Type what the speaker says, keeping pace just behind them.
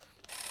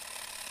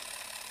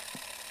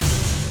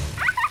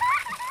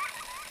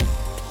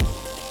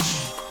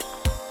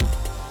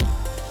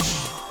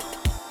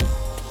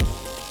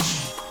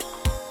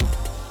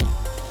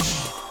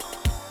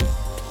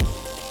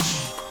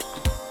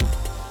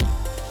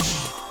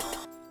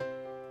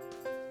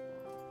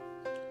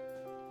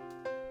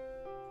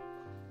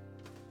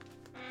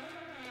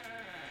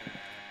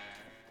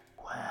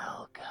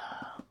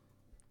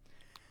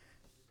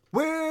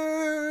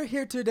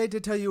here today to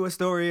tell you a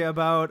story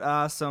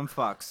about some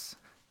fucks.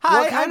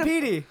 Hi, I'm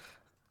Petey.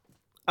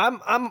 I'm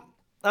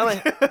That was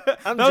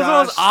the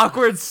Josh. most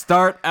awkward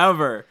start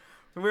ever.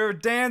 We were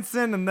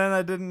dancing, and then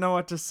I didn't know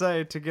what to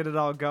say to get it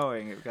all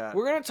going.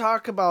 We're gonna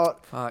talk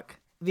about Fuck.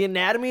 the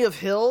anatomy of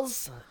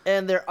hills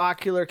and their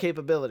ocular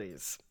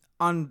capabilities.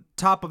 On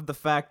top of the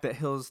fact that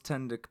hills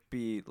tend to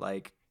be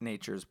like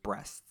nature's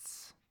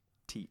breasts,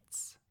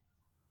 teats.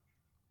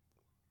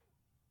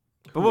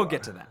 But we'll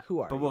get to that. Who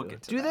are But you? we'll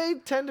get to Do that. they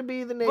tend to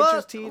be the nature's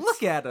Well, teats?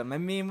 look at them. I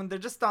mean, when they're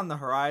just on the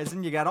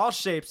horizon, you got all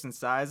shapes and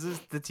sizes.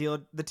 The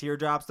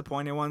teardrops, the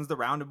pointy ones, the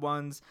rounded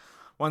ones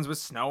with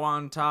snow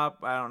on top.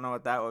 I don't know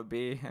what that would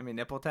be. I mean,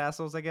 nipple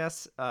tassels, I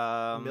guess.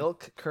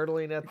 Milk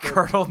curdling at the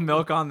Curdled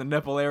milk on the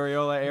nipple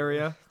areola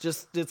area.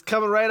 just it's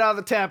coming right out of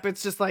the tap.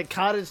 It's just like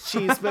cottage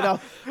cheese, but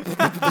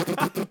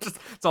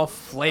It's all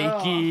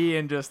flaky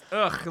and just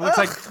ugh. It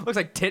looks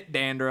like tit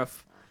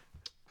dandruff.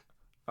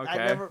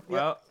 Okay.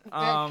 Well,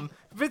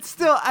 but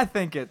still, I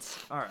think it's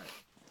all right.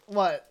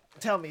 what?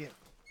 Tell me.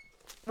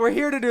 We're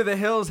here to do The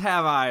Hills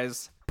Have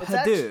Eyes.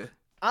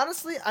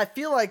 Honestly, I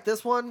feel like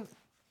this one.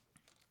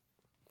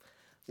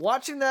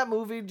 Watching that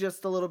movie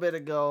just a little bit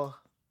ago,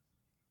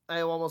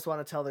 I almost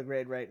want to tell the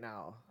grade right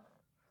now,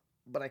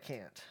 but I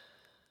can't.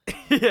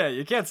 Yeah,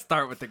 you can't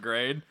start with the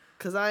grade.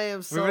 Cause I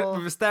am so.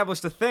 We've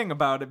established a thing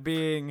about it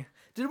being.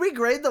 Did we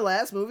grade the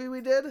last movie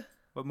we did?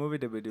 What movie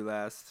did we do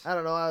last? I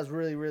don't know. I was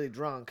really, really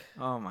drunk.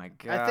 Oh my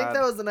god. I think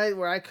that was the night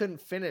where I couldn't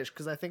finish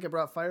because I think I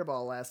brought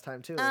Fireball last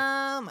time too.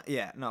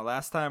 Yeah, no.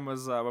 Last time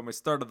was when we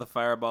started the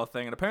Fireball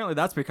thing, and apparently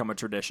that's become a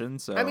tradition.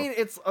 So I mean,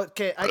 it's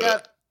okay. I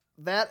got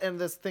that and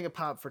this thing of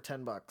pop for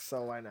 $10,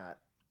 so why not?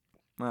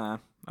 all right.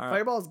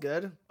 Fireball's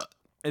good.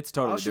 It's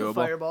totally I'll shoot doable.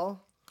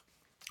 Fireball.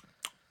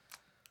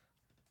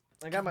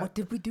 I got my. What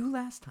did we do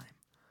last time?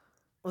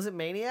 Was it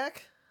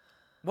Maniac?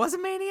 Was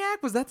it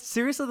Maniac? Was that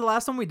seriously the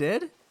last one we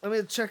did? Let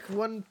me check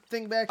one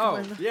thing back.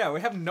 Oh, yeah,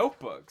 we have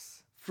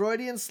notebooks.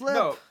 Freudian slip.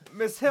 No,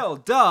 Miss Hill,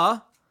 duh.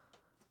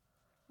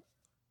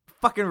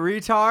 Fucking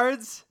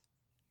retards.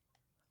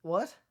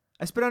 What?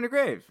 I spit on your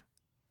grave.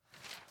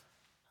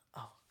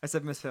 Oh. I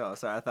said Miss Hill.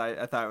 Sorry, I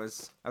thought it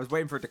was. I was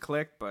waiting for it to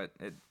click, but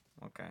it.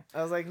 Okay.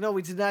 I was like, no,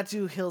 we did not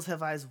do Hills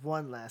Have Eyes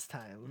 1 last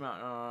time. No.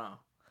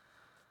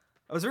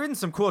 I was reading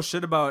some cool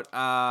shit about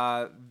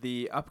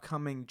the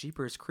upcoming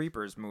Jeepers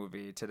Creepers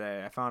movie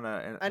today. I found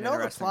an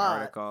interesting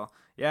article.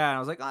 Yeah, and I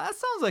was like, oh, that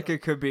sounds like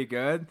it could be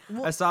good.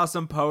 Well, I saw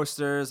some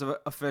posters of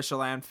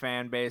official and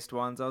fan-based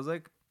ones. I was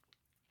like,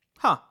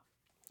 huh.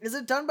 is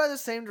it done by the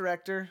same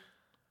director?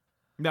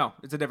 No,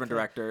 it's a different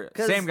director.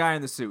 'Cause- Same guy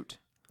in the suit.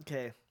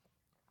 Okay.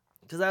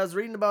 Because I was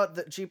reading about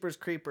the Jeepers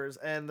Creepers,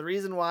 and the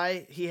reason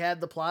why he had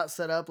the plot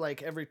set up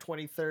like every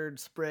 23rd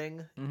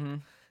spring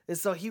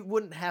is so he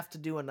wouldn't have to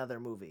do another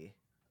movie.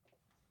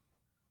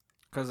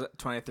 Because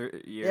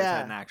 23 years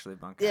hadn't actually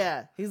bunked out.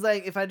 Yeah, he's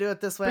like, if I do it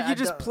this way, But you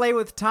just play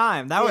with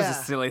time. That was a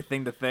silly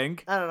thing to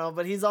think. I don't know,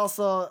 but he's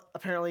also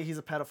apparently he's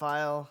a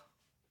pedophile.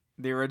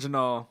 The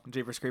original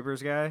Jeepers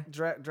Creepers guy?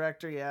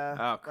 Director, yeah.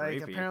 Oh,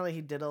 creepy. Like, apparently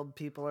he diddled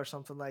people or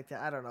something like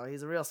that. I don't know.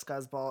 He's a real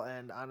scuzzball,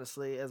 and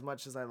honestly, as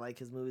much as I like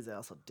his movies, I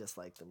also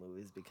dislike the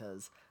movies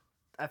because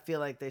I feel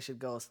like they should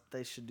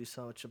do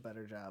so much a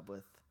better job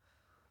with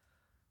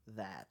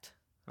that.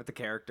 With the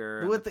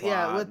character. With the the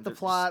plot. with the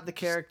plot, the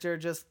character,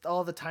 just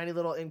all the tiny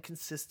little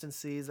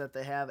inconsistencies that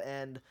they have,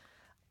 and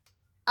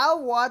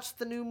I'll watch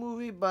the new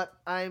movie, but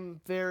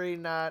I'm very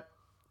not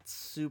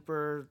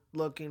super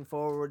looking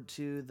forward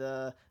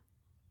to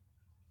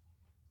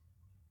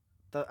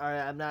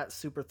I'm not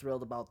super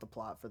thrilled about the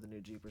plot for the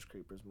new Jeepers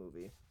Creepers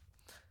movie.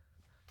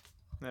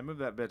 Yeah, move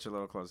that bitch a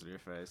little closer to your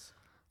face.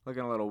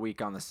 Looking a little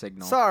weak on the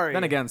signal. Sorry.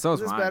 Then again, so's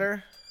Is this mine.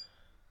 better?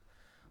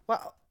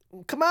 Well,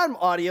 come on,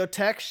 audio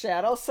tech.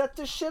 Shadow, set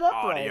this shit up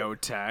Audio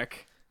right.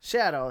 tech.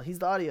 Shadow, he's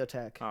the audio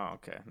tech. Oh,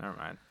 okay. Never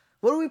mind.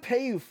 What do we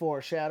pay you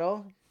for,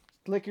 Shadow?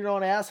 Lick your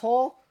own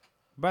asshole?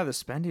 Buy the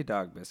Spendy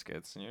Dog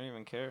biscuits, and you don't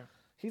even care.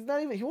 He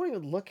won't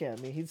even look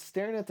at me. He's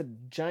staring at the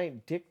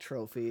giant dick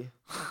trophy.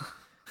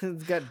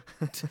 It's got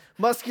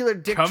muscular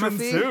dick Coming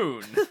trophy.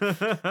 soon.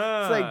 It's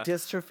like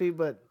dystrophy,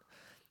 but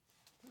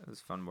That was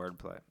fun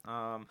wordplay.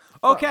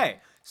 Okay,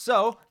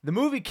 so the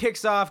movie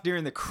kicks off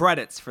during the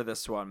credits for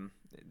this one,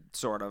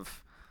 sort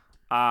of.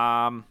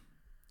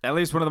 At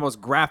least one of the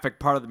most graphic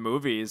part of the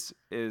movies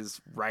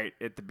is right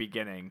at the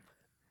beginning.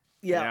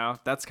 yeah. You know,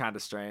 that's kind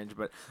of strange.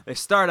 But they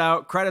start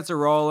out, credits are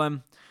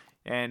rolling,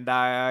 and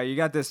you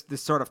got this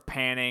sort of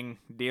panning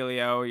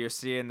dealio. You're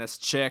seeing this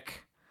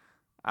chick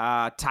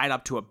tied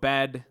up to a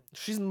bed.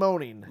 She's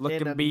moaning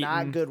Looking in a beaten.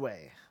 not good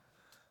way.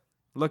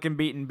 Looking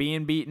beaten,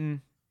 being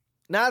beaten.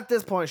 Not at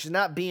this point. She's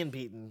not being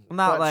beaten. Well,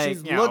 not but like,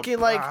 she's you know, looking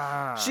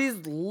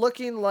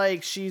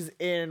like she's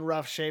in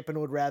rough shape and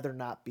would rather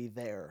not be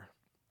there.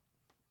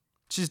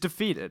 She's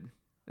defeated,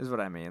 is what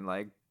I mean.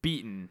 Like,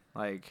 beaten.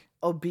 Like,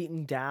 Oh,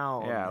 beaten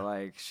down. yeah,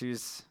 like,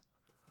 she's...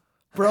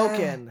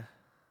 Broken.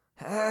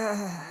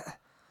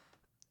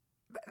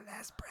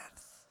 Last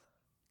breaths.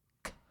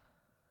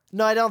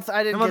 No, I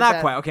didn't. Well, get not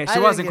that. quite. Okay, I she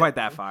didn't wasn't get- quite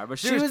that far, but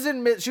She was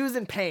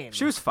in pain.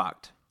 She was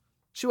fucked.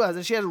 She was,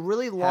 and she had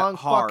really long,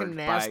 hard fucking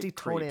by nasty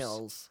creeps.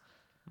 toenails.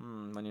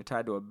 When you're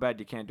tied to a bed,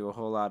 you can't do a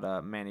whole lot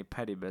of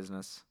mani-pedi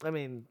business. I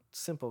mean,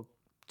 simple,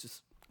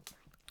 just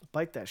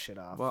bite that shit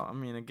off. Well, I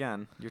mean,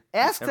 again,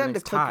 Ask them to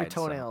everything's clip your tied,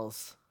 so-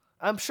 toenails.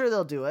 I'm sure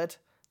they'll do it.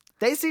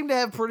 They seem to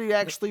have pretty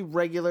actually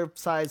regular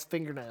sized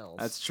fingernails.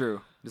 That's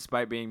true,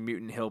 despite being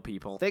mutant hill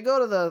people. They go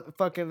to the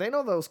fucking. They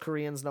know those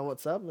Koreans know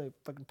what's up. They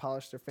fucking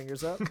polish their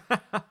fingers up.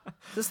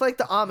 Just like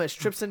the Amish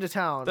trips into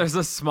town. There's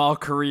a small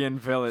Korean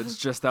village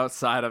just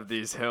outside of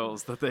these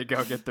hills that they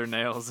go get their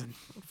nails in.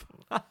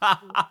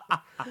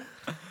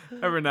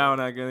 Every now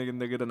and again,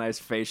 they get a nice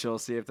facial,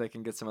 see if they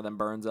can get some of them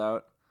burns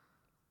out.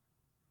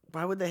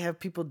 Why would they have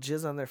people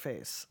jizz on their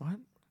face? What?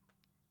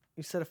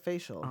 You said a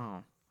facial.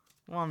 Oh.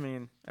 Well, I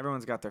mean,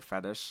 everyone's got their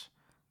fetish.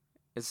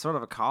 It's sort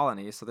of a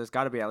colony, so there's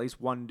got to be at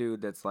least one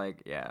dude that's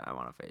like, yeah, I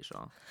want a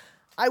facial.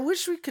 I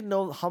wish we could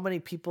know how many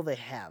people they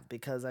have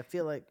because I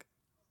feel like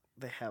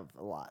they have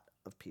a lot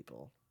of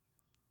people.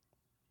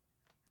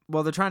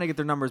 Well, they're trying to get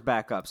their numbers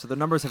back up, so the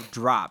numbers have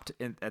dropped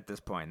at this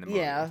point in the movie.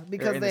 Yeah, Or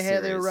because in they the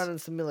were series. running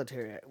some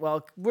military.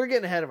 Well, we're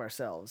getting ahead of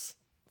ourselves.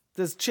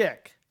 This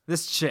chick,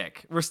 This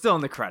chick, we're still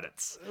in the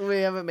credits.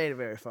 we haven't made it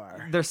very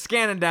far. They're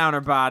scanning down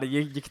her body.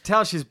 You can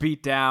tell she's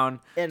beat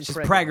down. And she's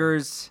pregnant.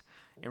 preggers,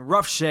 in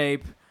rough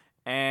shape,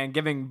 and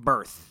giving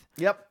birth.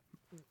 Yep.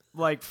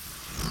 Like,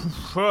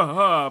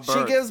 birth.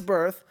 She gives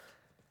birth.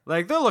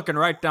 Like, they're looking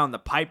right down the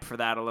pipe for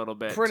that a little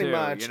bit, Pretty too,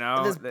 much. you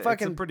know? This It's a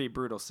fucking pretty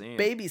brutal scene.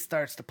 Baby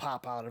starts to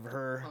pop out of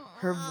her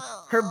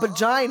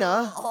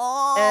vagina,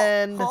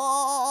 and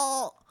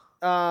no,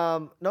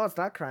 it's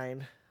not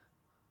crying.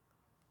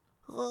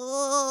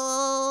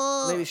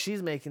 Maybe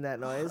she's making that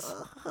noise.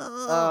 One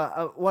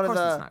Of of course it's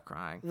not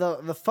crying.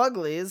 the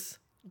Fuglies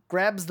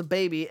grabs the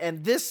baby,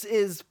 and this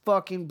is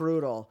fucking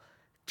brutal.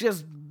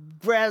 Just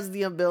grabs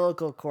the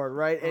umbilical cord,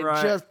 right? And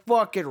Right. just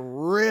fucking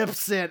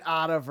rips it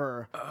out of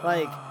her.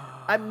 Like,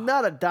 I'm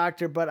not a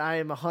doctor, but I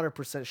am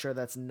 100% sure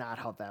that's not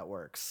how that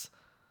works.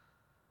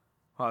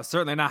 Well, it's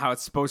certainly not how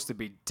it's supposed to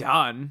be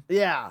done.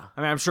 Yeah.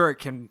 I mean, I'm sure it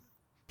can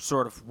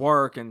sort of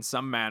work in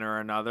some manner or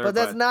another. But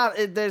that's not.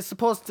 You're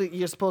supposed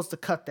to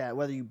cut that,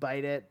 whether you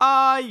bite it.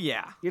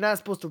 Yeah. You're not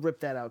supposed to rip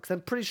that out because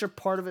I'm pretty sure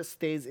part of it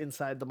stays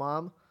inside the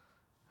mom.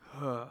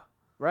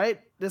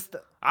 Right?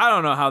 I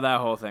don't know how that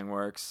whole thing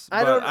works.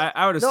 I but don't.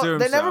 I would assume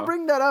they never so.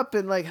 bring that up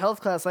in like health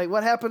class. Like,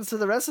 what happens to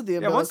the rest of the Yeah,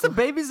 umbilical? once the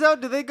baby's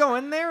out, do they go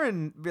in there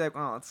and be like,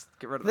 "Oh, let's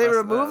get rid of They the rest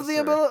remove of the this,"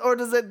 or umbilical, or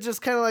does it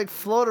just kind of like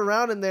float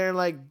around in there and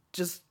like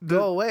just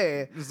go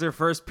away? Is their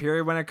first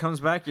period when it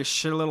comes back? You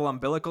shit a little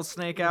umbilical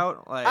snake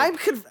out. Like,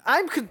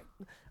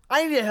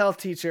 I need a health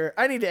teacher.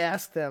 I need to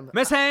ask them.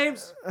 Miss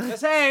Hames, Miss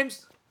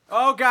Hames.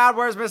 Oh God,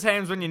 where's Miss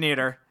Hames when you need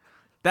her?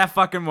 That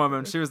fucking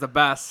woman, she was the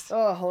best.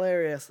 Oh,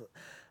 hilarious.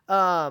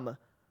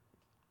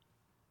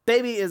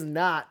 Baby is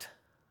not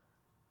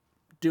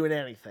doing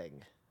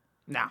anything.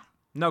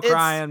 No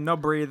crying, no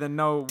breathing,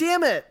 no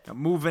Damn it!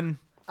 moving.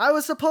 I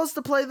was supposed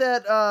to play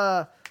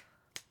that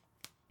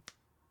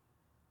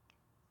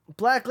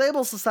Black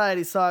Label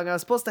Society song. I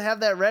was supposed to have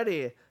that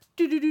ready.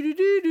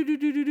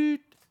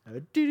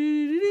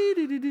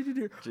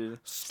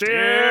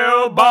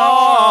 Stillborn.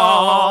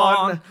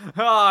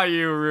 Oh,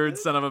 you rude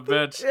son of a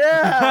bitch.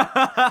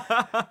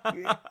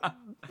 Yeah.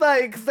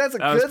 Like, that's a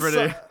That was good pretty.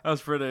 song. That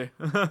was pretty.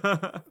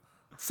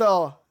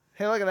 So,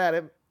 hey, look at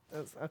that.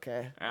 It's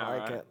okay. I like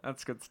Alright, it.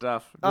 That's good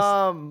stuff.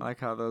 I like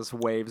how those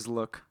waves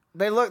look.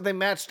 They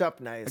matched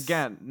up nice.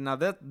 Again, now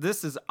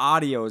this is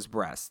Audio's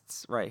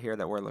breasts right here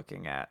that we're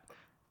looking at.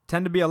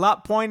 Tend to be a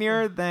lot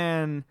pointier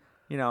than,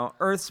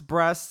 Earth's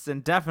breasts,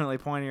 and definitely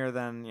pointier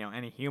than,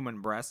 any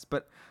human breasts.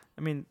 But,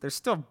 I mean, they're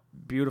still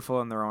beautiful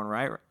in their own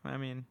right. I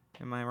mean,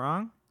 am I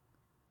wrong?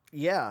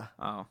 Yeah.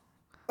 Oh.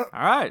 All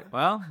right.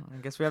 Well, I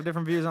guess we have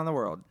different views on the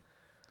world.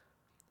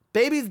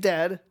 Baby's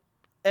dead.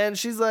 And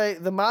she's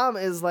like, the mom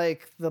is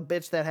like the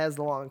bitch that has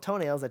the long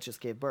toenails that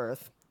just gave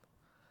birth.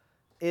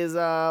 Is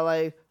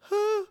like,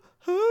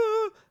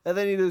 and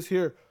then you just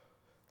hear,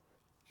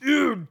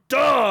 you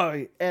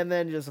die. And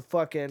then just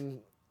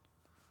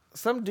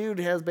some dude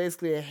has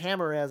basically a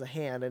hammer as a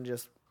hand and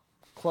just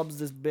clubs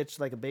this bitch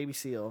like a baby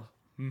seal.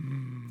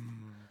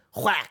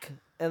 Whack.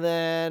 And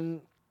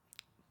then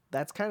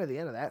that's kind of the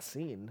end of that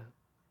scene.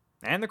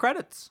 And the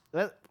credits.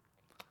 That,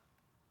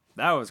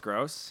 That was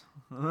gross.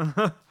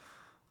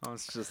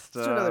 Let's just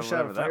Let's do another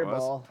shot whatever of that was.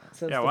 Fireball.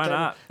 Since Yeah, the why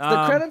credit- not?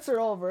 The credits are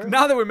over.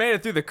 Now that we made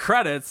it through the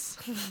credits,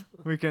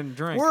 we can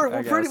drink. We're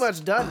I pretty guess.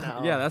 much done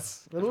now. Yeah,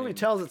 the movie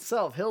tells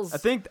itself. Hills. I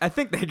think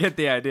they get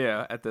the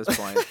idea at this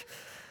point.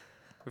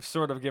 We've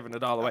sort of given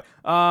it all away.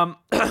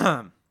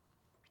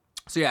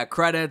 So yeah,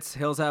 credits.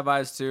 Hills Have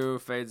Eyes 2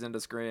 fades into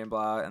screen,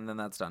 blah, and then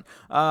that's done.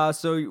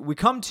 So we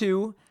come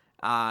to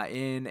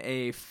in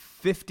a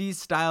 50s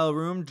style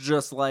room,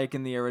 just like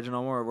in the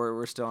original, where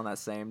we're still in that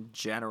same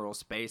general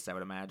space, I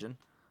would imagine.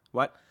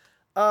 What?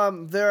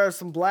 There are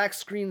some black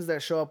screens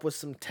that show up with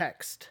some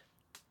text.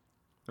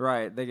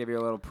 Right, they give you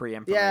a little Yeah,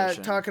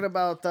 pre-information. talking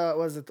about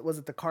was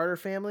it the Carter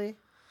family?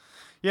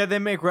 Yeah, they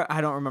make.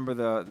 I don't remember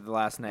the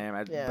last name,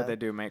 Yeah. but they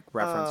do make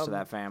reference to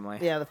that family.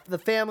 Yeah, the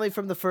family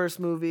from the first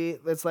movie.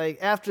 It's like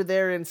after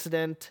their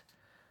incident,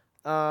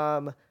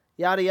 yada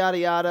yada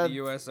yada. The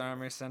U.S.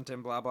 Army sent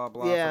in blah blah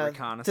blah Yeah, for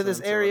reconnaissance to this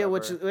or area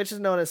whatever. which is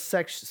known as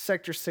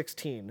Sector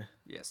 16.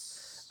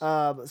 Yes.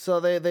 So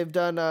they've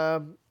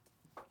done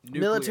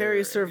military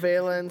Nuclear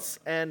surveillance,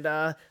 and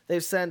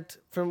they've sent,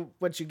 from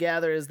what you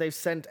gather, is they've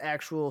sent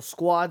actual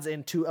squads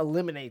in to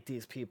eliminate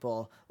these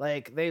people.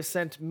 Like, they've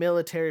sent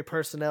military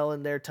personnel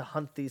in there to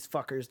hunt these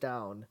fuckers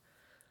down.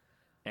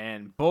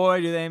 And boy,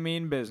 do they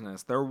mean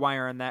business. They're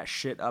wiring that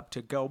shit up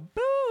to go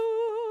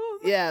boom.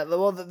 Yeah,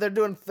 well,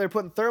 they're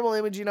putting thermal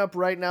imaging up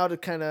right now to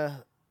kind of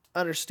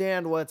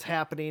understand what's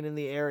happening in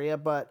the area,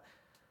 but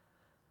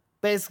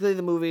basically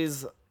the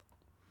movie's...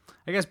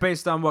 I guess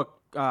based on what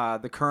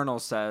the colonel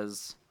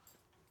says,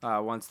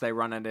 once they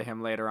run into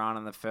him later on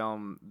in the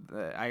film,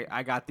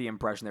 I got the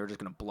impression they were just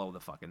gonna blow the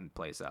fucking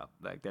place up.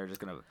 Like they're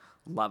just gonna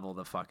level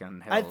the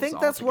fucking hills. I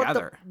think that's what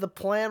altogether. the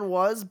plan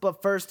was,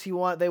 but first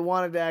they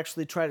wanted to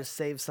actually try to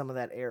save some of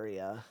that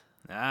area.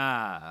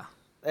 Ah.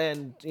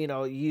 And,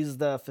 use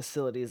the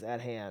facilities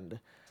at hand.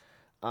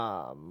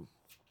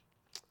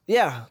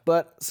 Yeah,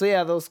 but so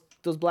yeah, those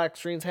black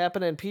screens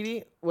happen, and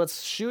Petey,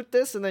 let's shoot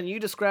this, and then you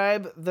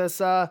describe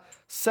this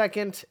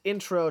second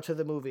intro to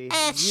the movie. You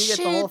get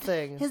the whole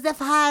thing. Here's the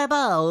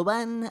fireball.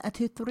 1,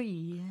 2,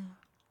 3.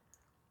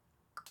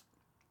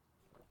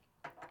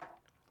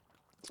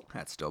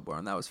 That's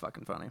stillborn. That was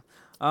fucking funny.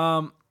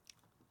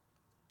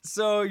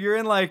 So you're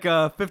in like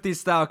a 50s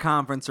style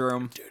conference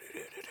room.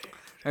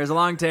 There's a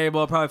long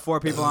table, probably 4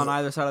 people on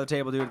either side of the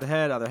table, dude at the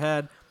head, other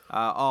head,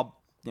 all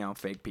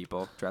fake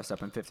people dressed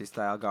up in 50s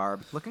style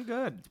garb, looking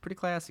good. It's pretty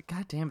classy.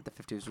 God damn it, the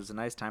 50s was a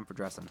nice time for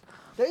dressing.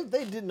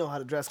 They did know how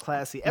to dress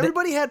classy.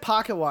 Everybody had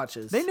pocket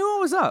watches. They knew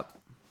what was up.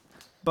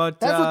 But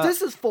That's what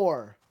this is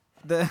for.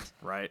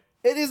 Right.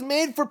 It is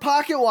made for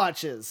pocket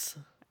watches.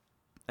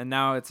 And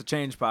now it's a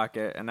change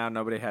pocket, and now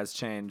nobody has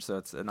change, so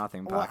it's a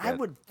nothing Well, pocket. I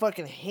would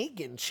fucking hate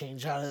getting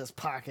change out of this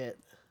pocket.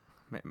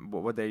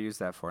 What would they use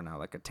that for now?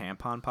 Like a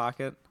tampon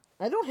pocket?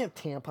 I don't have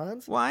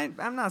tampons. Well,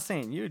 I'm not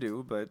saying you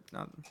do, but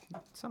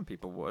some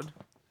people would.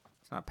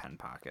 It's not a pen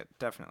pocket.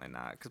 Definitely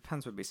not. Because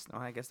pens would be...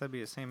 I guess that'd be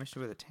the same issue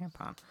with a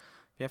tampon.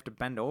 If you have to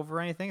bend over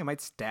or anything, it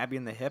might stab you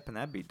in the hip, and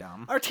that'd be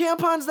dumb. Are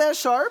tampons that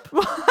sharp?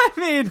 Well, I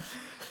mean...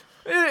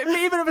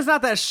 Even if it's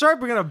not that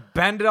sharp, we're going to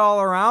bend it all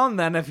around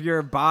then if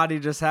your body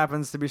just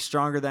happens to be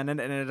stronger than it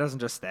and it doesn't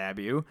just stab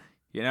you.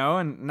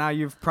 And now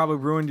you've probably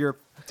ruined your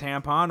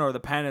tampon, or the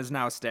pen has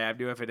now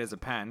stabbed you if it is a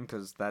pen,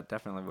 because that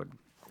definitely would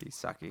be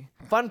sucky.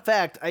 Fun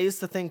fact, I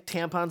used to think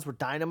tampons were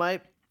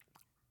dynamite.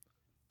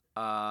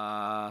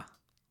 What?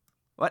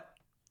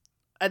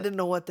 I didn't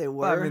know what they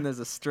were. Well, I mean, there's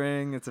a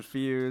string, it's a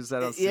fuse. I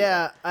don't see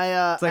yeah,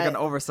 it. It's like an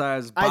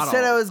oversized bottle I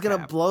said I was going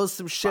to cap. blow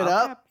some shit Bottle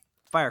up. cap?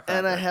 Firecracker.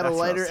 And I had a That's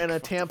what I lighter was and a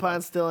thinking.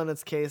 tampon still in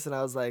its case, and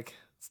I was like,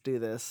 let's do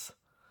this.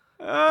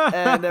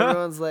 And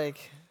everyone's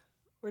like,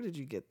 where did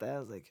you get that? I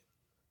was like,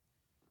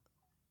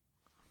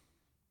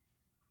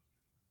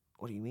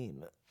 what do you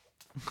mean?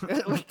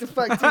 What the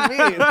fuck do you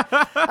mean?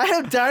 I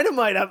have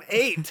dynamite. I'm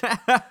 8.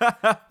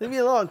 Leave me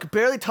alone. Could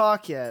barely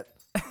talk yet.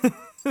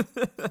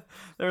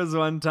 There was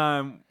one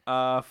time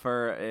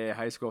for a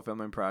high school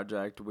filming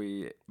project,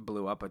 we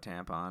blew up a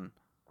tampon.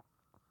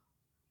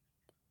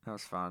 That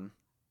was fun.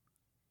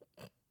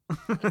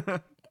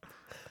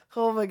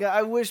 Oh my god,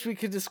 I wish we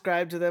could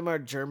describe to them our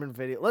German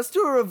video. Let's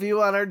do a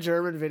review on our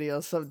German video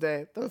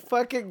someday. The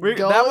fucking ghost.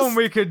 That one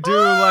we could do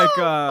like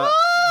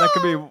that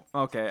could be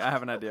okay. I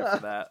have an idea for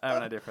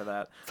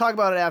that. Talk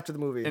about it after the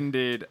movie.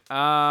 Indeed.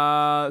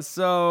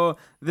 So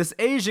this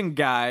Asian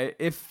guy,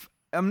 if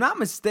I'm not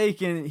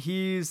mistaken,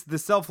 he's the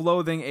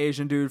self-loathing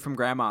Asian dude from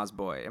Grandma's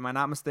Boy. Am I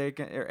not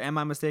mistaken? Or am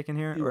I mistaken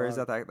here? You or are. is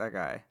that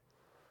guy?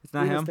 It's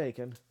not You're him?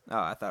 mistaken. Oh,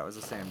 I thought it was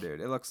the same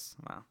dude. It looks,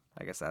 well,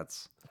 I guess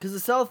that's... Because the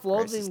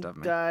self-loathing Racist of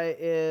me. guy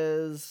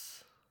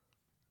is...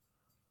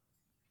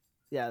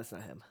 Yeah, that's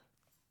not him.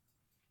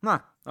 Nah,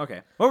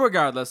 okay. Well,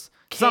 regardless.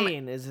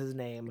 Kane is his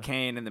name.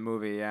 Kane in the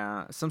movie,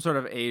 yeah. Some sort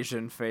of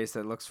Asian face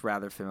that looks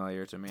rather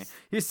familiar to me.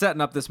 He's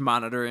setting up this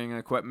monitoring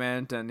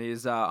equipment, and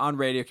he's on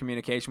radio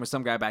communication with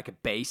some guy back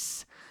at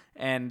base.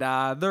 And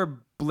they're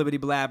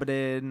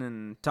blibbity-blabbiting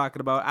and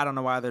talking about, I don't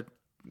know why they're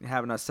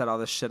having us set all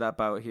this shit up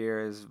out here,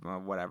 is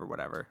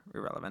whatever,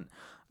 irrelevant.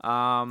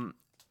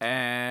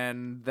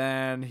 And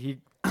then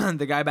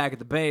the guy back at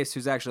the base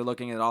who's actually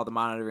looking at all the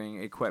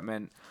monitoring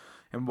equipment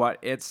and what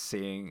it's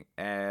seeing,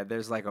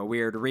 there's like a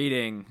weird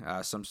reading.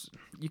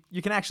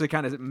 You can actually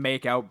kind of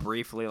make out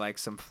briefly like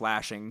some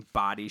flashing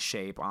body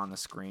shape on the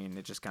screen.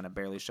 It just kind of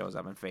barely shows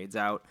up and fades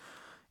out.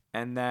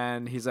 And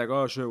then he's like,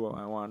 oh, shit, well,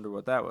 I wonder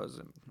what that was.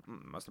 It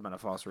must have been a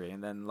false reading.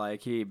 And then,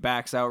 like, he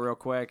backs out real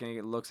quick, and he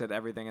looks at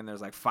everything, and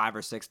there's, like, 5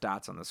 or 6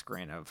 dots on the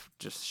screen of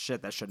just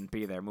shit that shouldn't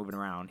be there, moving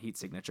around, heat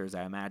signatures,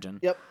 I imagine.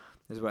 Yep.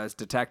 Is what it's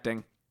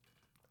detecting.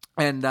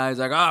 And he's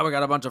like, oh, we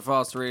got a bunch of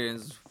false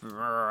readings.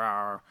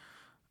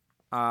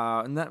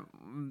 And then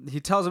he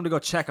tells him to go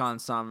check on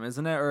some,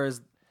 isn't it? Or is...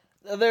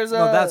 There's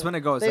No, that's when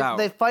it goes out.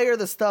 They fire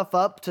the stuff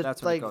up to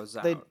That's when it like goes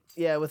they out.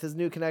 Yeah, with his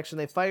new connection,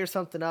 they fire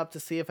something up to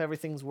see if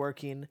everything's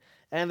working,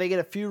 and they get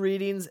a few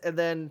readings, and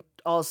then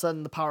all of a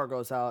sudden the power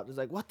goes out. It's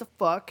like, what the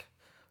fuck?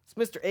 So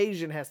Mr.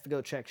 Asian has to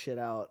go check shit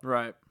out,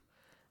 Right.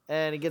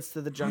 and he gets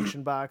to the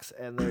junction box,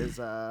 and there's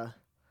a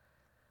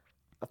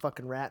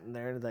fucking rat in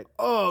there, and it's like,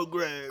 oh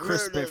great,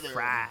 Crispy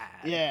fried.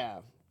 yeah.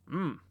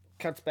 Mm.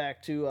 Cuts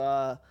back to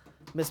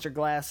Mr.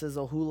 Glasses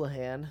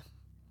O'Houlihan.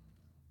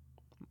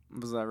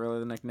 Was that really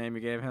the nickname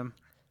you gave him?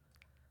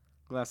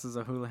 Glasses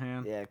of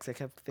Houlihan? Yeah, because I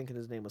kept thinking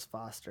his name was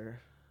Foster.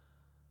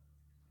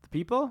 The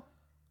people?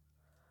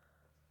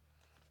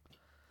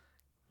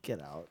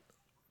 Get out.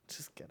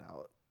 Just get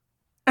out.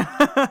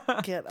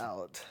 Get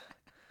out.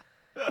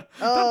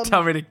 Don't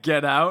tell me to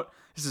get out.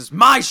 This is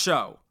my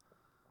show.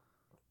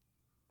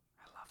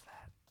 I love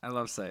that. I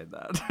love saying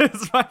that.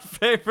 It's my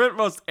favorite,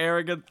 most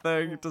arrogant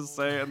thing to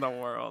say in the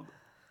world.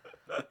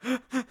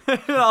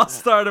 It all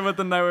started with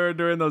the night we were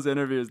doing those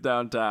interviews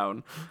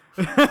downtown.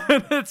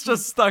 It's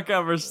just stuck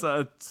ever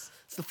since.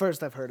 It's the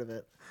first I've heard of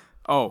it.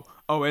 Oh,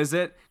 is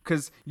it?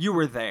 Because you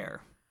were there.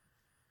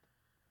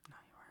 No,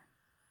 you weren't.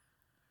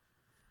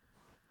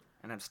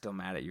 And I'm still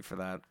mad at you for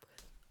that.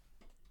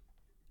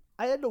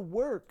 I had to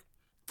work.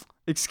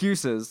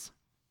 Excuses.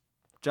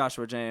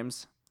 Joshua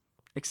James.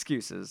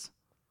 Excuses.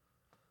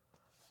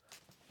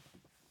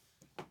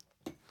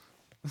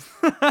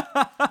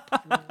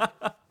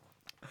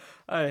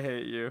 I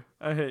hate you.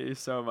 I hate you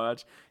so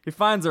much. He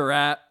finds a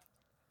rat,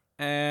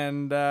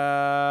 and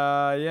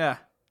yeah,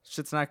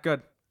 shit's not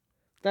good.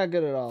 Not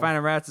good at all.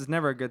 Finding rats is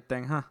never a good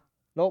thing, huh?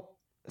 Nope.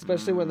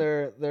 Especially when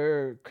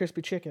they're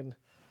crispy chicken.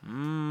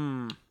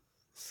 Mmm.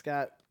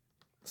 Scott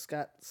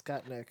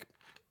Nick.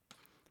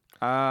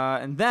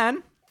 And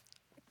then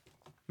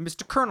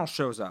Mr. Colonel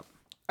shows up.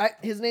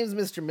 His name's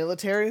Mr.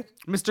 Military.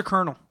 Mr.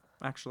 Colonel,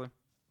 actually,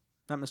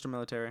 not Mr.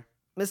 Military.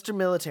 Mr.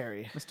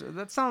 Military.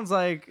 That sounds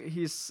like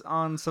he's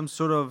on some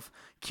sort of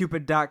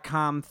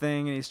Cupid.com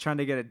thing, and he's trying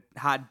to get a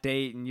hot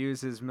date and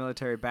use his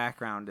military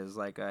background as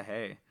like a,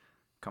 hey,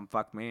 come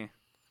fuck me.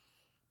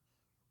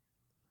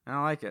 I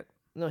don't like it.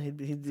 No, he'd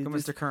Go do,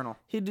 Mr. Colonel.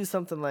 he'd do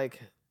something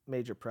like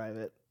Major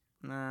Private.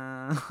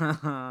 Nah.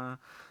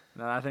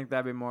 No, I think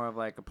that'd be more of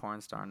like a porn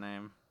star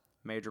name.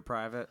 Major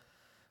Private.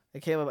 I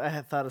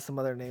had thought of some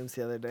other names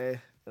the other day,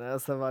 and I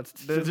was about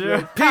to Did just be you?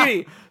 like,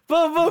 Petey!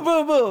 Boom, boom,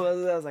 boom, boom!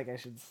 I was like, I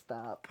should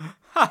stop.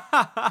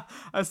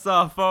 I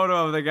saw a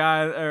photo of the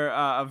guy, or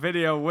a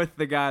video with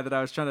the guy that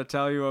I was trying to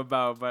tell you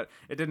about, but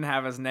it didn't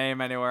have his name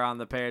anywhere on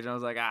the page. I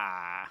was like,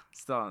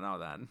 still don't know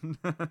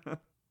that.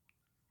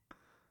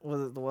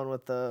 Was it the one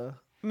with the...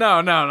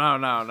 No.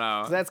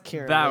 That's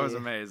Kieran That Lee. was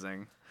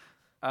amazing.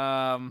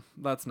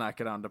 Let's not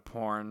get onto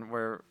porn.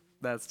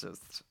 That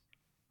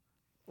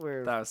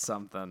was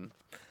something.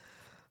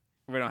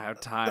 We don't have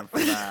time for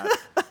that.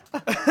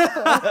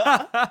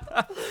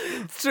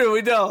 It's true,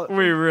 we don't.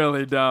 We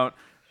really don't.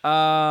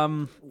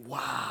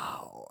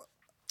 Wow.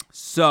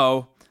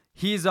 So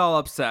he's all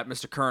upset,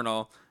 Mr.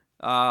 Colonel,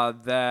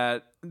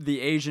 that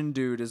the Asian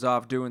dude is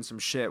off doing some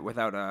shit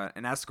without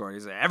an escort.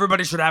 He's like,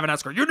 everybody should have an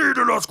escort. You need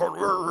an escort.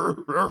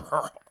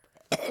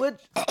 Which,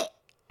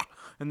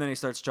 And then he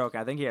starts choking.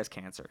 I think he has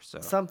cancer. So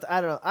something,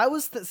 I don't know.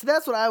 So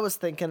that's what I was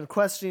thinking.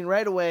 Questioning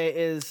right away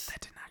is... that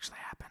didn't actually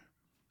happen.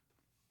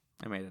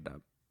 I made it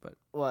up, but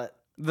What?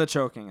 the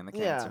choking and the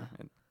cancer.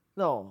 Yeah.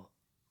 No.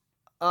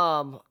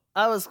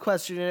 I was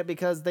questioning it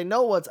because they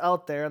know what's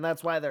out there, and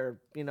that's why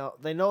they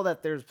know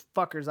that there's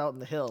fuckers out in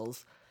the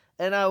hills.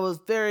 And I was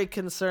very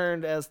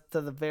concerned as to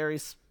the very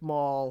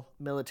small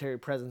military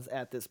presence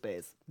at this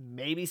base.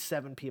 Maybe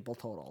 7 people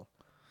total.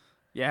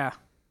 Yeah.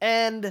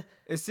 And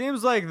It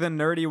seems like the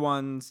nerdy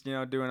ones,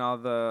 doing all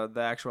the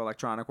actual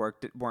electronic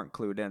work weren't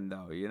clued in,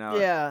 though,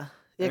 yeah,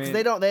 because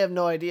mean, they have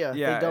no idea.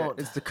 Yeah, they don't.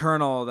 it's the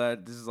colonel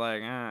that is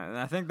like, and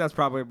I think that's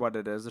probably what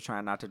it is. They're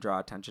trying not to draw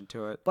attention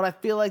to it. But I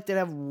feel like they'd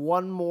have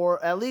one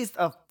more, at least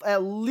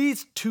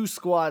 2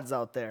 squads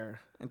out there.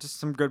 And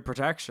just some good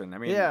protection. I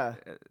mean, Yeah,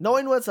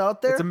 knowing what's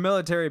out there. it's a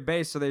military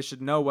base, so they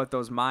should know what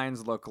those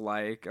mines look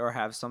like or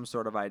have some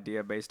sort of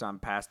idea based on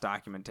past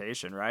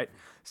documentation, right?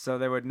 So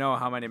they would know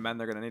how many men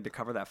they're going to need to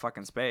cover that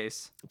fucking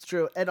space. It's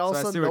true, and So I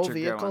also see no what you're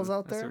vehicles going.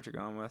 out I see there. what you're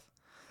going with.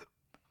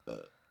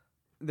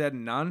 They had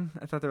none?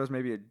 I thought there was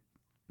maybe a...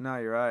 No,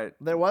 you're right.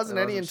 There wasn't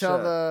There any wasn't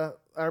until shit.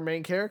 our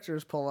main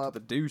characters pull up. The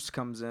deuce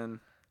comes in.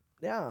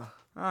 Yeah.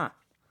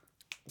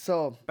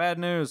 So, bad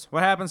news.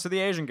 What happens to the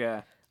Asian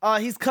guy?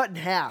 He's cut in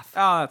half.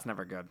 Oh, that's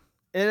never good.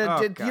 And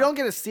Oh, you God. don't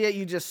get to see it.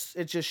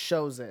 It just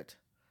shows it.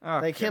 Oh,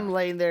 Like him God.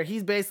 laying there.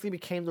 He's basically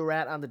became the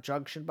rat on the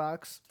junction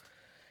box.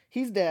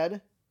 He's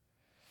dead.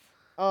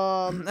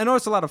 I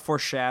noticed a lot of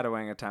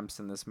foreshadowing attempts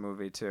in this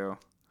movie, too.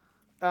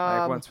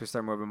 Like, once we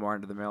start moving more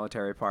into the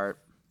military part.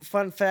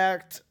 Fun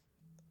fact.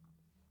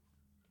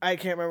 I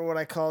can't remember what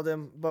I called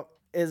him, but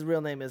his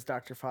real name is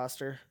Dr.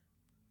 Foster.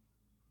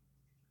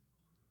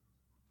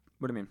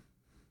 What do you mean?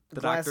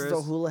 The Glasses doctor is?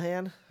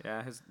 O'Houlihan.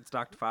 Yeah, it's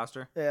Dr.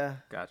 Foster. Yeah.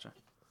 Gotcha.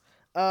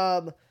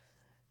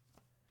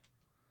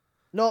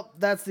 Nope,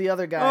 that's the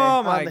other guy. Oh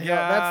on my the hill.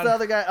 That's God. the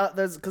other guy.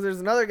 There's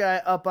another guy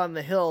up on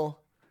the hill.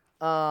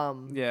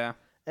 Yeah.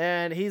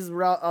 and he's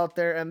out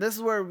there, and this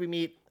is where we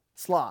meet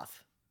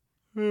Sloth.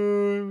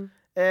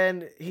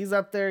 And he's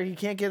up there. He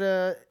can't get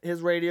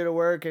his radio to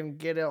work and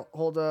get a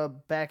hold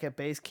of back at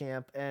base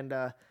camp. And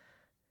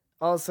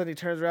all of a sudden he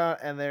turns around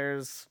and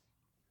there's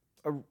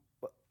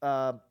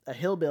a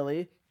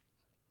hillbilly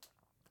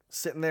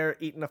sitting there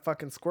eating a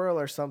fucking squirrel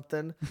or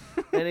something.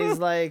 And he's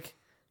like,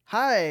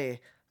 "Hi.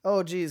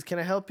 Oh, geez, can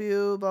I help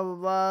you? Blah, blah,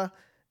 blah."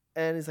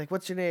 And he's like,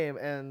 "What's your name?"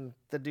 And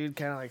the dude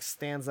kind of like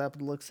stands up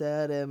and looks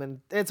at him.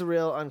 And it's a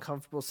real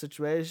uncomfortable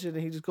situation.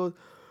 And he just goes...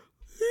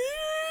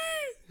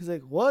 He's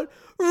like, "What?"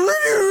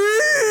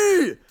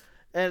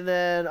 And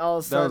then all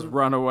of a sudden... That was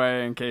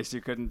Runaway, in case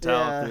you couldn't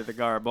tell through the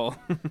garble.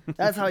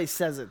 That's how he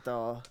says it,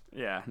 though.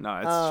 Yeah, no,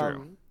 it's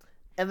true.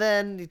 And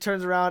then he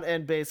turns around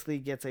and basically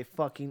gets a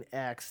fucking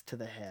axe to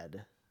the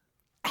head.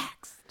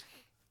 Axed.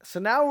 So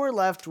now we're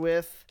left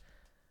with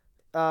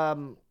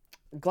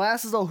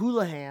Glasses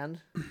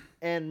O'Houlihan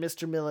and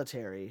Mr.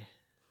 Military.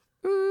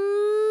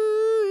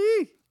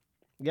 Ooh.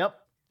 Yep.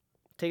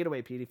 Take it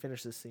away, Petey.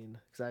 Finish this scene,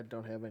 because I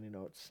don't have any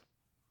notes.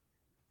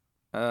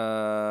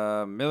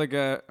 The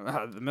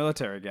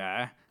military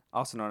guy,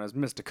 also known as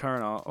Mr.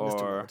 Colonel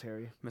or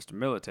Mr.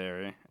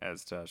 Military,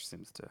 as Josh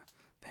the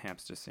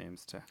hamster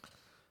seems to.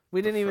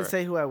 We didn't even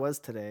say who I was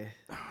today.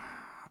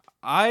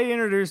 I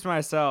introduced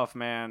myself,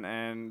 man,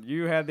 and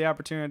you had the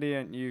opportunity,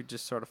 and you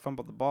just sort of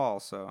fumbled the ball.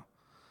 So,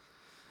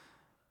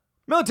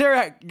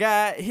 military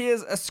guy, he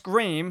is a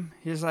scream.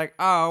 He's like,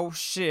 "Oh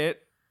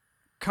shit,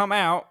 come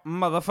out,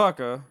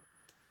 motherfucker!"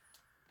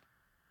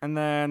 And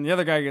then the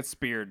other guy gets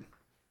speared.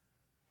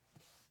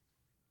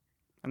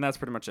 And that's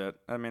pretty much it.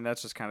 I mean,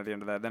 that's just kind of the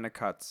end of that. Then it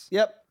cuts.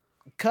 Yep.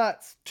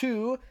 Cuts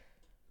to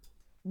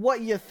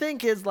what you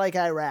think is like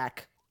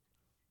Iraq.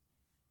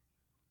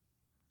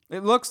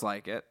 It looks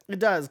like it. It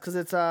does, because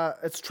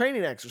it's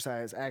training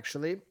exercise,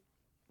 actually.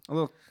 A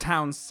little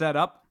town set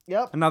up.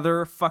 Yep.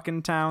 Another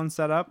fucking town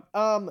set up.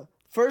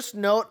 First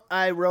note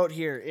I wrote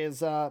here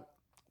is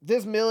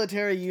this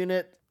military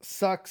unit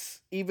sucks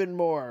even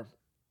more.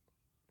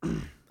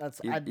 That's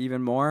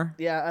even more?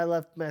 Yeah, I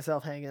left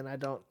myself hanging. I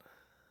just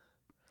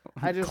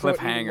wrote even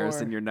cliffhangers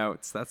more. in your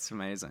notes. That's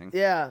amazing.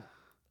 Yeah.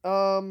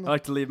 I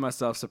like to leave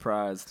myself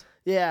surprised.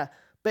 Yeah.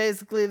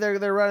 Basically,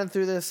 they're running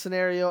through this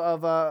scenario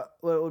of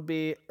what would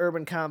be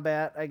urban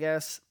combat, I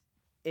guess,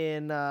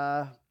 in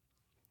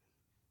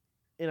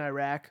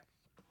Iraq,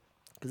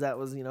 because that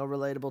was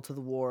relatable to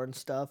the war and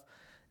stuff.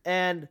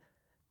 And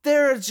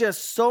there are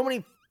just so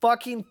many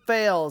fucking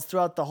fails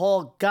throughout the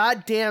whole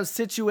goddamn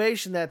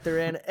situation that they're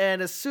in.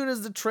 And as soon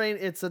as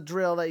it's a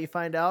drill that you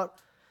find out,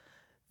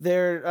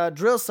 their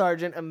drill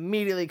sergeant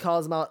immediately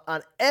calls them out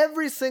on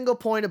every single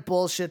point of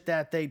bullshit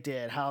that they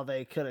did. How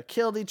they could have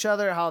killed each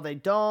other, how they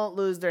don't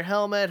lose their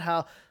helmet,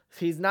 how if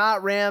he's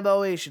not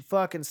Rambo, he should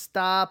fucking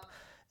stop.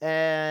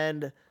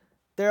 And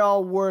they're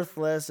all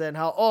worthless, and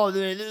how,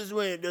 this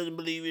way it doesn't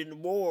believe in the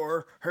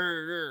war.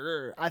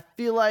 I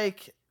feel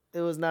like it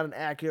was not an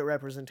accurate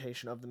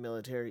representation of the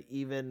military,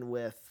 even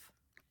with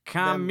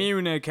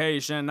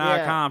communication,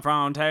 not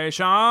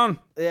confrontation.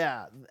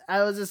 Yeah,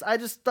 I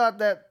just thought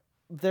that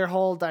their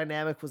whole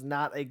dynamic was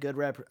not a good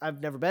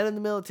I've never been in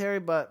the military,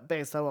 but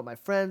based on what my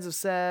friends have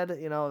said,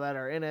 that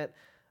are in it,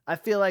 I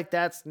feel like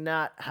that's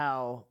not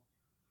how,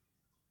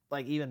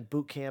 like, even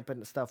boot camp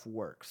and stuff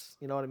works.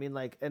 You know what I mean?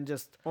 Like, and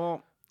just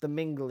the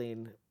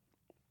mingling.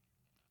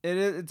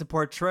 It's a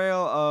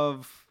portrayal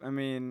of, I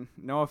mean,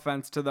 no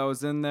offense to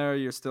those in there,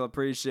 you're still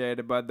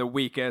appreciated, but the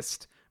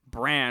weakest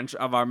branch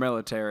of our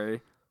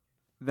military,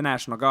 the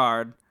National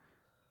Guard.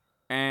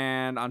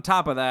 And on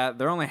top of that,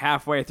 they're only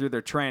halfway through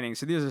their training,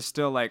 so these are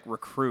still like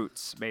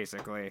recruits,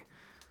 basically.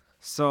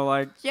 So,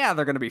 like, yeah,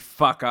 they're gonna be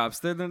fuck ups.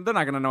 They're not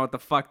gonna know what the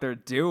fuck they're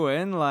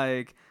doing.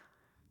 Like,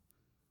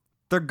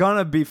 they're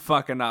gonna be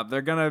fucking up.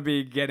 They're gonna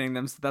be getting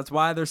them. That's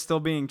why they're still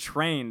being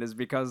trained, is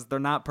because they're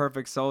not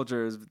perfect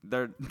soldiers.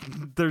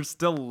 They're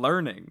still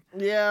learning.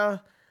 Yeah.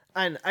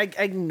 I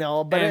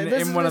know, but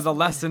in one of the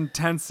less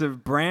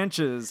intensive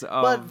branches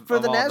of but for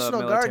the all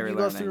National the Guard, you learning.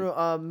 go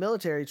through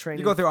military training.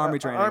 You go through army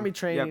training. Army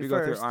training. Yep, you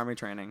first, go through army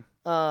training.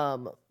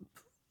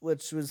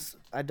 Which was,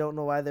 I don't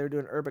know why they were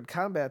doing urban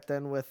combat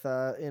then with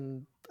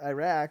in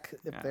Iraq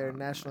if they're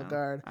National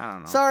Guard. I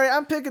don't know. Sorry,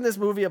 I'm picking this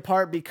movie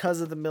apart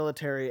because of the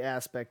military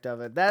aspect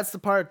of it. That's the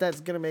part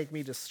that's gonna make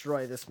me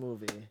destroy this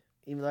movie,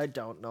 even though I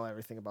don't know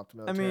everything about the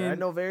military. I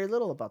know very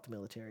little about the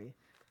military.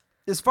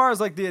 As far as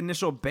like the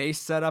initial base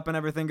setup and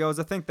everything goes,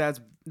 I think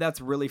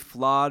that's really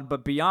flawed.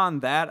 But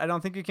beyond that, I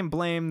don't think you can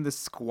blame the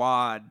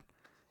squad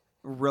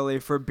really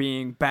for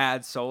being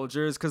bad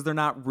soldiers, because they're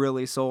not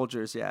really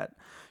soldiers yet.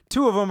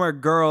 2 of them are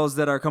girls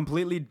that are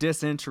completely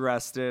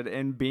disinterested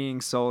in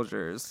being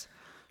soldiers.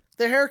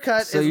 The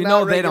haircut So is you not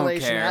know they don't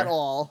regulation care at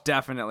all.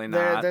 Definitely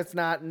not. That's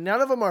not.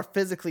 None of them are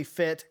physically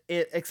fit,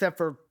 except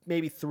for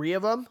maybe 3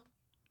 of them.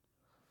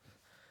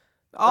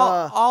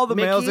 All the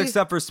males Mickey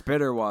except for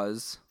Spitter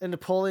was. And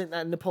Napoleon.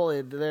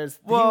 There's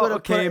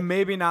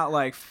Maybe not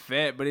like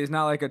fit, but he's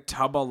not like a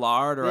tub of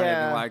lard or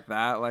anything like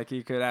that. Like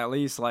he could at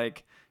least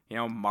like,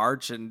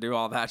 march and do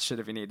all that shit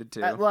if you needed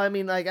to. Well, I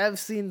mean, like I've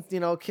seen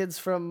kids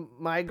from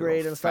my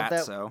grade and stuff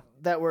fatso.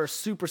 that were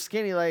super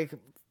skinny, like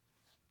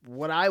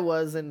what I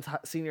was in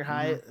senior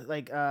high, Mm-hmm.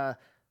 like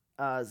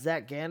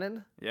Zach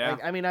Gannon. Yeah.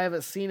 Like, I mean, I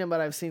haven't seen him, but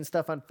I've seen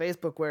stuff on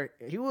Facebook where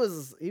he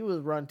was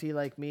runty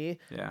like me.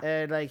 Yeah.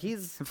 And like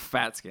he's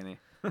Fat skinny.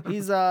 he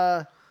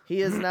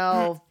is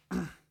now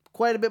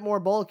quite a bit more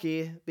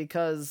bulky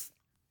because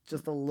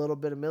just a little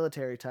bit of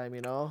military time,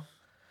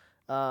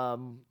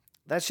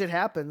 that shit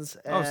happens.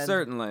 Oh, And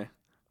certainly.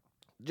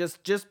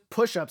 just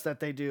push-ups that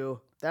they do,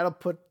 that'll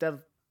put that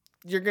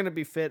you're gonna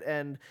be fit.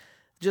 And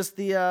just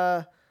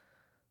the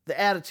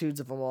attitudes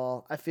of them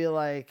all, I feel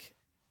like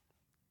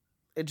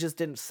it just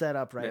didn't set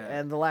up right. Yeah.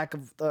 And the lack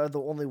of the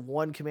only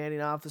one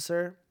commanding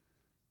officer,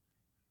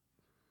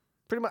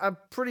 pretty much I'm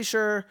pretty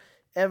sure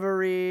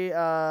every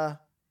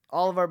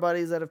all of our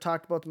buddies that have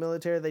talked about the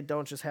military, they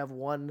don't just have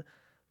one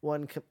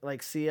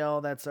like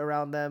CL that's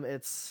around them.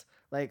 It's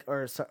like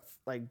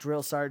like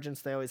drill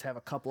sergeants, they always have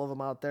a couple of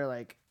them out there,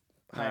 like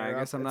I higher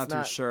guess up. I'm It's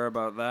not too sure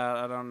about that.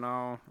 I don't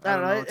know. I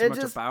don't know. Too It much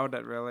just- about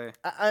it, really.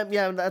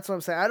 Yeah, that's what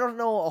I'm saying. I don't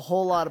know a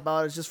whole lot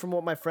about it. It's just from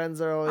what my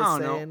friends are always I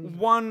don't saying.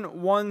 know.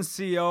 One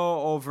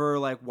CO over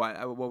like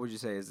what? What would you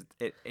say? Is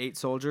it 8 A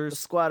soldiers?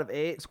 squad of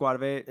 8. Squad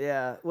of 8?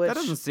 Yeah, That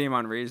doesn't seem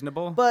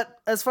unreasonable. But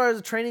as far as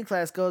the training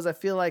class goes, I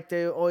feel like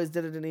they always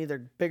did it in either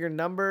bigger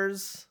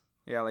numbers.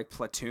 Yeah, like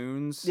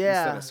platoons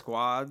Yeah. instead of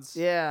squads.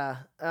 Yeah.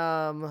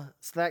 So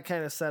that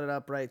kind of set it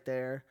up right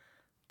there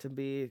to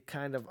be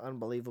kind of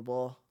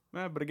unbelievable.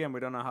 But again, we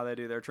don't know how they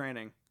do their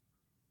training.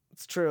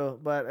 It's true,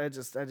 but I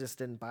just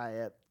didn't buy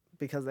it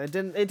because it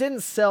didn't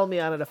sell me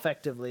on it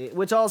effectively.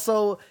 Which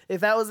also,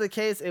 if that was the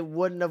case,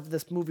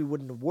 this movie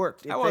wouldn't have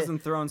worked. I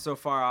wasn't thrown so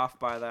far off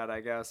by that,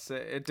 I guess.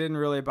 It didn't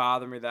really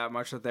bother me that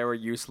much that they were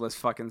useless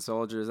fucking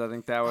soldiers. I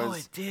think that was... Oh,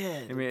 it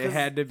did. I mean, it 'Cause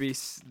had to be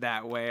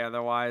that way,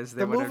 otherwise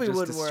they the would have movie just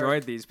wouldn't work.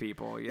 destroyed these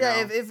people. You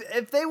Yeah, know?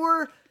 if they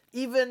were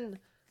even...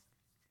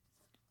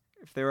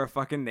 If they were a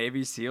fucking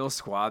Navy SEAL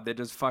squad,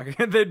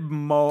 they'd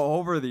mow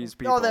over these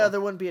people. No, there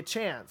wouldn't be a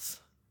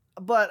chance.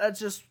 But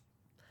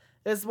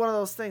it's one of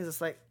those things. It's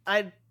like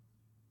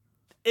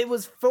it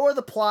was for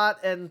the plot,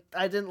 and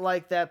I didn't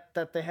like that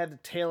they had to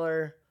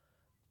tailor,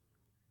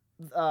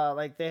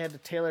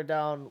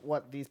 down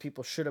what these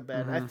people should have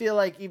been. I feel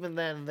like even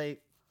then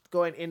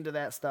going into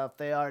that stuff,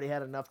 they already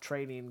had enough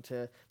training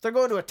to. If they're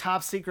going to a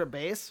top secret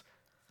base.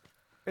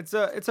 It's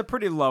a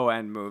pretty low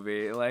end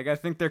movie. Like, I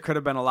think there could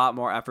have been a lot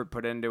more effort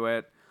put into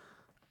it.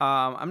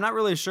 I'm not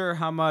really sure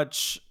how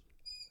much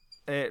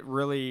it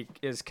really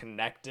is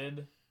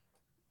connected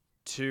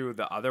to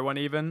the other one,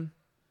 even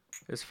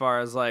as far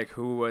as like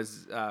who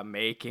was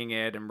making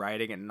it and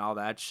writing it and all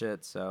that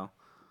shit. So,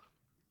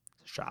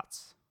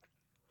 shots.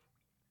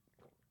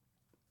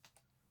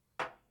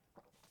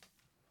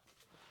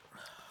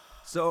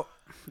 So,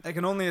 I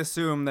can only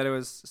assume that it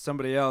was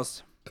somebody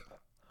else.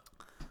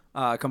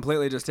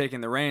 Completely just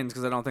taking the reins,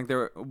 because I don't think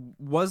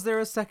was there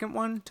a second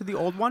one to the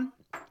old one?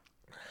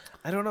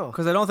 I don't know.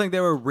 Because I don't think they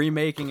were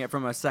remaking it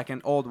from a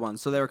second old one,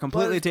 so they were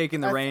completely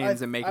taking the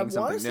reins and making something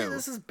I want to say new.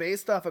 this is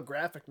based off a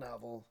graphic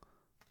novel.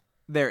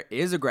 There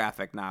is a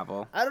graphic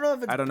novel. I don't know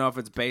if it's I don't know if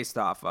it's based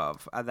off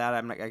of that.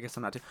 I guess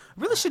I'm not too.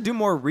 I really should do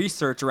more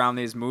research around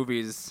these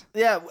movies.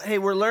 Yeah, hey,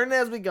 we're learning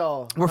as we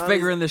go. We're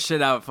figuring this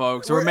shit out,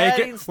 folks. We're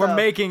adding We're stuff.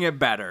 making it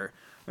better.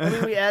 I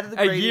mean, we added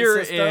the A grading year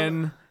system.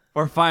 in,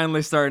 we're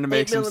finally starting to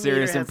make 8 some millimeter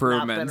serious has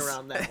improvements.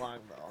 Not been around that long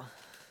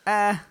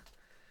though.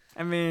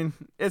 I mean,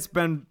 it's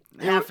been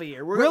Half a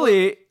year.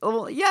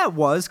 Well, yeah, it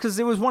was, because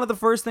it was one of the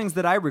first things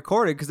that I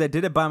recorded, because I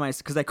did it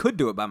because I could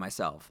do it by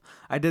myself.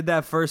 I did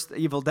that first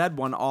Evil Dead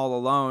one all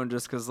alone,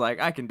 just because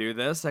like I can do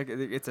this.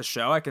 It's a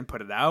show, I can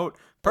put it out.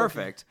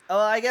 Perfect. Oh,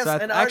 I guess. So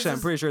And actually, ours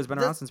I'm pretty sure it's been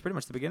around this- since pretty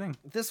much the beginning.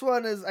 This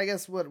one is, I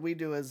guess, what we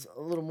do is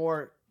a little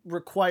more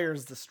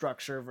requires the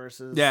structure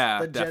versus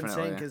Yeah, the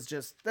definitely. Gen Sync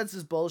is that's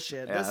just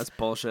bullshit. Yeah, that's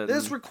bullshit.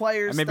 This and-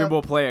 requires and maybe stuff-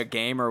 we'll play a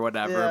game or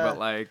whatever, Yeah. but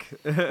like,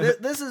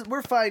 This is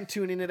we're fine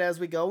tuning it as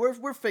we go.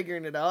 We're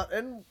figuring it out,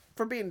 and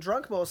for being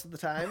drunk most of the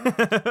time.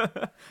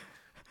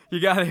 you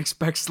gotta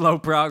expect slow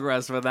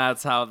progress when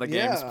that's how the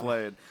game's Yeah.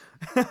 played.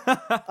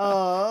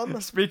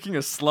 Speaking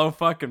of slow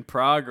fucking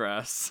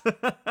progress,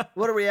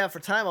 What are we at for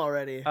time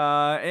already?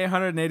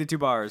 882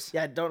 bars.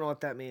 Yeah, I don't know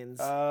what that means.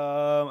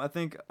 I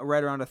think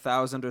right around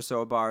 1,000 or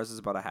so bars is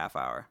about a half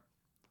hour.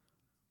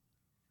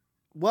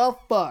 Well,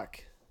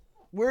 fuck.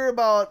 We're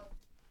about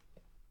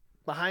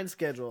behind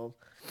schedule.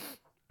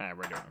 We're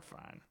doing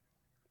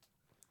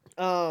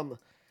fine.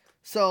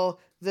 So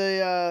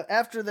the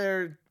after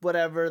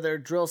their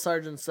drill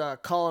sergeants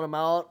calling them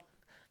out,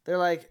 they're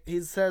like,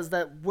 he says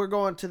that we're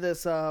going to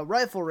this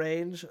rifle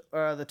range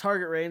or the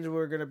target range, and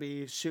we're gonna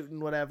be shooting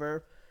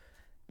whatever.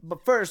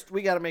 But first,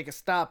 we got to make a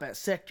stop at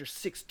Sector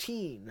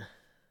 16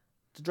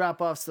 to drop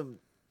off some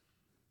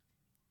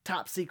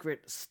top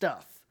secret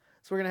stuff.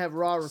 So we're gonna have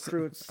raw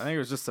recruits. I think it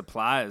was just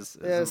supplies.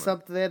 Yeah,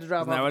 something they had to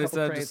drop Isn't that off what a he couple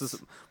said? crates.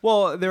 Just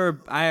well, they were.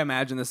 I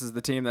imagine this is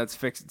the team that's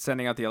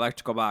sending out the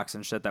electrical box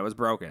and shit that was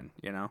broken.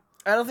 You know.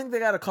 I don't think they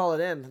got to call it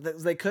in.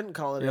 They couldn't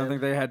call it You don't in.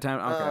 think they had time?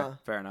 Okay,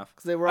 fair enough.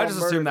 They were I all just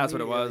assumed murdered that's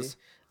what it was.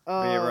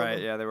 But you're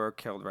right. Yeah, they were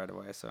killed right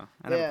away. So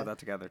I never Yeah. put that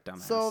together.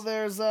 Dumbass. So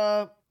there's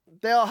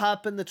they all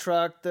hop in the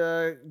truck.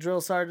 The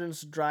drill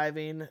sergeant's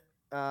driving.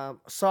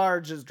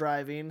 Sarge is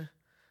driving,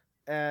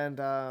 and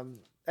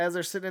as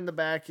they're sitting in the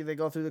back, they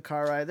go through the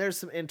car ride. There's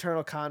some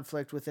internal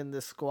conflict within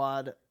this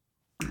squad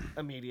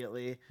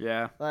immediately.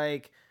 yeah.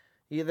 Like,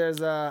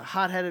 there's a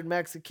hot-headed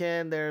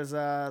Mexican. There's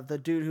the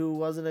dude who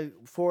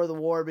wasn't for the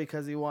war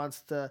because he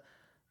wants to.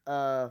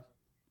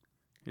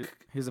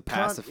 He's a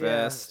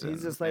pacifist.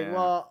 He's just like,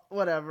 well,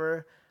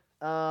 whatever.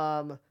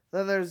 Then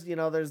there's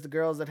the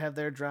girls that have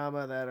their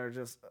drama that are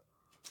just.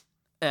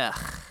 Ugh.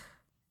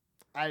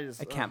 I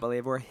can't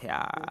believe we're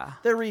here.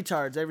 They're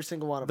retards, every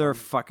single one of They're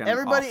them. fucking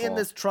Everybody awful. in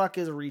this truck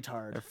is a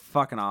retard. They're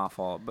fucking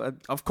awful. But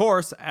of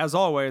course, as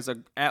always,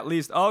 at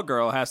least a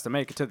girl has to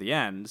make it to the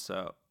end.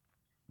 So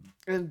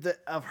And they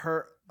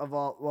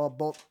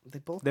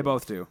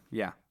both do.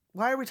 Yeah.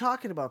 Why are we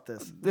talking about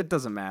this? It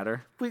doesn't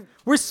matter. We,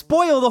 We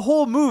spoil the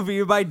whole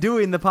movie by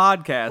doing the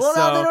podcast. well, so.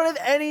 now they don't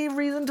have any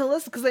reason to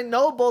listen because they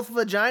know both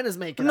vaginas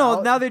make it No,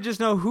 out. now they just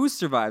know who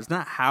survives,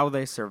 not how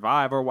they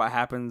survive or what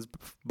happens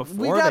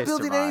before we got they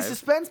building survive. any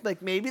suspense.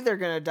 Like, maybe they're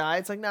gonna die.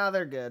 It's like, nah,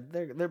 they're good.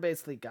 They're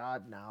basically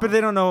God now. But they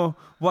don't know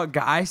what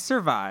guy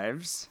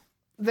survives.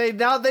 They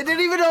didn't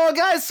even know a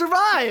guy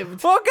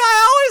survived. Well, a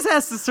guy always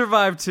has to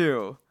survive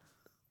too,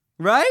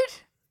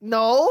 right?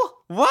 No,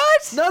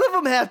 What? none of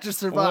them have to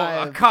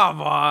survive. Oh,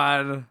 come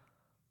on.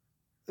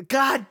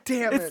 God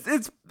damn it!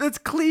 It's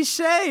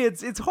cliche.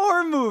 It's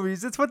horror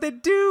movies. It's what they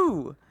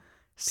do.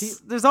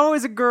 There's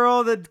always a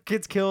girl that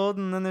gets killed,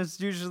 and then there's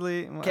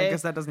usually. Well, I Okay.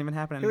 guess that doesn't even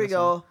happen. Here we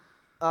anymore,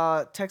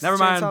 go. so- Texas Never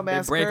Chainsaw mind. They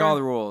Massacre. break all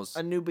the rules.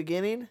 A New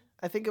Beginning,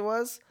 I think it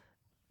was.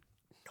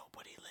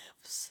 Nobody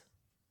lives.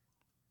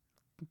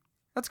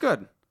 That's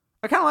good.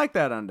 I kind of like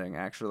that ending,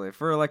 actually.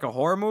 For like a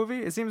horror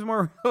movie, it seems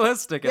more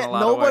realistic in Yeah, a lot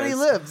nobody of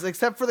ways. lives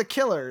except for the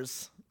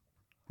killers.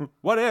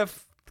 What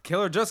if the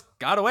killer just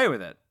got away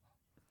with it?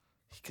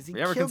 Because he You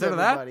ever killed consider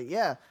that? everybody.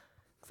 Yeah,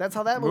 that's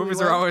how that movie Movies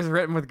went. are always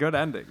written with good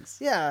endings.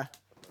 Yeah,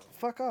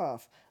 fuck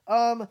off.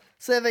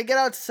 So they get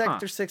out to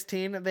Sector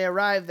 16. They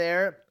arrive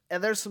there,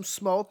 and there's some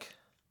smoke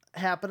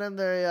happening.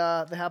 They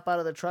hop out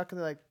of the truck, and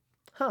they're like,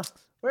 "Huh,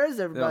 where is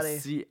They everybody?" don't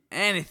see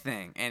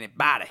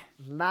anybody.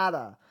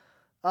 Nada.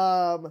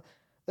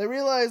 They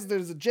realize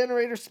there's a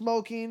generator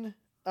smoking.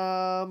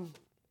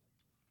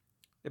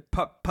 It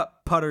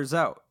putters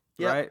out,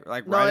 Yep. right?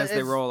 Like No, right as they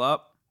it's- roll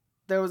up.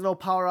 There was no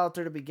power out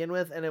there to begin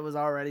with, and it was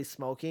already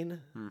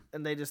smoking,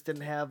 and they just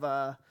didn't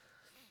have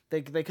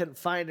they couldn't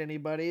find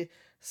anybody.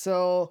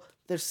 So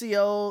their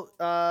CO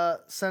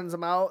sends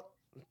them out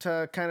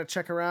to kind of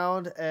check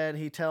around, and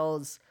he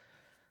tells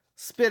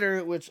Spitter,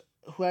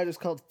 who I just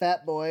called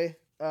Fat Boy,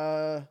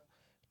 to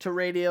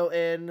radio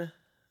in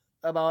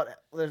about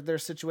their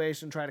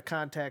situation, try to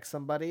contact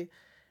somebody.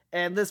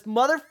 And this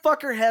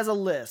motherfucker has a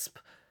lisp.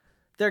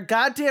 Their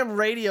goddamn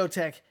radio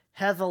tech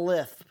has a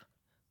lisp.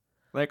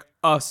 Like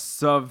a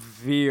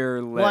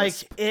severe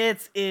lisp. Like,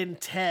 it's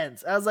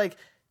intense. I was like,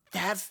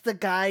 that's the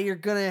guy you're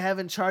gonna have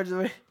in charge of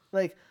it.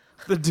 Like,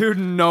 the dude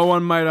no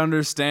one might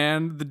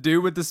understand. The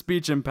dude with the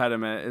speech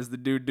impediment is the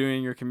dude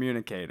doing your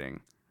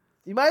communicating.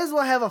 you might as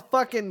well have a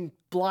fucking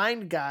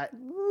blind guy.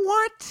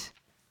 What?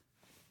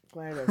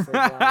 Why did I say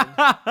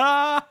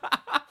blind?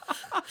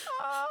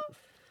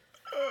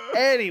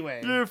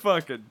 Anyway. You're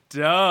fucking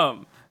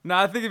dumb. No,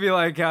 I think it'd be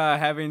like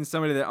having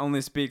somebody that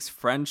only speaks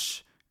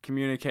French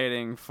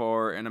communicating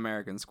for an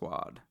American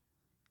squad.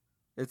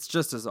 It's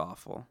just as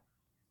awful.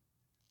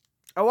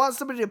 I want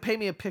somebody to paint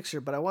me a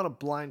picture, but I want a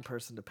blind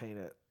person to paint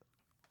it.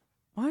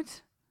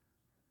 What?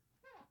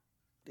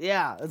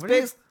 Yeah, it's What, do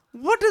you- based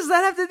what does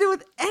that have to do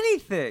with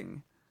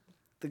anything?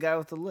 the guy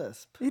with the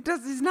lisp.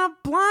 He's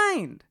not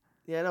blind.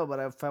 Yeah, I know, but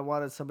if I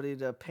wanted somebody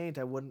to paint,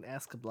 I wouldn't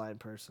ask a blind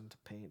person to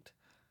paint.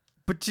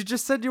 But you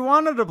just said you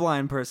wanted a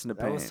blind person to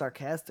That paint. was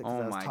sarcastic because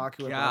Oh I was my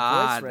talking with my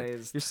God. voice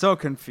raised. You're so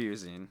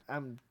confusing.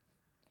 I'm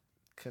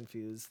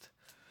confused.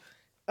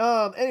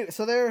 Anyway,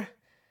 so they're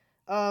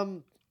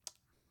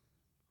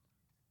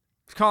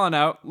He's calling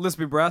out,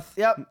 lispy breath.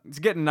 Yep. He's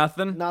getting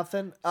nothing.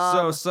 nothing.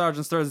 So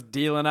Sergeant starts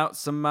dealing out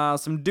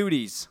some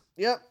duties.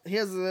 Yep, he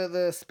has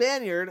the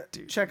Spaniard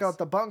check out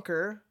the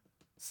bunker,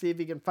 see if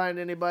he can find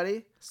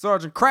anybody.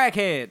 Sergeant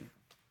Crackhead.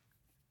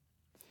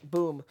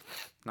 Boom.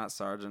 Not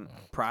Sergeant.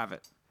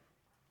 Private.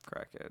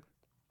 Crackhead.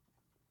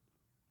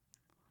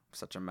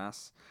 Such a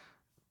mess.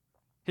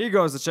 He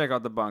goes to check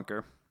out the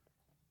bunker.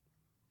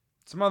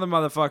 Some other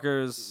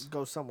motherfuckers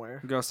Go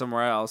somewhere. go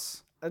somewhere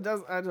else. It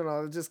does. I don't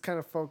know. It just kind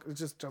of it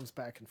just jumps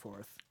back and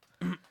forth.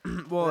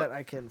 Well, That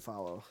I can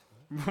follow.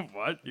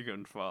 what? You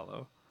couldn't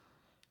follow.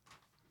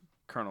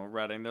 Colonel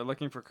Redding. They're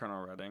looking for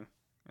Colonel Redding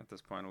at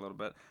this point a little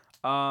bit.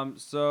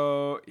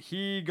 So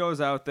he goes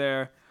out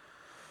there.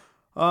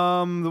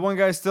 The one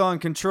guy's still on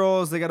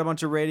controls. They got a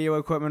bunch of radio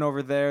equipment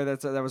over there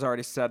that was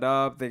already set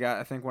up. They got,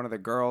 I think one of the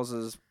girls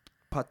is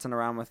putzing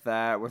around with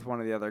that with one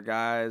of the other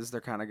guys.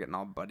 They're kind of getting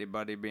all buddy,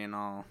 being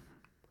all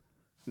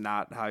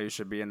not how you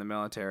should be in the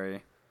military,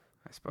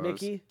 I suppose.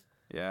 Mickey?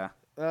 Yeah.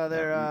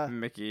 They're Yeah,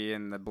 Mickey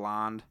and the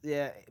blonde.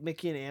 yeah,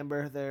 Mickey and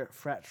Amber, they're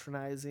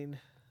fraternizing.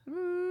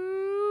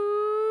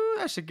 Ooh,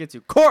 that should get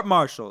you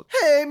court-martialed.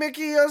 Hey,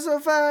 Mickey, you're so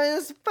fine,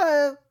 you're so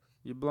fine.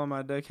 You blow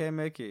my dick. Hey,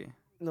 Mickey.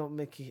 No,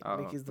 Mickey. Oh,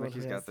 Mickey's the one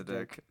who got has the the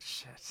dick.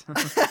 Shit.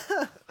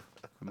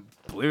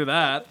 Blew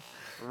that.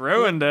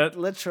 Ruined it.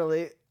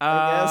 Literally,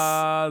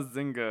 I guess.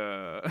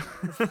 Zinga.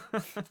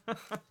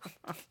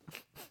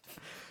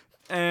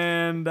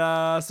 And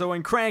so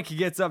when Cranky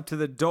gets up to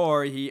the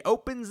door, he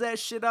opens that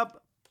shit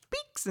up,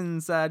 peeks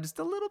inside just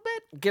a little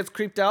bit. Gets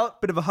creeped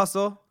out, Bit of a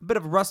hustle, bit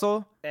of a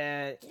rustle.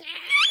 and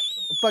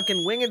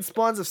fucking winged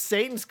spawns of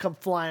Satan's come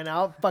flying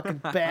out. Fucking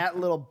bat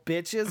little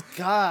bitches.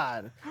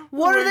 God.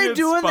 What are they Winged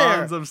doing there?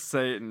 spawns of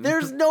Satan.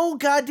 There's no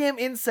goddamn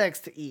insects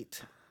to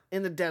eat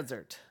in the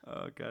desert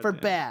oh, God for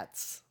damn.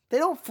 bats. They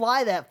don't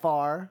fly that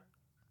far.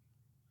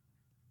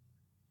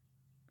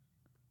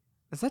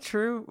 Is that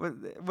true?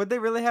 Would they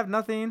really have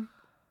nothing?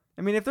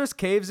 I mean, if there's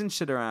caves and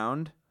shit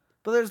around,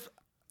 But there's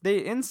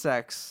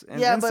insects, and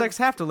Yeah, but- insects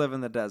have to live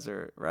in the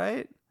desert,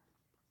 right?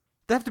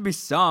 There have to be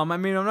some. I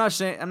mean, I'm not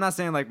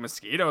saying like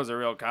mosquitoes are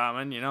real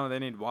common. You know, they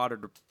need water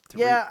to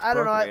yeah, I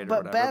don't know, procreate or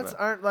but whatever, bats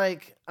aren't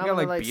like You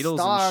got, like,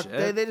 beetles and stalk.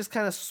 shit. They just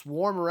kind of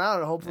swarm around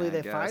and hopefully Yeah,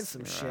 I they find guess,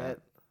 some you're shit. right.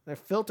 They're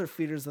filter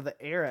feeders of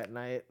the air at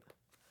night.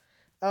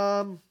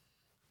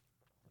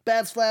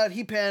 Bats fly out.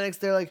 He panics.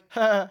 They're like,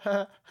 ha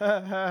ha ha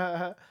ha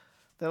ha.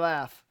 They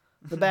laugh.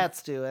 The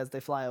bats do as they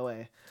fly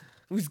away.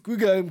 We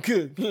got him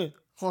good.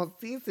 Oh,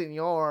 si,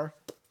 senor.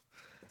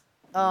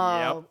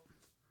 Yep.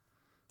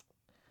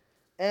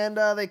 And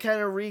they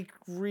kind of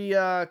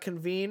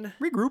reconvene.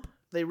 Regroup.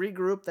 They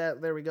regroup.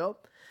 There we go.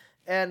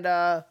 And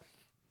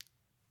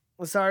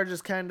Lasar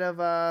just kind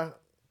of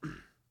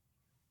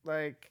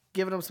like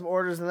giving them some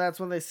orders, and that's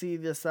when they see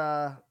this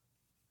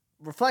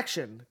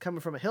reflection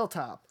coming from a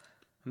hilltop.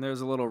 And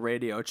there's a little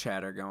radio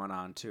chatter going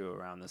on too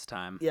around this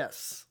time,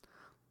 Yes.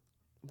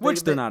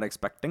 which they're not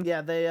expecting.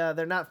 Yeah,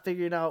 they're not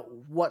figuring out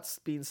what's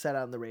being said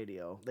on the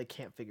radio. They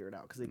can't figure it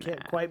out because they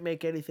can't quite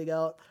make anything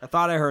out. I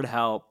thought I heard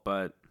help,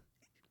 but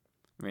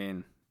I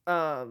mean,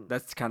 Um,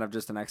 that's kind of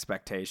just an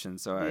expectation,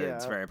 so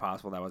it's Yeah. very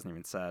possible that wasn't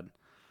even said.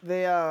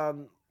 they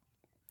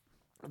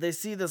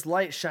see this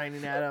light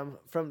shining at them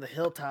from the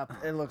hilltop.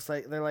 It looks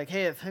like they're like,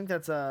 hey, I think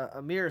that's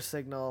a mirror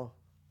signal.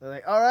 They're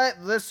like, all right,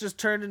 this just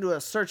turned into a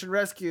search and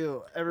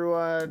rescue.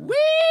 Everyone.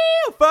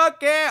 Woo! Fuck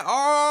it!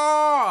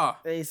 Oh!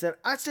 And he said,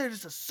 I said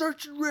it's a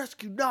search and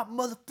rescue, not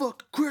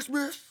motherfucking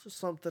Christmas or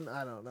something.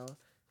 I don't know.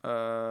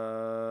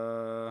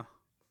 I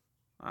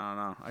don't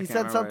know. He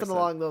said something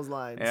along those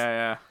lines.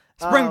 Yeah.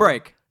 Spring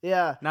break,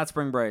 Yeah. not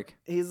spring break.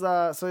 He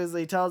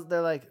tells,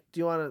 they're like, do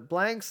you want it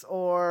blanks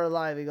or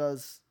live? He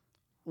goes,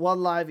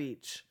 one live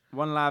each.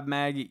 One live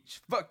mag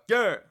each. Fuck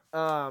yeah!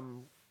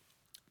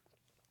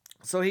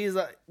 So he's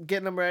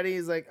getting them ready.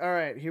 He's like, all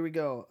right, here we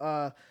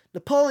go.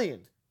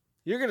 Napoleon,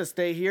 you're going to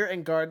stay here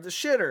and guard the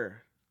shitter.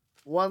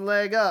 One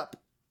leg up.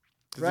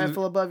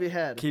 Rifle above your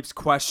head. Keeps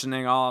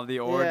questioning all of the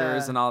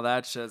orders Yeah. and all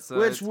that shit. So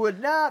Which would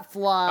not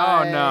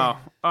fly.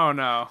 Oh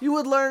no. You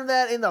would learn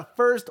that in the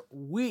first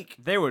week.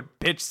 They would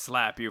bitch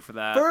slap you for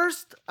that.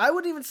 First, I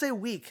wouldn't even say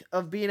week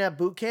of being at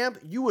boot camp.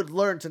 You would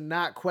learn to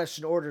not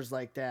question orders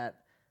like that.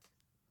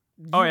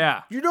 Oh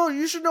yeah.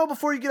 You should know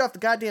before you get off the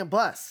goddamn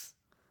bus.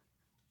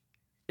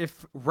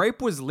 If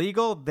rape was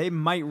legal, they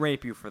might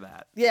rape you for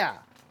that. Yeah,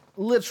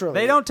 literally.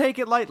 They don't take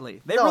it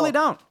lightly. They No, really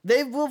don't.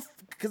 They will,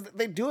 because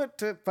they do it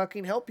to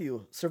fucking help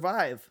you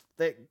survive.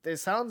 They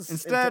sounds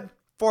Instead,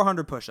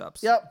 400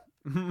 push-ups. Yep.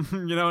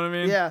 You know what I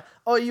mean? Yeah.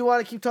 Oh, you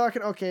want to keep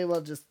talking? Okay,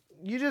 well,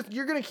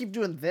 you're gonna keep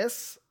doing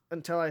this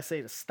until I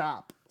say to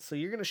stop. So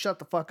you're gonna shut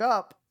the fuck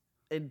up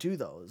and do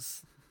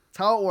those. That's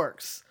how it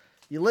works.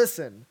 You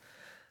listen.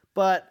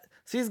 But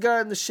so he's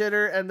guarding the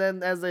shitter, and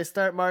then as they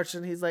start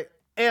marching, he's like,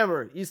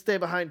 Amber, you stay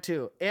behind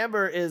too.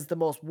 Amber is the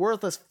most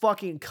worthless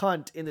fucking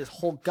cunt in this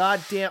whole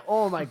goddamn.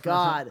 Oh my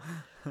god.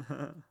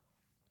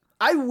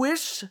 I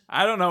wish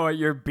I don't know what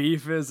your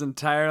beef is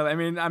entirely. I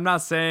mean, I'm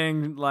not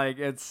saying like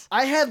it's.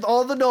 I had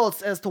all the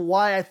notes as to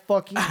why I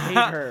fucking hate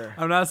her.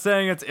 I'm not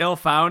saying it's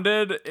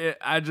ill-founded.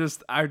 I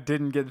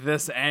didn't get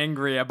this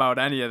angry about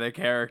any of the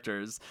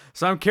characters.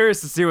 So I'm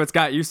curious to see what's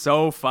got you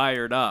so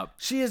fired up.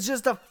 She is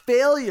just a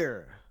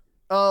failure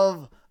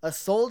of a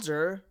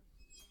soldier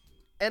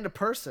and a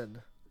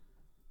person.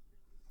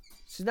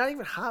 She's not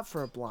even hot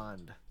for a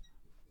blonde.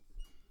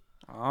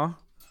 Aw.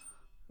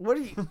 What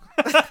are you?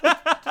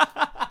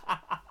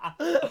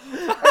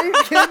 Are you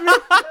kidding me?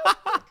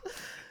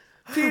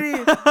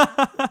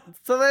 PD.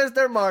 So there's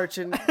their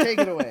marching. Take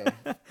it away.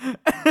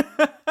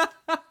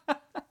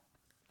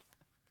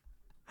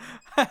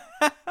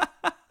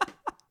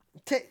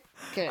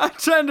 Okay. I'm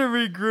trying to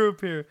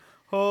regroup here.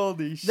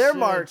 Holy shit. They're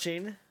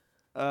marching.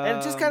 And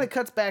it just kind of. of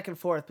cuts back and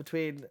forth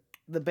between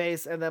the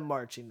base and them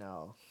marching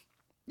now.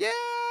 Yeah,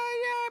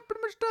 it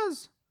pretty much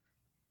does.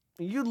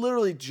 You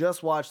literally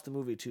just watched the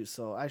movie too,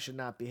 so I should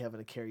not be having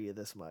to carry you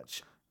this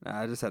much.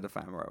 Nah, I just had to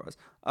find where I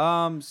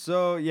was.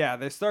 So yeah,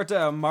 they start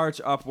to march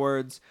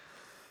upwards.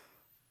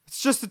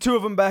 It's just the two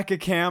of them back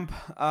at camp.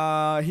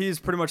 He's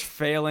pretty much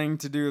failing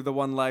to do the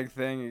one leg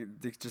thing.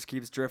 He just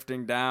keeps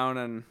drifting down,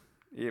 and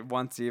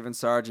once even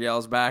Sarge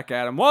yells back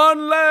at him,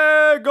 "One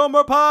leg,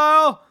 Gomer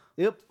Pyle!"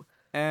 Yep.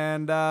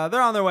 And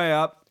they're on their way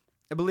up.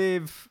 I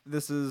believe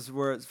this is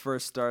where it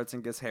first starts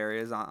and gets hairy,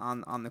 is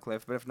on the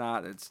cliff. But if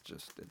not,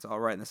 it's all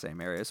right in the same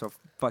area. So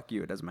fuck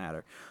you, it doesn't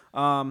matter.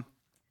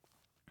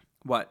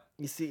 What?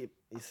 You see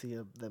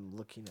them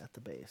looking at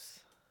the base.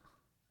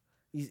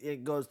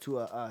 It goes to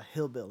a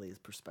hillbilly's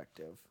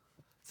perspective.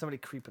 Somebody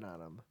creeping on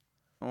them.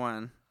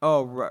 When?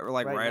 Oh, right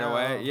Right now.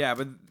 away. Yeah,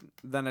 but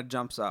then it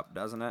jumps up,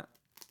 doesn't it?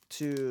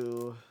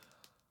 To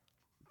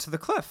To the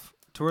cliff,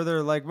 to where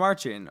they're like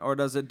marching, or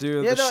does it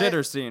do Yeah, the no,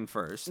 shitter scene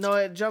first? No,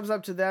 it jumps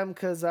up to them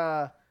because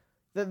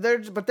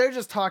they're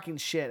just talking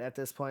shit at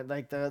this point.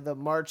 Like the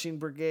marching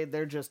brigade,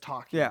 they're just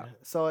talking. Yeah.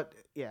 So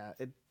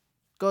it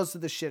goes to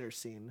the shitter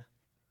scene.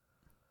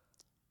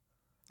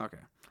 Okay,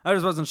 I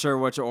just wasn't sure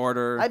which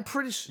order I'm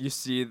pretty sure. you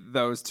see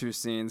those two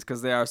scenes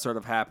because they are sort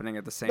of happening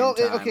at the same No,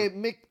 time. okay.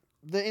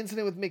 The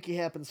incident with Mickey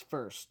happens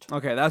first.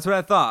 Okay, that's what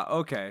I thought.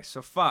 Okay,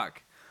 so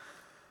fuck.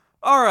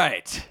 All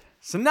right.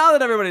 So now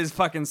that everybody's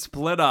fucking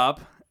split up,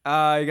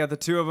 you got the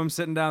two of them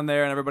sitting down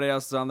there and everybody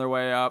else is on their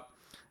way up.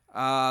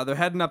 They're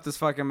heading up this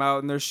fucking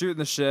mountain. They're shooting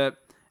the shit.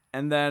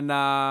 And then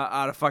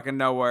out of fucking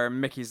nowhere,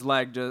 Mickey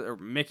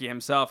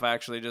himself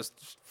actually just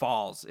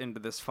falls into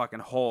this fucking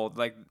hole.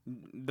 Like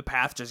the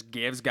path just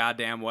gives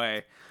goddamn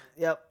way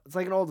Yep, it's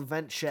like an old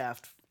vent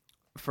shaft.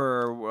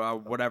 for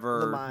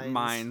whatever The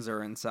mines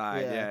are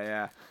inside. Yeah.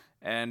 Yeah.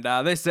 And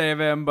they save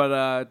him,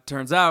 but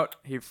turns out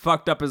he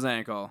fucked up his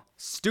ankle.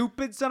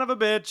 Stupid son of a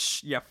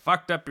bitch. You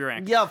fucked up your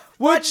ankle. Yeah,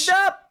 Which- fucked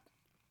up.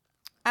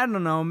 I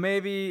don't know.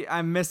 Maybe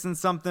I'm missing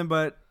something,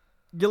 but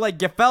you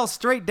fell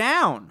straight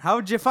down. How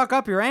would you fuck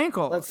up your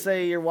ankle? Let's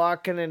say you're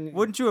walking and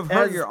Wouldn't you have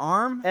hurt as- your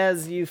arm?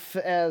 As your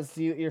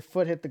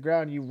foot hit the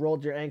ground, you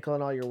rolled your ankle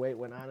and all your weight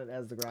went on it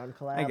as the ground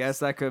collapsed. I guess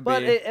that could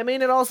But be.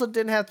 it also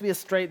didn't have to be a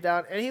straight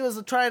down, and he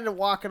was trying to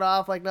walk it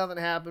off like nothing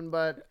happened.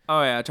 But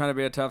Oh yeah, trying to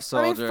be a tough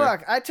soldier. I mean,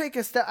 fuck, I take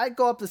a step, I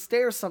go up the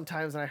stairs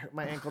sometimes, and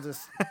my ankle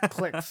just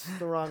clicks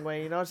the wrong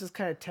way. You know, it's just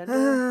kind of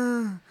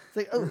tender. It's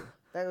like, oh,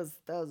 that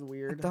was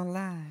weird. Don't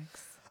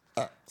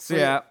like. So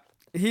yeah,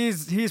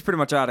 he's pretty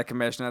much out of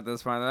commission at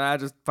this point. I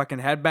just fucking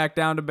head back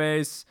down to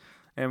base,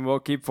 and we'll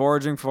keep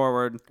forging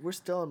forward. We're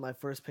still on my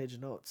first page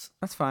of notes.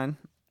 That's fine.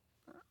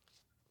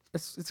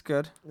 It's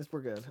good.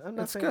 We're good. I'm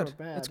not It's saying good.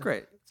 we're bad. It's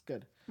great. It's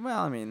good. Well,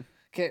 I mean,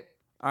 Okay.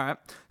 all right.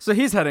 So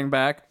he's heading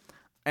back,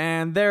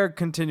 and they're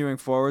continuing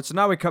forward. So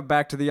now we cut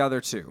back to the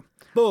other two,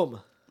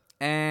 Boom.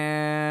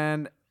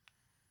 and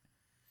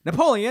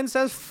Napoleon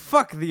says,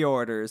 "Fuck the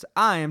orders.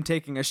 I am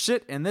taking a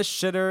shit in this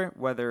shitter,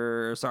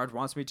 whether Sarge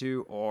wants me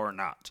to or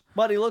not."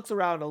 But he looks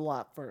around a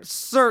lot first.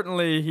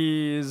 Certainly,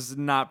 he's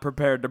not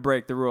prepared to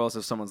break the rules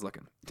if someone's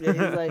looking. Yeah,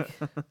 he's like,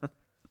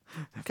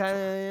 kind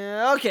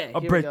of, okay.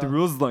 I'll here we break go. the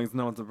rules as long as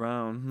no one's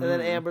around. And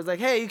then Amber's like,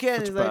 hey, you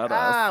can't. Such He's a like,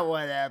 badass.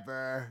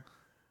 whatever.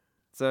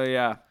 So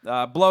yeah,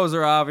 blows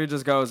her off. He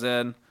just goes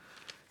in,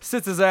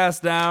 sits his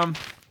ass down,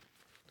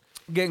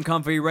 getting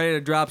comfy, ready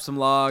to drop some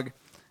log.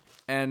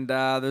 And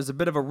there's a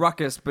bit of a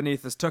ruckus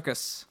beneath his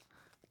tuchus.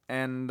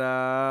 And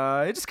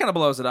it just kind of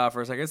blows it off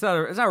for a second. It's not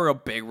a real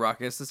big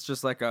ruckus. It's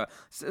just like it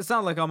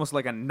sounds like almost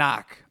like a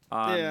knock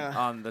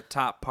on the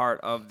top part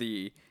of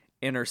the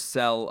inner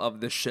cell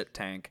of the shit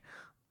tank.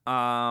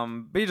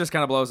 But he just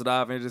kind of blows it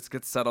off and he just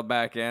gets settled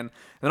back in. And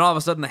then all of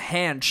a sudden, a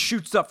hand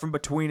shoots up from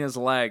between his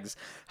legs.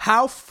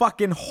 How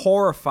fucking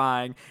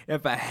horrifying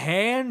if a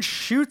hand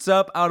shoots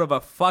up out of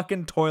a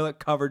fucking toilet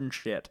covered in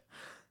shit.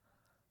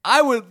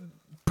 I would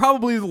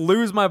probably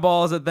lose my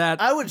balls at that.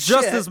 I would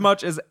just shit. as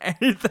much as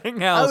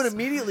anything else. I would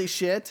immediately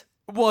shit.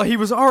 Well, he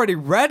was already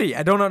ready.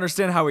 I don't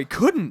understand how he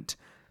couldn't.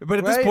 But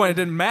at this Right. point, it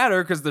didn't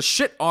matter because the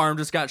shit arm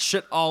just got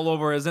shit all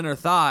over his inner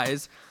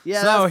thighs.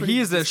 Yeah, so that's now pretty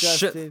he's a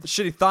disgusting.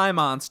 shitty thigh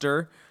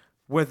monster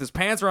with his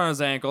pants around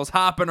his ankles,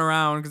 hopping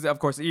around because, of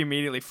course, he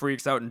immediately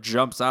freaks out and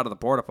jumps out of the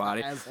porta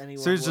potty. As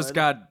anyone So he's just would.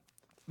 got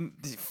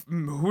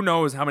who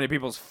knows how many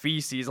people's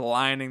feces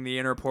lining the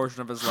inner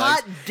portion of his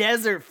Hot legs.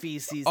 desert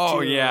feces.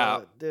 Oh too,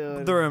 yeah,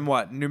 dude. they're in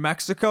what? New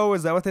Mexico?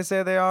 Is that what they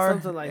say they are?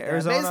 Something like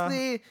Arizona? that.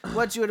 Basically,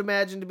 what you would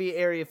imagine to be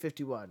Area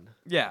 51.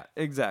 Yeah,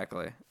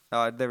 exactly.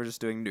 They were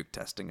just doing nuke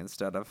testing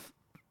instead of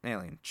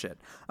alien shit.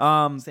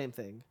 Same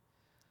thing.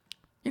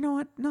 You know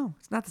what? No,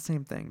 it's not the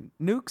same thing.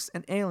 Nukes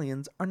and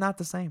aliens are not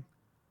the same.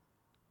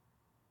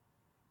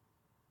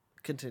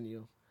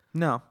 Continue.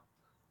 No.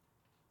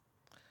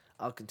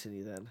 I'll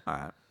continue then. All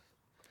right.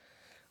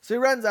 So he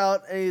runs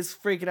out and he's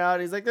freaking out.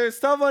 He's like, there's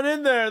someone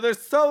in there. There's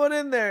someone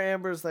in there.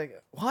 Amber's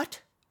like,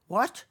 what?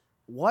 What?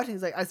 What?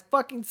 He's like, I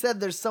fucking said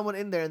there's someone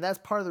in there. And that's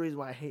part of the reason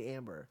why I hate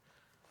Amber.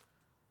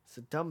 It's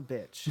a dumb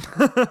bitch.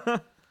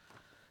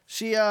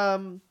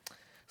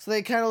 So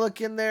they kind of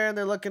look in there and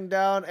they're looking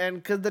down, and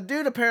because the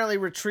dude apparently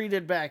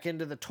retreated back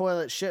into the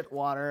toilet shit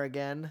water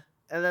again.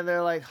 And then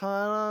they're like, huh,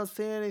 I don't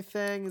see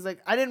anything. He's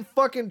like, I didn't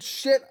fucking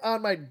shit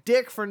on my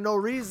dick for no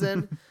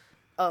reason.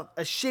 A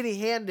shitty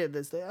hand did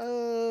this.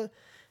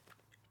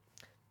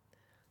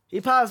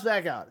 He pops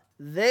back out.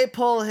 They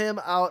pull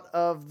him out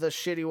of the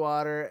shitty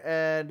water,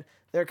 and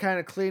they're kind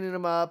of cleaning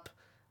him up.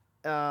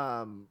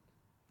 And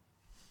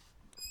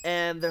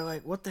they're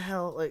like, what the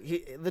hell? Like,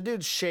 the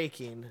dude's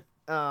shaking.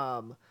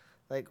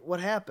 Like, what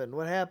happened?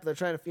 What happened? They're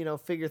trying to,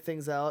 figure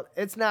things out.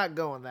 It's not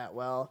going that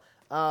well.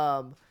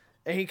 And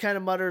he kind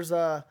of mutters,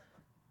 they're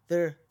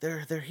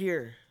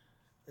here.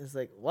 It's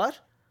like, what?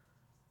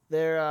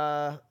 They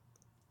are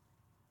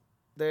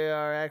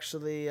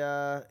actually,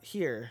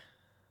 here.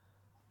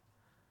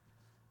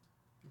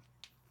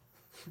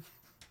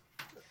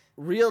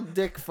 Real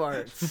dick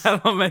farts.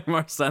 That'll make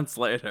more sense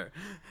later.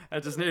 I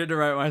just needed to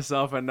write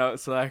myself a note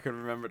so I could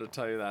remember to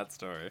tell you that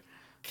story.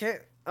 Okay,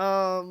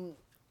 oh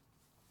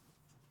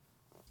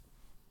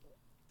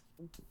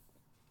my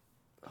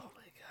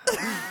god.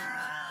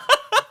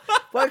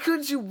 Why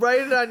couldn't you write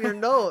it on your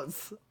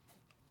notes? You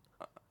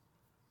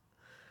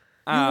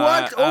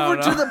walked over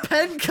to the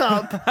pen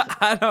cup.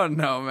 I don't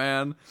know,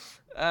 man.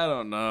 I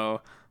don't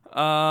know.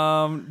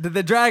 Did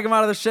they drag him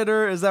out of the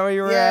shitter? Is that where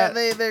you were at?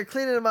 Yeah, they're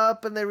cleaning him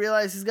up, and they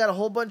realize he's got a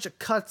whole bunch of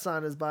cuts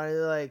on his body.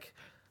 They're like,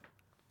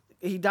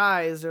 he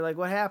dies. They're like,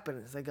 what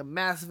happened? It's like a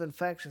massive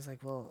infection. It's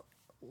like, well,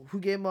 who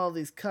gave him all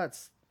these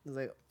cuts? It's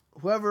like,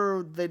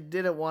 whoever they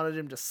didn't wanted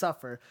him to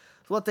suffer.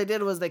 So what they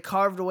did was they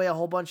carved away a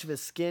whole bunch of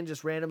his skin,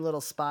 just random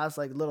little spots,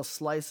 like little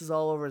slices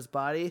all over his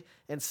body,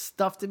 and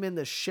stuffed him in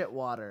the shit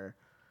water.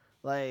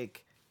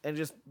 Like, and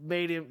just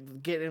made him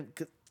get him.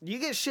 You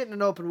get shit in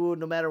an open wound,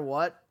 no matter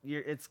what,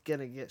 it's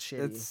gonna get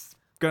shitty.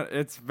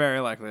 It's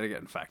very likely to get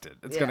infected.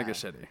 It's gonna get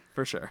shitty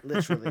for sure.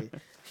 Literally,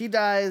 he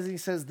dies. He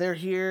says, "They're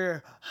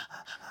here."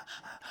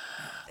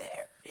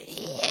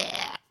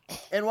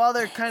 And while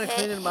they're kind of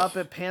cleaning him up,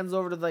 it pans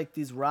over to like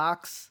these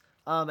rocks,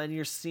 and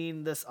you're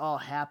seeing this all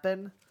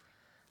happen,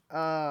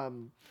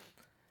 and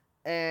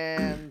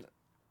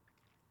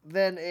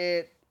then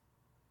it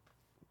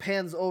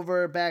pans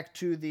over back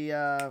to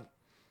the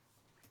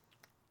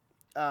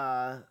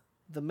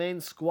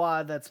main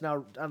squad that's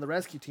now on the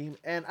rescue team.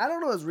 And I don't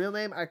know his real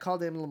name. I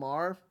called him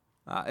Lamar.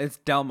 It's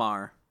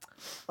Delmar.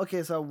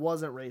 Okay, so I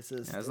wasn't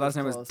racist. Yeah, his last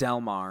name was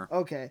Delmar.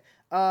 Okay.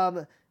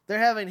 They're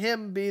having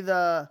him be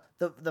the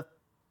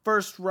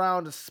first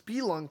round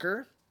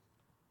spelunker,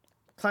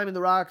 climbing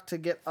the rock to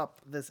get up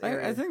this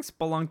area. I think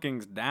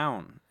spelunking's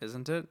down,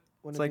 isn't it?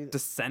 Wouldn't It's it like be-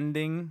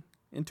 descending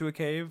into a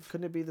cave.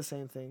 Couldn't it be the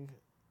same thing?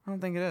 I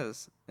don't think it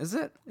is. Is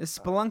it? Is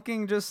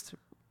spelunking just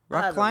I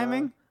rock don't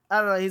climbing? know. I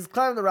don't know. He's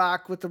climbing the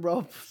rock with the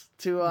rope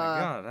to Oh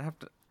my god,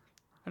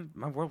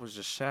 my world was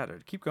just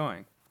shattered. Keep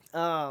going.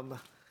 to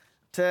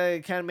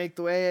kind of make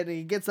the way, and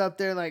he gets up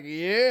there and like,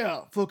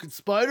 yeah, fucking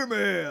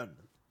Spider-Man.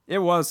 It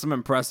was some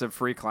impressive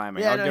free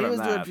climbing. Yeah, I'll no, give he him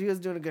was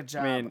that. doing a good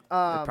job. I mean, it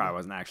probably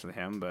wasn't actually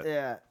him, but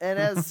Yeah, and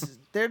as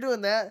they're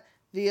doing that,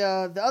 the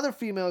other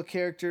female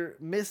character,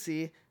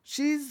 Missy,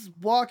 she's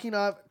walking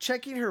up,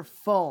 checking her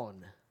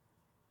phone.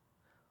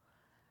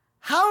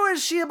 How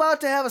is she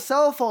about to have a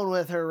cell phone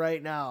with her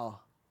right now?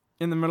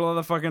 in the middle of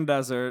the fucking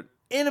desert,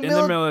 In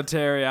the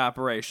military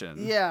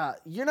operation. Yeah,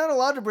 you're not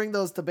allowed to bring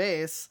those to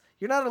base.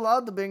 You're not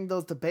allowed to bring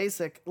those to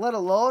basic, let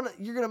alone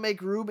you're going to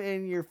make room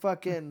in your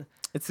fucking...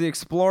 It's the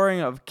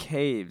exploring of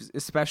caves,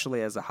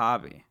 especially as a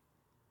hobby.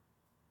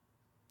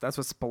 That's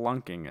what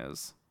spelunking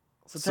is.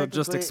 So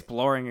just technically,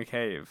 exploring a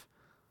cave.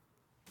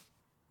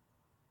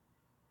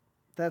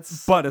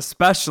 That's... But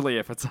especially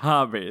if it's a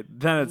hobby,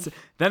 then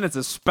it's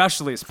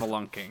especially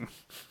spelunking.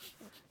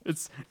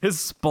 It's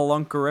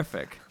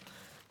spelunkerific.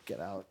 Get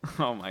out.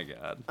 Oh my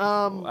god.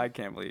 I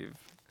can't believe.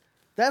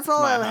 That's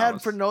all my I had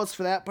house. for notes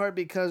for that part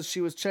because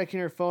she was checking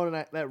her phone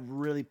and that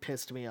really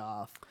pissed me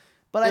off.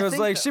 But It was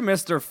like she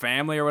missed her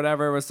family or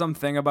whatever. It was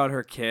something about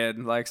her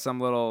kid, like some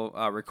little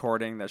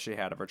recording that she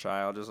had of her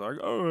child. Just like,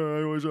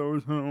 oh, I wish I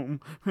was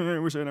home. I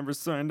wish I never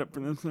signed up for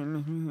this.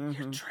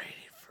 training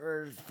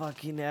for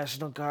fucking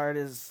National Guard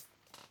is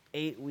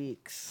 8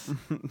 weeks.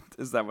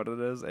 Is that what it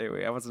is? 8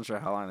 weeks. I wasn't sure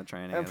how long the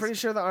training I'm is. pretty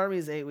sure the Army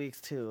is 8 weeks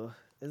too,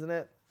 isn't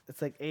it?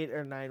 It's like 8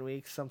 or 9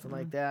 weeks, something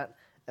like that.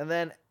 And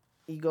then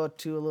you go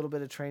to a little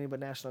bit of training, but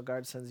National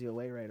Guard sends you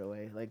away right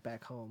away, like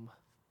back home,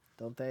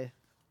 don't they?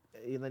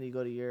 And then you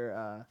go to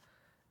your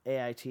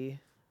AIT.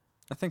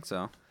 I think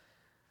so.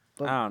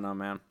 But- I don't know,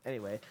 man.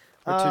 Anyway,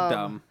 We're too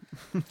dumb.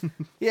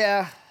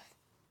 yeah.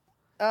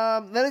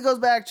 Then it goes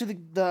back to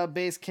the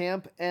base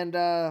camp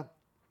and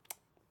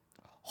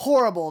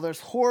horrible.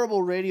 There's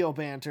horrible radio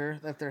banter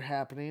that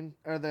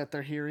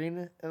they're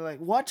hearing. And like,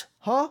 what?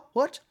 Huh?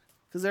 What?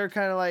 Because they're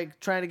kind of like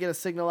trying to get a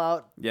signal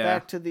out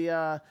back to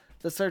the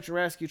search and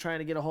rescue, trying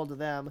to get a hold of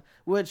them,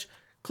 which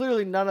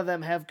clearly none of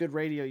them have good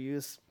radio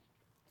use.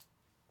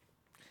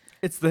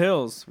 It's the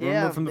hills. Yeah,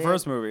 Remember from the man.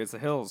 first movie? It's the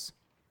hills.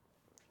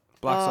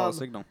 Blocks all the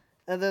signal.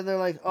 And then they're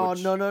like, oh,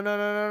 Which-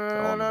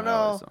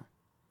 no.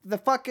 The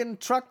fucking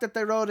truck that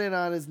they rode in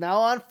on is now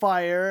on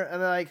fire.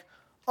 And they're like,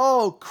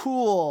 oh,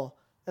 cool.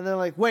 And they're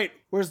like, wait,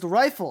 where's the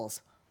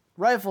rifles?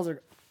 Rifles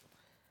are...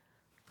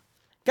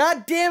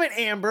 God damn it,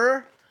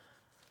 Amber.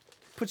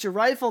 Put your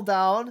rifle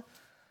down.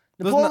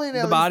 Napoleon,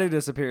 the body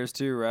disappears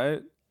too,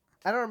 right?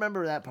 I don't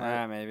remember that part.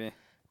 Ah, maybe.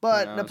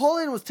 But Who knows?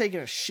 Napoleon was taking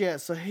a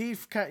shit, so he,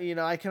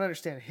 I can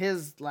understand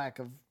his lack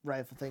of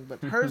rifle thing,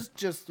 but hers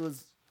just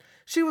was,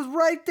 she was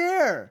right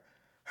there.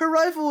 Her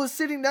rifle was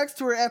sitting next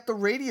to her at the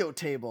radio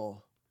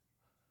table.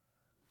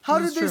 How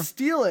did they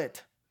steal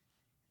it?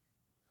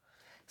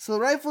 So the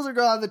rifles are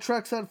gone, the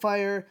truck's on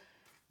fire,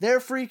 they're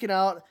freaking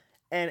out,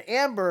 and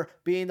Amber,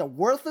 being the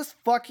worthless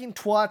fucking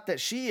twat that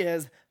she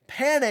is,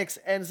 panics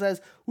and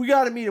says, we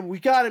gotta meet him,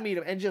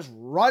 and just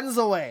runs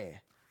away.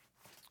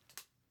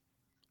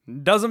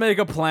 Doesn't make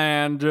a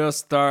plan, just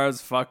starts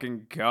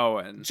fucking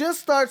going. Just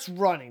starts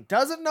running.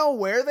 Doesn't know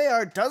where they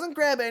are. Doesn't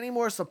grab any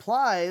more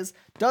supplies.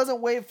 Doesn't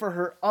wait for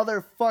her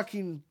other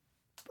fucking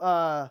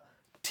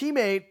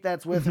teammate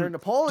that's with her,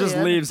 Napoleon.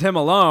 Just leaves him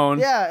alone.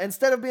 Yeah,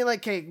 instead of being like,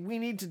 okay, we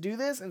need to do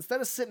this,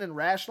 instead of sitting and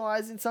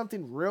rationalizing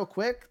something real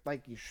quick,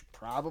 like you should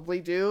probably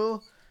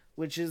do,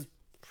 which is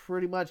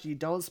pretty much you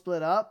don't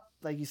split up.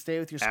 Like you stay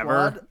with your squad.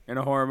 Ever in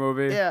a horror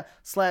movie. Yeah,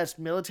 /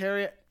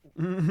 military.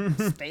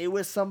 Stay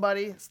with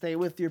somebody. Stay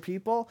with your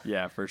people.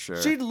 Yeah, for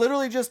sure. She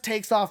literally just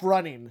takes off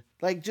running.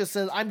 Like, just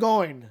says, I'm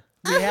going.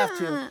 We have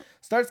to.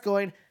 Starts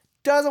going.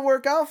 Doesn't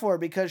work out for her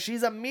because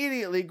she's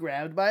immediately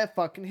grabbed by a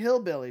fucking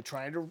hillbilly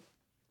trying to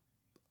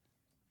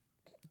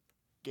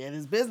get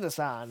his business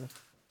on.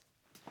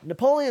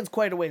 Napoleon's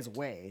quite a ways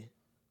away.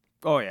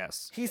 Oh,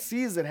 yes. He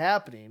sees it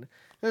happening.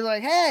 He's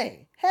like,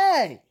 hey.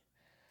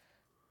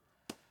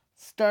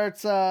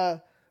 Starts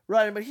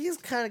running, but he's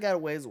kind of got a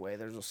ways away.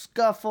 There's a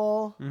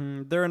scuffle.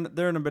 They're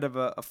in a bit of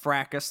a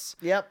fracas.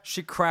 Yep.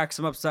 She cracks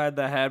him upside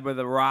the head with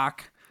a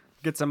rock,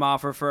 gets him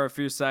off her for a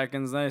few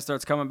seconds, then he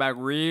starts coming back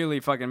really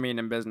fucking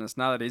meaning business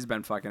now that he's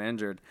been fucking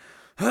injured.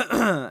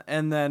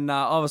 And then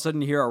all of a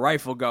sudden you hear a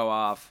rifle go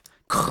off.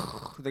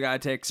 The guy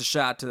takes a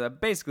shot to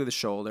basically the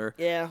shoulder.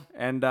 Yeah.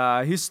 And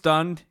he's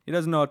stunned. He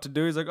doesn't know what to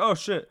do. He's like, oh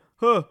shit.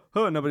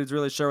 Nobody's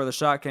really sure where the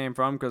shot came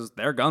from because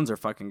their guns are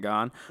fucking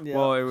gone. Yeah.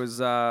 Well, it was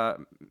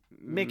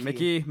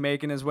Mickey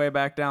making his way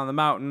back down the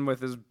mountain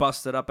with his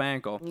busted up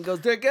ankle. He goes,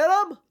 did I get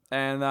him?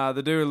 And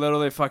the dude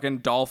literally fucking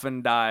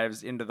dolphin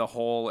dives into the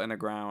hole in the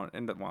ground.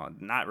 Well,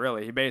 not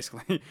really. He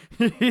basically,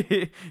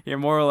 he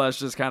more or less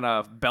just kind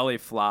of belly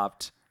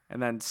flopped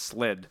and then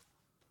slid.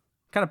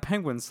 Kind of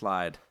penguin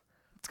slide.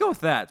 Let's go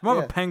with that. It's more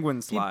of a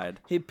penguin slide.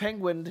 He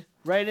penguined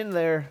right in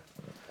there.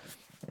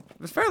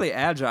 It was fairly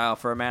agile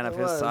for a man of It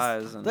his was.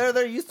 size. And...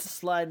 They're used to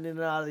sliding in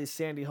and out of these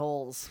sandy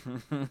holes.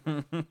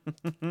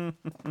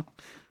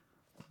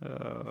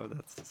 Oh,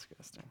 that's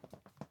disgusting.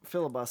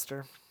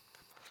 Filibuster.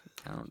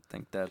 I don't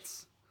think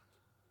that's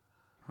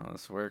how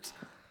this works.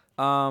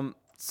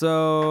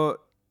 So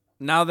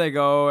now they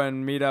go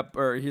and meet up,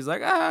 or he's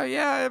like, oh,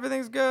 yeah,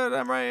 everything's good.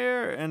 I'm right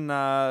here. And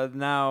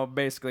now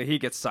basically he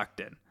gets sucked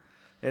in.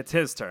 It's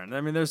his turn.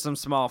 I mean, there's some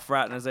small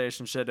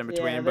fraternization shit in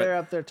between, Yeah, but they're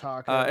up there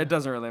talking. it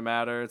doesn't really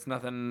matter. It's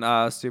nothing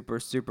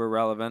super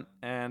relevant.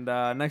 And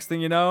next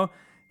thing you know,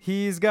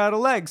 he's got a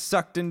leg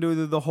sucked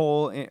into the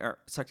hole, or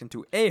sucked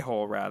into a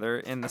hole rather,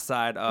 in the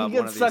side of He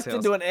one gets of these sucked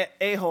hills. into an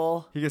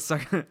a-hole. He gets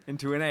sucked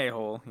into an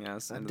a-hole,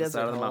 yes, into the desert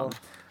side of the hole.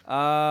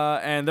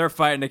 mountain. And they're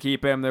fighting to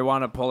keep him. They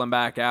want to pull him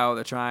back out.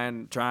 They're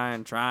trying. Try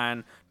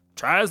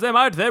as they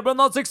might, they will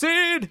not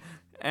succeed.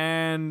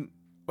 And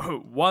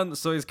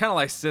so he's kind of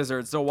like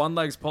scissored. So one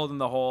leg's pulled in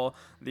the hole,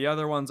 the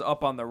other one's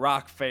up on the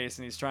rock face,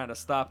 and he's trying to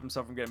stop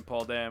himself from getting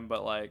pulled in.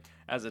 But like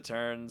as it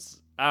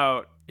turns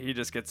out, he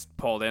just gets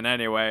pulled in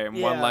anyway,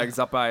 and one Yeah. leg's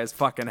up by his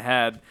fucking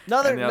head,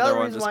 Another and the other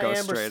one reason just why goes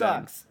Amber straight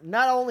sucks.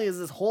 Not only is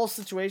this whole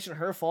situation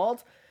her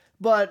fault,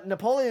 but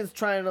Napoleon's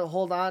trying to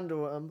hold on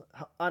to him,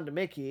 onto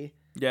Mickey,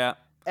 in. Yeah,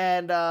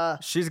 and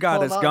she's got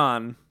pull his him out.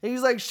 gun. And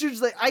he's like,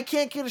 she's like, I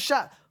can't get a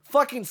shot.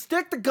 Fucking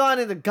stick the gun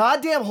in the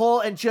goddamn hole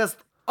and just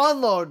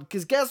unload.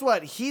 Because guess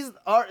what?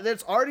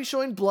 That's already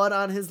showing blood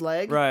on his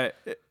leg. Right.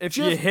 If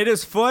you Just- hit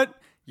his foot,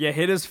 you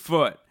hit his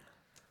foot.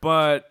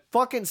 But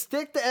Fucking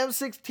stick the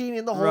M16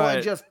 in the hole Right.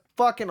 and just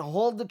fucking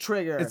hold the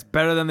trigger. it's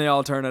better than the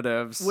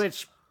alternatives.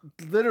 Which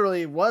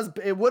literally it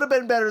would have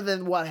been better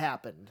than what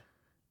happened.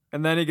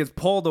 And then he gets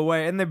pulled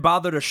away, and they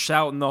bother to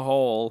shout in the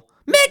hole,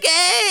 Mickey!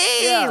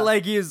 Yeah.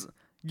 Like you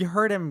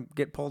heard him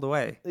get pulled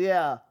away.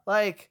 Yeah.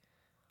 Like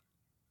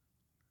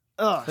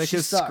Like she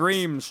his sucks.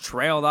 screams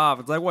trailed off.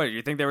 It's like, what,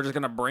 you think they were just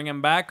going to bring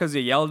him back because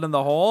he yelled in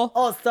the hole?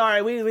 Oh,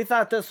 sorry. We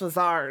thought this was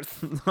ours.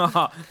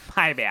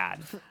 My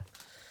bad.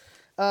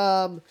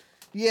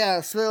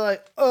 Yeah, so they're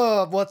like,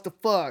 oh, what the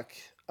fuck?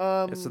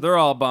 So they're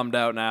all bummed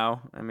out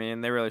now. I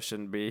mean, they really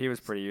shouldn't be. He was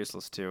pretty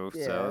useless too,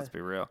 Yeah. so let's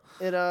be real.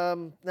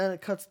 Then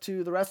it cuts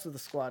to the rest of the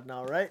squad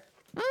now, right?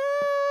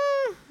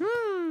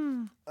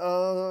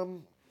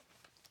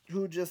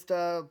 Who just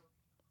happened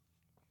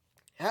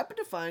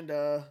to find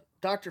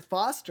Dr.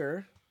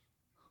 Foster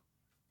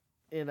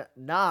in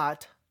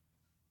not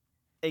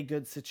a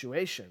good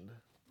situation.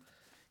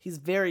 He's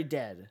very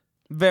dead.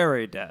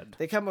 Very dead.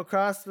 They come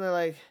across and they're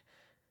like,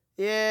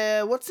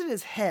 yeah, what's in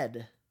his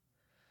head?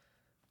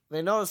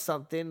 they notice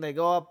something. They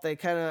go up. They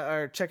kind of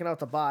are checking out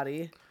the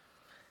body.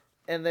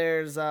 And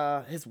there's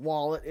his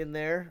wallet in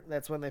there.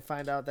 That's when they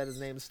find out that his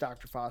name is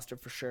Dr. Foster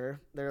for sure.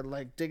 They're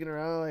like digging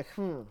around like,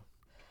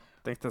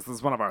 Think this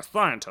is one of our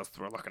scientists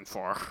we're looking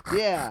for.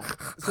 Yeah.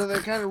 So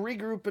they're kind of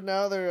regrouping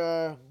now.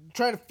 They're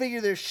trying to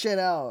figure their shit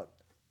out.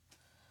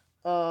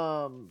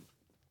 And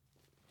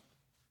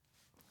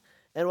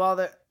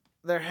while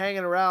they're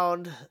hanging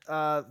around,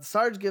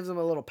 Sarge gives them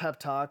a little pep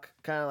talk,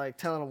 kind of like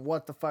telling them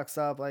what the fuck's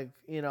up, like,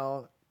 you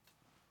know,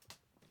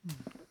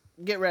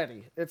 get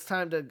ready. It's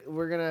time to.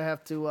 We're gonna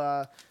have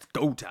to.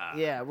 Go time.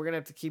 Yeah, we're gonna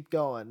have to keep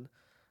going.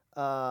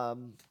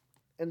 And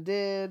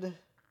did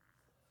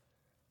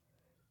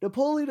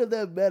Napoleon and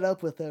them met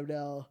up with them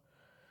now?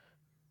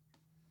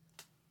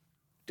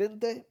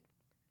 Didn't they?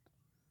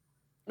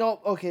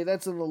 No. Okay,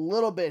 that's in a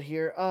little bit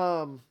here.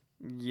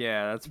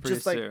 Yeah, that's pretty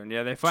Just, like, soon.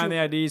 Yeah, they find the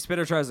ID.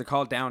 Spitter tries to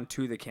call down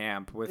to the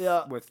camp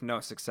with no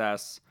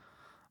success.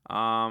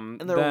 And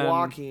they're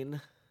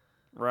walking.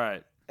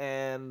 Right.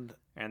 And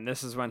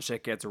this is when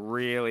shit gets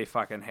really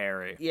fucking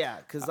hairy. yeah,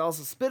 because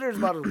also Spitter's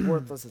about as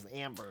worthless as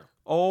Amber.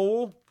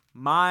 Oh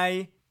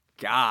my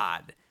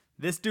God.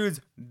 This dude's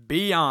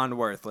beyond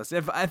worthless.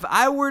 If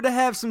I were to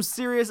have some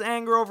serious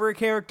anger over a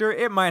character,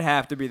 it might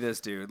have to be this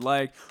dude.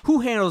 Like,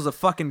 who handles a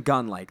fucking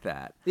gun like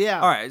that?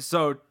 Yeah. All right,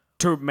 so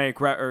to make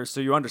so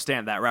you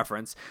understand that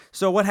reference.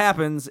 So what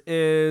happens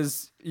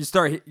is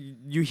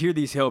you hear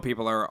these hill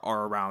people are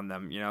around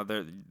them. You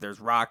know, there's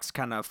rocks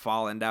kind of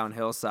falling down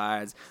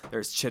hillsides.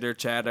 There's chitter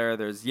chatter.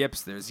 There's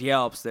yips. There's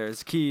yelps.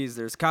 There's keys.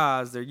 There's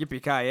caws. There's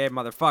yippee ki yay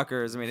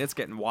motherfuckers. I mean, it's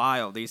getting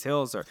wild. These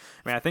hills are.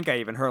 I mean, I think I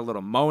even heard a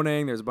little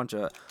moaning. There's a bunch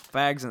of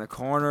fags in the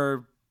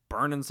corner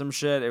burning some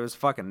shit. It was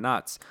fucking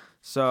nuts.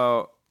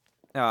 So,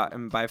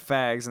 and by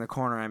fags in the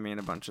corner, I mean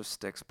a bunch of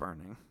sticks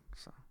burning.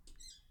 So.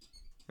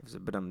 It was a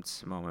bit of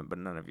a moment, but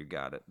none of you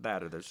got it.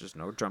 That or there's just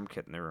no drum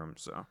kit in the room,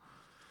 so.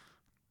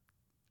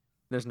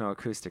 There's no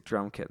acoustic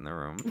drum kit in the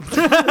room.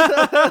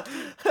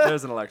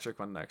 There's an electric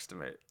one next to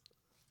me.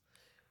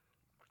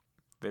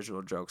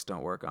 Visual jokes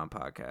don't work on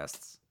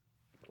podcasts.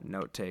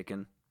 Note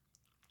taken.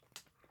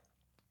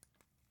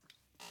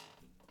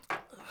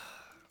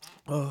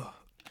 Oh.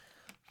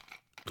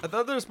 I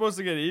thought they were supposed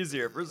to get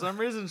easier. For some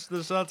reason,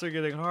 the shots are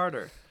getting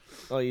harder.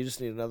 Oh, you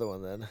just need another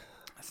one then.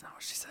 That's not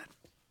what she said.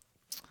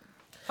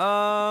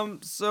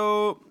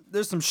 So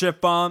there's some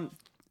shit bomb.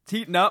 It's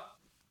heating up.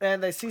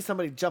 And they see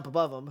somebody jump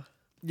above them.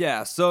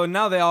 Yeah, so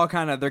now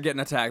they're getting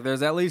attacked.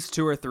 There's at least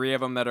 2 or 3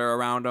 of them that are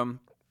around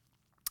them.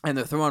 And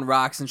they're throwing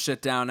rocks and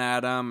shit down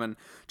at them and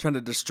trying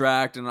to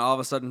distract. And all of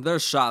a sudden,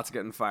 there's shots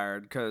getting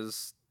fired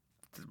because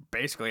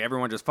basically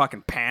everyone just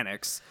fucking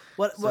panics.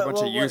 It's a bunch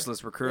of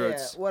useless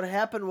recruits. Yeah, what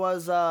happened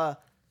was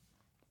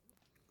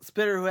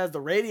Spitter, who has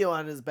the radio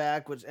on his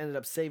back, which ended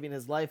up saving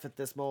his life at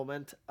this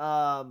moment,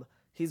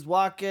 he's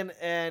walking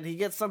and he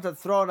gets something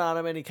thrown on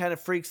him and he kind of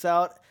freaks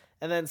out.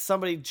 And then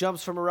somebody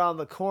jumps from around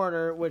the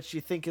corner, which you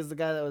think is the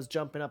guy that was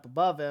jumping up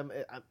above him.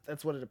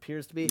 That's what it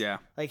appears to be. Yeah.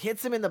 Like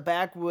hits him in the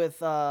back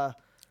with like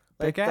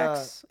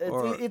pickaxe.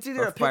 It's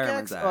either a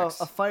pickaxe or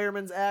a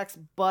fireman's axe,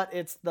 but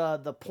it's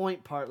the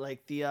point part,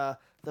 like the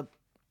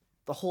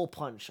hole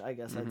punch, I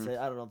guess I'd say.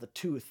 I don't know, the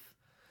tooth.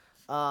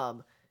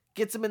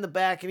 Gets him in the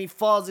back and he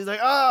falls. He's like,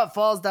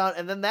 falls down,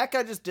 and then that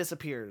guy just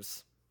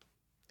disappears.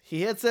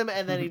 He hits him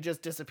and then he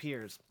just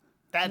disappears.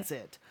 That's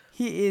it.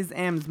 He is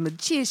Am's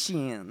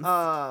magician.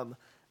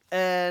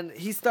 And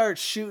he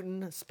starts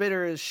shooting.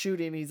 Spitter is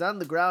shooting. He's on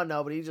the ground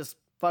now, but he just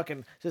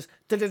fucking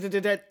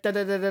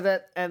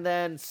and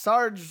then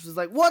Sarge was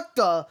like, "What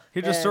the?"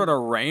 He just sort of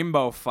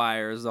rainbow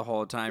fires the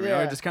whole time. You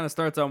know, he just kind of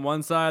starts on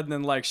one side and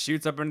then like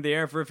shoots up into the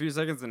air for a few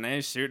seconds, and then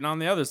he's shooting on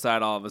the other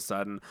side all of a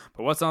sudden.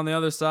 But what's on the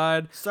other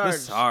side? Sarge. The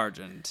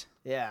sergeant.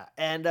 Yeah,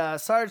 and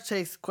Sarge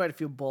takes quite a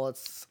few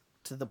bullets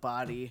to the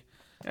body.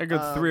 A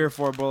good 3 or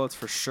 4 bullets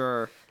for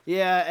sure.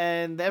 Yeah,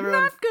 and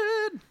everyone. Not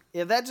good.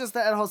 Yeah,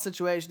 that whole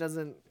situation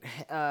doesn't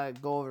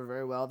go over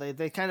very well.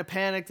 They kind of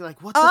panicked. They're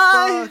like, "What the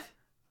fuck?"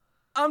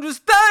 I'm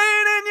just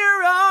dying in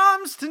your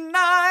arms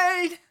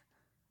tonight.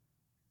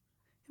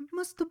 It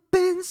must have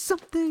been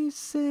something you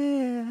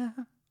said.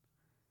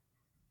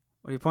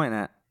 What are you pointing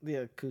at? The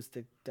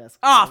acoustic desk.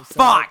 Oh,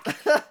 fuck!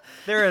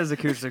 There is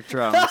acoustic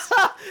drums.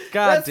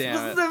 God That's damn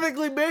it.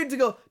 specifically made to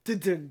go.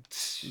 Dun-dun.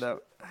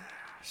 No.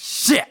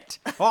 Shit!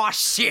 Oh,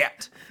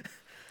 shit!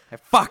 I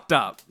fucked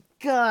up.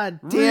 God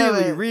damn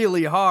Really, it.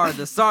 really hard.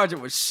 The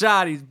sergeant was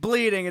shot. He's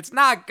bleeding. It's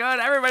not good.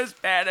 Everybody's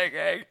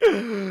panicking.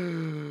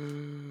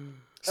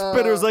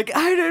 Spitter's like,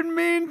 I didn't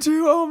mean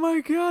to. Oh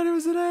my god, it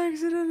was an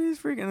accident. He's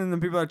freaking. And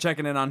then people are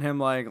checking in on him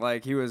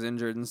like he was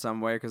injured in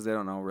some way because they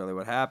don't know really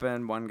what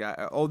happened. One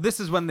guy. Oh, this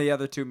is when the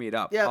other 2 meet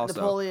up. Yeah, also.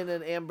 Napoleon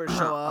and Amber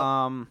show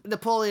up.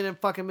 Napoleon and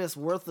fucking Miss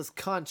Worthless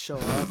Cunt show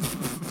up.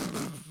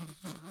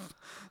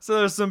 So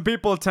there's some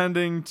people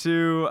tending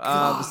to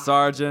the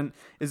sergeant.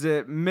 Is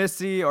it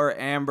Missy or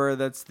Amber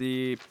that's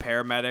the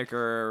paramedic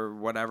or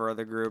whatever of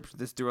the group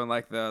that's doing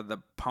like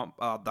the pump,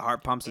 the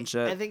heart pumps and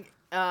shit? I think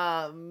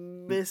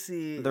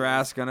Missy. They're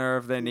asking her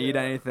if they need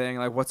Yeah. anything.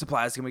 Like, what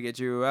supplies can we get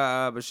you?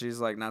 But she's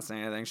like not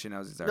saying anything. She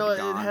knows he's No,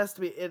 already it gone. has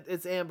to be.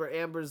 It's Amber.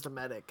 Amber's the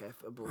medic,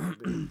 I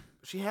believe.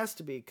 She has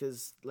to be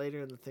because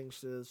later in the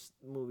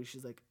movie,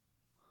 she's like,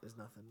 "There's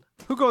nothing."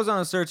 Who goes on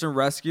a search and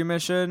rescue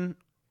mission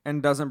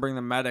and doesn't bring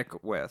the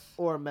medic with?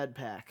 Or a med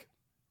pack.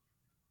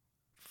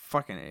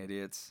 Fucking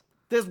idiots.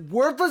 This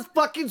worthless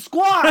fucking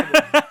squad.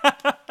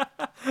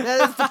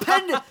 That is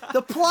dependent.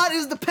 The plot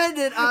is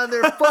dependent on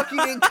their fucking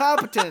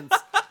incompetence.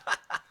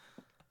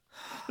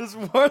 This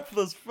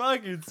worthless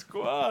fucking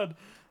squad.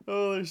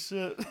 Holy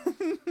shit.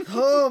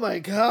 Oh my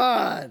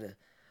god.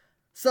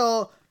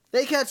 So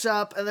they catch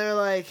up and they're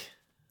like,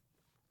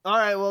 "All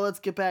right, well let's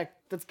get back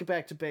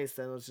to base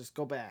then. Let's just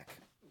go back."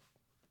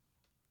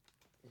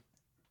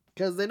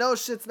 Because they know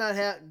shit's not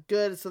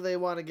good, so they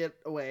want to get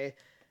away.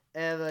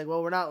 And they're like,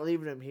 "Well, we're not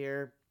leaving him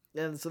here."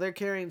 And so they're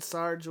carrying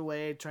Sarge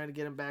away, trying to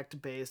get him back to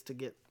base to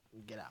get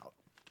out.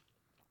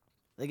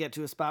 They get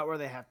to a spot where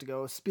they have to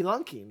go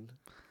spelunking.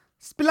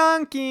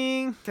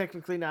 Spelunking.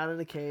 Technically not in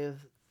a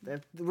cave.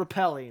 They're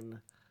rappelling.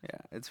 Yeah,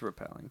 it's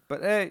repelling.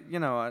 But hey, you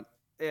know what?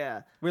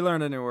 Yeah. We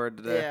learned a new word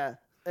today. Yeah.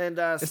 And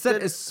It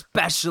said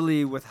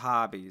especially with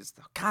hobbies.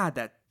 God,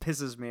 that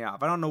pisses me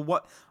off. I don't know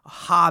what a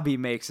hobby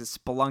makes it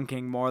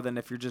spelunking more than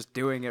if you're just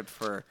doing it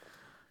for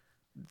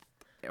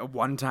a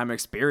one-time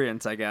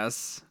experience, I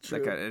guess. True.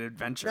 Like an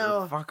adventure.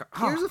 Now, Fuck.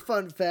 here's a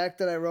fun fact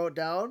that I wrote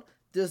down,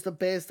 just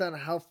based on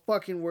how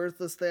fucking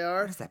worthless they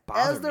are. Why does that bother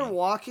As they're me?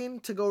 walking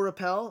to go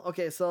rappel,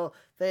 okay, so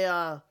they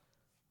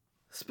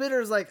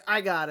Spitter's like,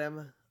 "I got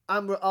him.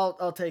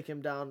 I'll take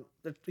him down."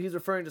 He's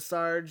referring to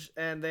Sarge,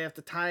 and they have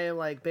to tie him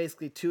like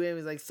basically to him.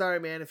 He's like, "Sorry,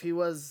 man. If he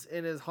was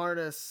in his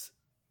harness,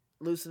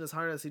 loosen his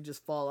harness, he'd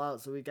just fall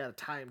out. So we gotta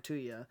tie him to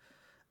you."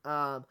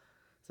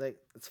 It's like,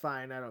 "It's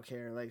fine. I don't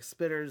care." Like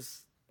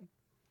Spitter's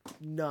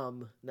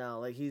numb now.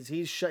 Like he's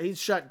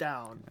shut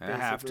down. I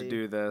have to basically.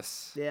 do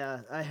this.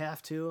 Yeah, I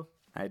have to.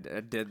 I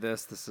did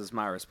this. This is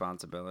my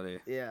responsibility.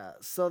 Yeah.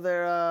 So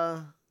they're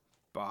Oh,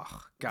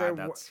 They're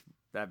God,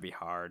 that'd be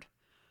hard.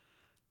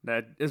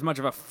 That as much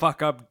of a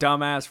fuck up,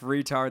 dumbass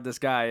retard this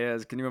guy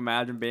is. Can you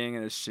imagine being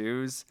in his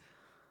shoes?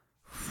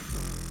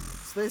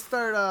 so they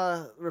start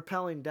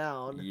rappelling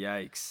down.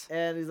 Yikes.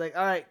 And he's like,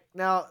 "All right,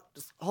 now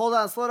just hold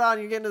on, slow down.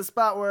 You're getting to the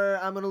spot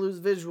where I'm gonna lose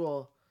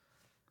visual."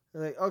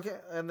 They're like, "Okay,"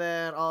 and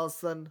then all of a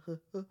sudden,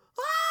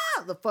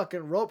 the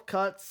fucking rope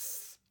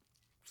cuts.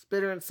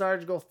 Spitter and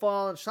Sarge go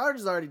fall, and Sarge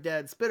is already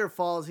dead. Spitter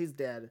falls, he's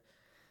dead.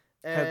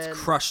 Head's And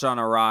crushed on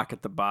a rock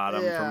at the bottom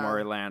from Yeah. where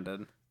he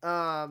landed.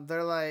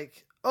 they're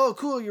like, "Oh,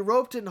 cool, your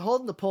rope didn't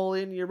hold,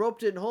 Napoleon. Your rope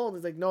didn't hold."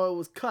 He's like, "No, it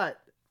was cut."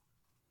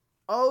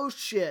 Oh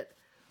shit!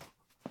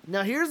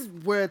 Now here's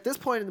where, at this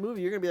point in the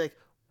movie, you're gonna be like,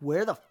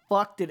 "Where the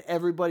fuck did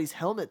everybody's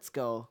helmets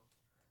go?"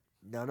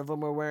 None of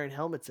them are wearing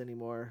helmets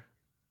anymore.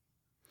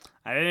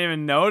 I didn't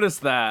even notice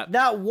that.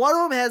 Not one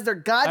of them has their I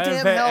goddamn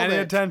didn't pay helmet.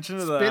 any attention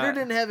to that. Spitter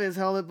didn't have his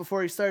helmet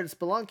before he started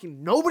spelunking.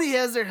 Nobody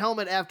has their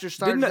helmet after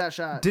Sarge got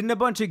shot. Didn't a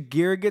bunch of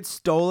gear get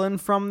stolen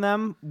from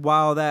them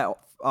while that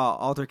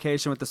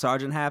altercation with the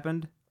sergeant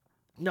happened?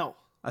 No,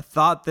 I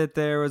thought that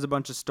there was a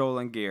bunch of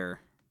stolen gear.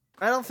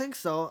 I don't think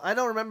so. I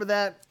don't remember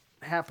that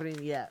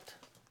happening yet.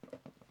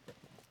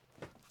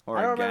 Or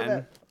I don't remember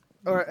again.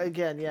 that. Or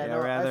again, yeah. Yeah,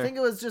 No, rather. I think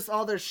it was just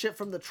all their shit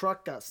from the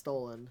truck got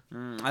stolen.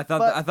 I thought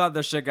But- I thought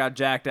the shit got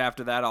jacked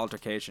after that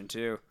altercation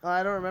too.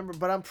 I don't remember,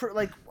 but I'm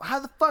like, how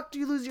the fuck do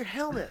you lose your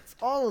helmets?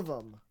 All of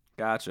them.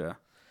 Gotcha.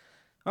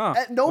 Oh,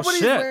 well, Nobody's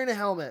shit. wearing a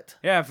helmet.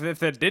 Yeah,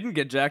 if it didn't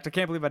get jacked, I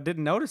can't believe I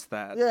didn't notice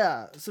that.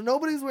 Yeah, so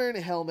nobody's wearing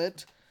a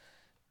helmet,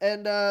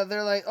 and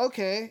they're like,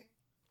 okay,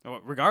 Well,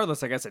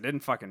 regardless, I guess I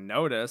didn't fucking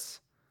notice.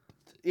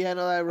 yeah,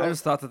 no, I I wrote.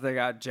 just thought that they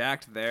got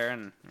jacked there,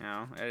 and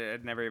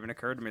it never even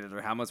occurred to me that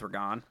their helmets were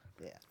gone.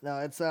 Yeah, no,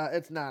 it's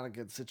not a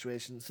good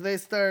situation. So they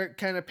start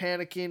kind of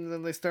panicking, and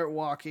then they start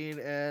walking,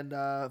 and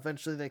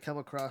eventually they come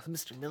across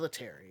Mr.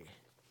 Military.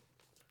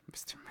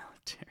 Mr.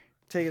 Military.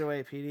 Take it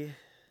away, Petey.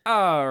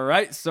 All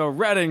right, so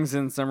Redding's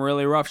in some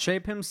really rough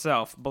shape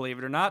himself, believe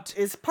it or not.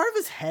 Is part of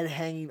his head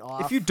hanging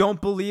off? If you don't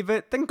believe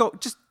it, then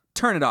just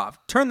turn it off.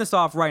 Turn this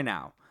off right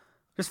now.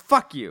 Just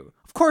fuck you.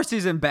 Of course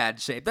he's in bad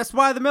shape. That's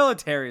why the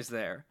military's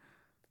there.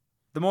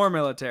 The more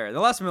military, the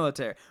less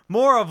military.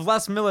 More of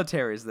less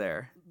military's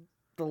there.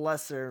 The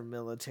lesser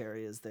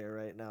military is there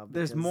right now.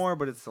 There's because more,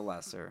 but it's the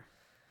lesser.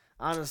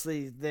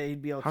 Honestly,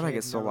 they'd be okay. How did I get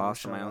if so none of them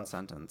lost in my showed own up.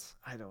 sentence?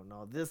 I don't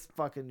know. This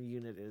fucking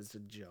unit is a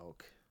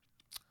joke.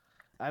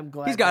 I'm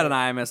glad He's got that an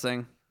eye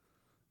missing.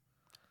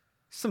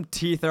 Some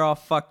teeth are all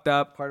fucked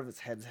up. part of his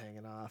head's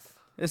hanging off.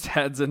 His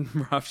head's in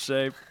rough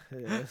shape.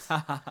 It is.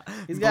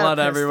 He's got a Blood pistol.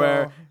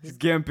 everywhere. He's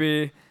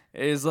gimpy.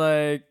 He's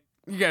like,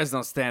 you guys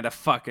don't stand a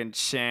fucking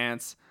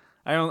chance.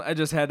 I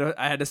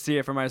had to see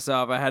it for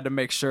myself. I had to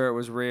make sure it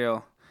was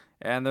real.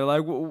 And they're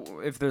like,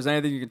 if there's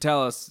anything you can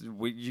tell us,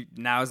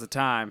 now's the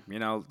time. You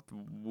know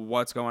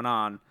what's going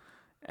on.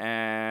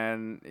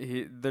 And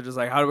they're just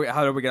like, how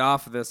do we get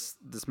off of this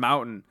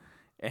mountain?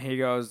 And he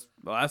goes,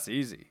 well, that's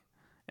easy.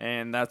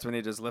 And that's when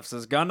he just lifts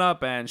his gun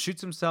up and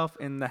shoots himself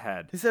in the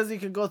head. He says he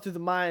can go through the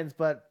mines,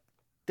 but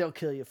they'll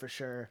kill you for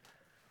sure.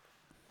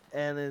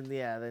 And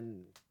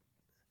then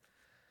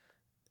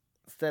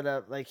instead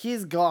of like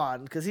he's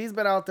gone because he's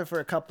been out there for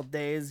a couple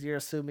days. You're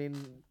assuming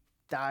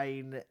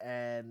dying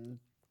and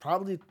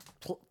probably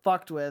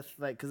fucked with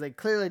because they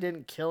clearly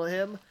didn't kill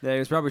him. Yeah, he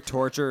was probably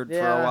tortured for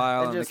a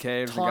while in the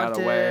caves and got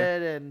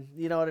away. And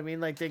you know what I mean?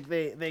 Like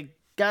they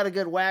got a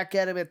good whack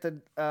at him at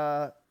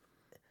the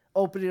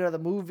opening of the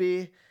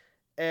movie,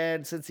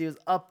 and since he was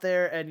up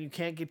there and you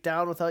can't get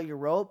down without your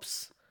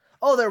ropes.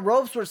 Oh, their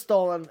ropes were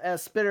stolen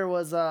as Spitter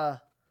was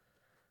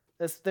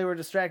they were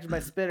distracted by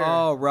Spitter.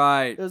 Oh,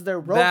 right. It was their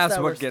ropes That's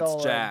that what were gets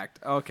stolen. jacked.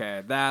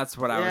 Okay, that's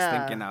what I was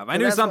thinking of. I But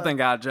knew that's something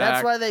why- got jacked.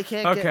 That's why they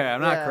can't get... Okay,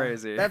 I'm not yeah,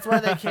 crazy. That's why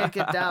they can't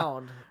get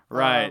down.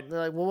 Right. They're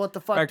like, well, what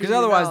the fuck Because do you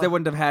otherwise know? they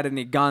wouldn't have had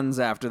any guns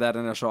after that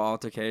initial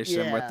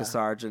altercation with Yeah. the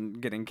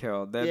sergeant getting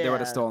killed. They would have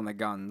Yeah. stolen the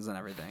guns and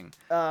everything.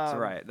 Um, So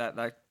right, that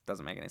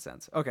doesn't make any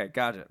sense. Okay,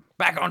 gotcha.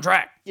 Back on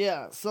track.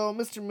 Yeah, so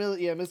Mr.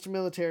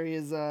 Military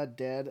is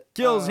dead.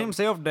 Kills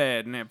himself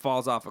dead, and it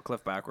falls off a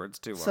cliff backwards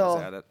too while So-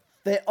 he's at it.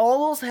 They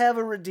almost have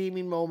a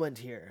redeeming moment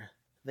here.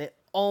 They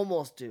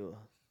almost do.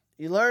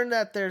 You learn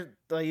that they're...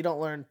 Well, you don't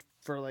learn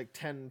for like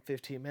 10,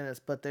 15 minutes,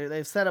 but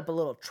they've set up a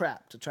little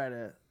trap to try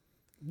to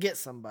get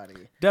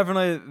somebody.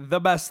 Definitely the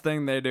best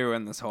thing they do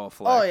in this whole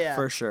flick. Oh, yeah.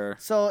 For sure.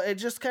 So it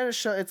just kind of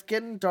shows... It's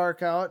getting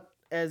dark out,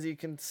 as you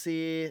can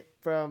see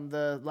from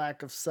the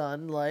lack of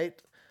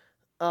sunlight.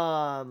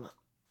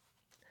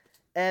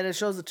 And it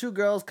shows the two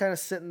girls kind of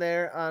sitting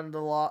there on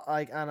the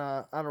like on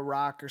a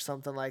rock or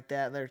something like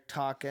that, and they're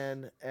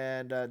talking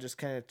and just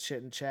kind of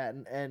chitting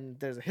chatting. And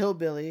there's a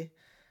hillbilly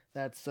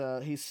that's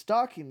he's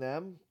stalking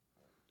them.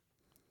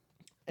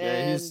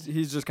 Yeah,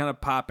 he's just kind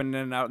of popping in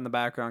and out in the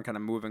background, kind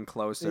of moving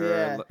closer,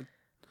 Yeah. getting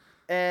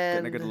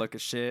and a good look at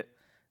shit.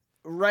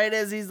 right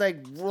as he's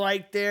like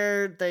right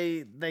there,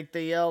 they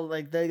yell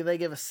like they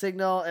give a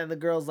signal, and the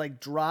girls like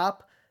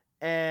drop,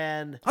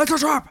 and Let's go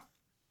drop.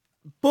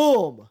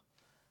 boom.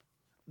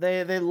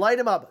 They light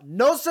him up.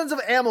 No sense of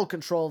ammo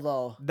control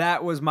though.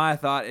 That was my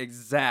thought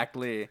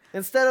exactly.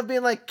 Instead of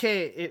being like,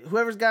 okay,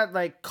 whoever's got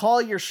like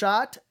call your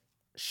shot,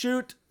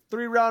 shoot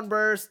 3-round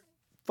burst,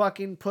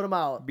 fucking put them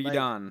out. Be Like,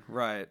 done.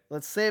 Right.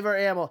 Let's save our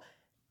ammo.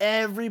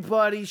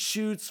 Everybody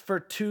shoots for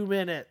 2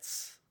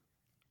 minutes.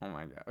 Oh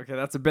my god. Okay,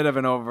 that's a bit of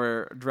an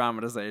over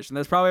dramatization.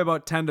 There's probably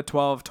about 10 to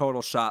 12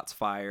 total shots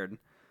fired.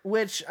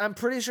 Which I'm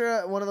pretty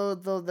sure one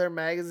of their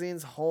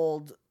magazines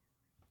hold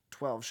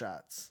 12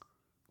 shots.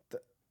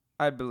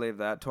 I believe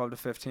that 12 to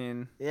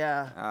 15.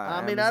 Yeah.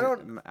 I mean, I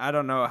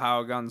don't know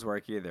how guns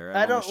work either.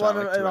 I don't want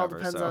to. It all Whatever,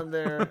 depends so. on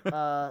their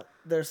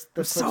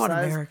clip so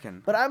size.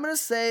 American. But I'm gonna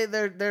say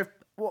they're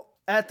well,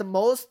 at the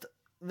most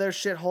their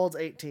shit holds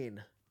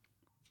 18.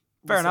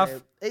 Fair enough.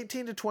 Say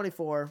 18 to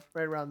 24,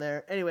 right around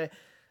there. Anyway,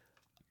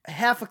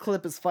 half a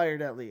clip is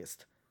fired at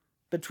least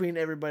between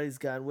everybody's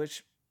gun,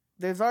 which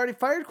they've already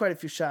fired quite a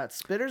few shots.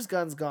 Spitter's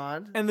gun's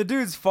gone. And the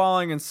dude's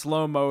falling in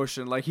slow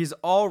motion. Like, he's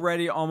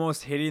already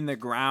almost hitting the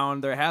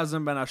ground. There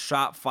hasn't been a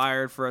shot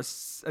fired for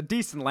a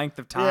decent length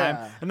of time.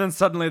 Yeah. And then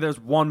suddenly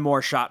there's one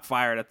more shot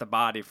fired at the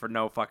body for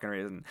no fucking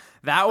reason.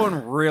 That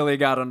one really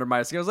got under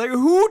my skin. I was like,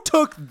 who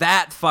took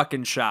that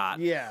fucking shot?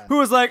 Yeah. Who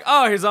was like,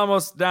 oh, he's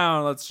almost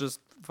down. Let's just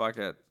fuck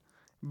it.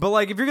 But,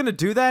 like, if you're going to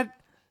do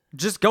that,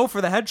 just go for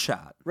the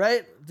headshot.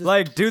 Right?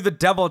 Like, do the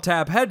double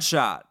tap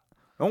headshot.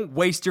 Don't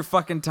waste your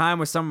fucking time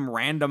with some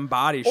random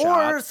body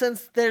shot. Or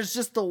since there's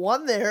just the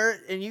one there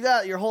and you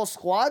got your whole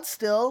squad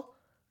still,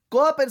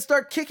 go up and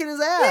start kicking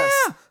his ass.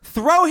 Yeah,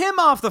 throw him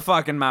off the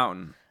fucking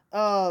mountain.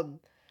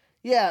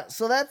 Yeah,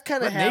 so that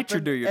kind of Let nature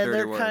happened, do your and dirty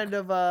they're work. kind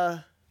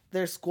of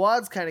their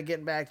squad's kind of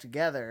getting back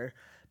together,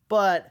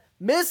 but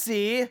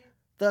Missy,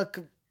 the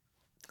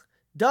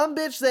dumb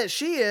bitch that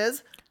she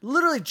is,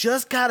 literally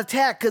just got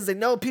attacked because they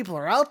know people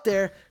are out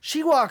there.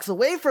 She walks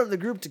away from the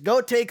group to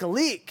go take a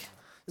leak.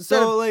 Instead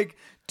So, of, like,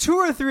 2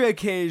 or 3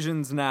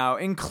 occasions now,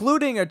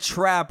 including a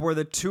trap where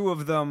the two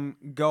of them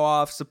go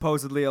off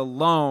supposedly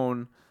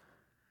alone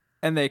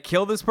and they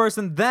kill this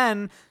person,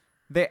 then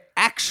they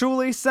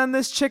actually send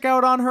this chick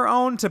out on her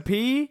own to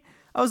pee.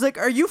 I was like,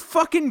 are you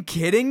fucking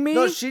kidding me?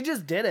 no, she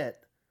just did it.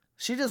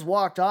 She just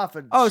walked off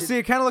and Oh, she, see,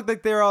 it kind of looked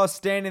like they were all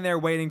standing there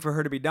waiting for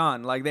her to be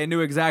done. Like, they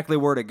knew exactly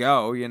where to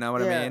go, you know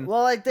what Yeah, I mean?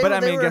 well, like, they but were- I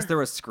they mean, I guess were- there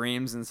were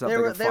screams and stuff they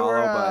they were could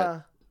follow,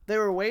 but... they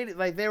were waiting,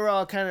 like they were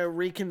all kind of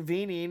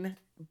reconvening,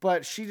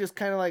 but she just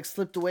kind of like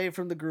slipped away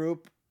from the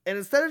group, and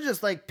instead of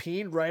just like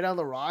peeing right on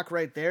the rock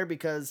right there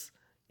because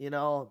you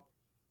know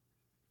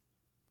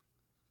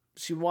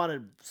she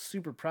wanted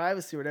super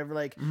privacy or whatever,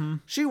 like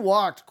she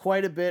walked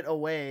quite a bit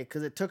away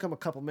because it took him a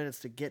couple minutes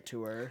to get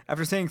to her.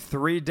 After seeing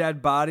 3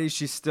 dead bodies,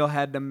 she still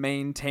had to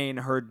maintain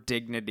her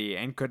dignity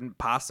and couldn't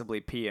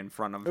possibly pee in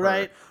front of her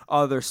Right.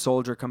 other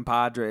soldier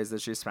compadres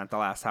that she spent the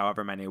last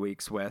however many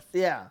weeks with.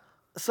 Yeah,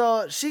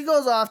 so she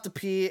goes off to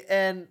pee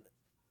and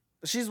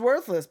she's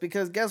worthless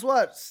because guess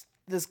what?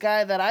 This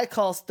guy that I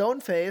call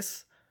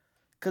Stoneface,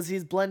 because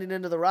he's blending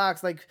into the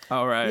rocks. Like,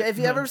 Oh, right. if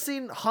you ever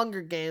seen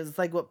Hunger Games, it's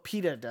like what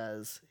PETA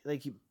does.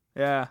 Like, he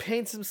Yeah.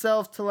 paints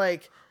himself to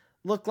like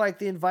look like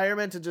the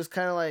environment and just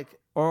kind of like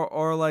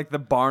Or like the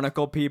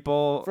barnacle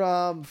people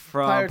from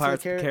Pirates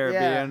of the Yeah.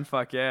 Caribbean.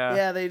 Fuck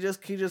yeah. Yeah, he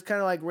just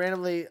kind of like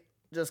randomly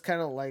just kind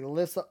of like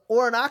lifts up,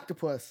 or an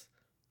octopus.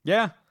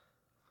 Yeah.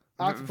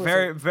 Octopus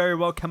Very, very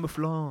well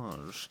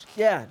camouflaged.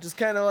 Yeah, just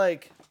kind of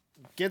like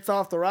gets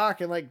off the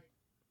rock and like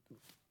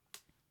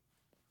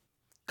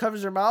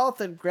covers her mouth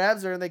and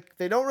grabs her, and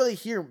they don't really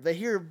hear. They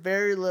hear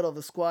very little.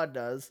 The squad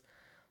does.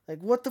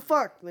 Like, what the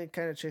fuck? And they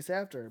kind of chase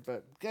after her.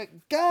 But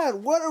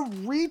God, what a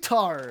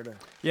retard!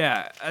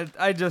 Yeah,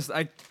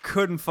 I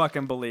couldn't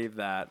fucking believe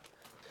that.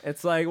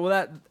 It's like,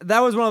 well, that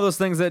was one of those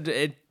things that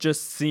it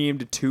just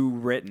seemed too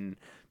written.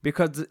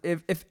 Because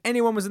if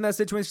anyone was in that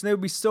situation, they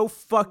would be so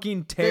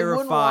fucking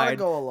terrified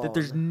that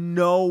there's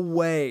no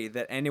way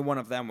that any one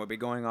of them would be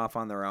going off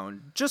on their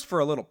own just for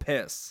a little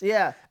piss.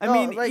 Yeah. I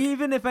mean, like,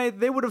 even if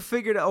they would have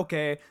figured,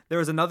 okay, there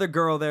was another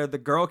girl there, the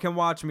girl can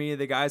watch me,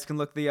 the guys can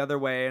look the other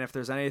way, and if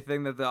there's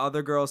anything that the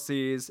other girl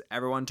sees,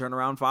 everyone turn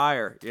around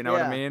fire. You know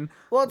what I mean?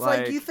 Well, it's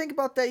like you think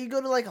about that. You go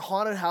to like a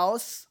haunted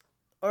house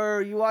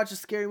or you watch a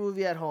scary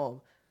movie at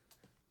home.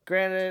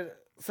 Granted,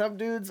 some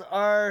dudes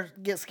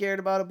get scared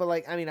about it, but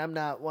like, I mean, I'm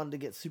not one to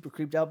get super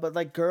creeped out, but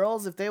like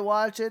girls, if they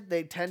watch it,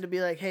 they tend to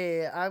be like,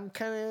 hey,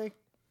 can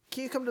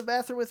you come to the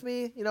bathroom with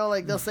me? You know,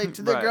 like they'll say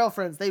to their Right.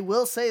 girlfriends, they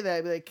will say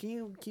that, be like, can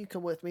you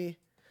come with me?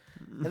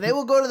 And they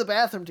will go to the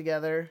bathroom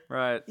together.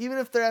 Right. Even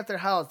if they're at their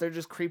house, they're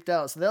just creeped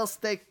out. So they'll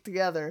stick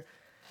together.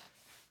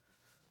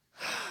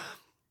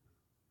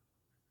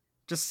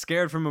 Just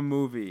scared from a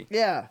movie.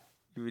 Yeah.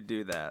 You would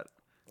do that.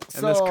 And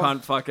So, this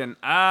cunt fucking,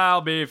 I'll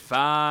be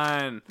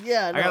fine.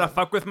 Yeah, I no. gotta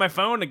fuck with my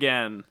phone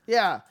again.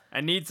 Yeah. I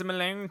need some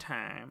alone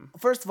time.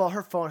 First of all,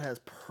 her phone has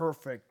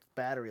perfect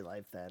battery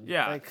life then.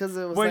 Yeah. Like, 'cause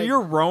it was when like,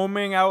 you're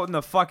roaming out in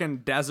the fucking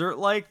desert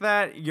like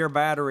that, your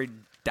battery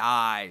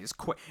dies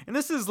quick. And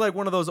this is like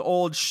one of those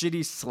old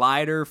shitty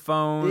slider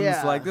phones.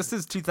 Yeah. Like this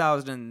is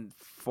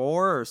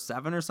 2004 or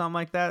 7 or something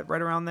like that.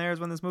 Right around there is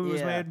when this movie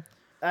was made.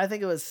 I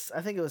think it was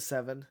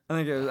 7.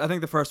 I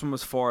think the first one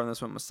was 4 and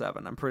this one was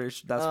 7. I'm pretty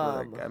sure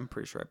I'm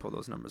pretty sure I pulled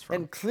those numbers from.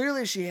 And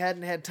clearly she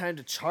hadn't had time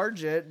to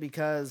charge it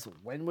because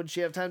when would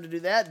she have time to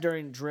do that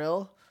during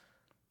drill?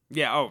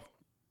 Yeah, oh,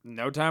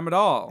 no time at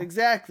all.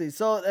 Exactly.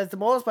 So at the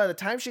most, by the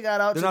time she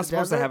got out They're to not the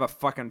supposed desert, to have a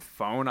fucking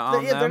phone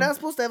on them. they're not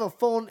supposed to have a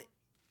phone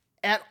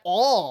at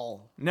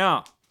all.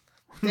 No.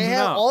 They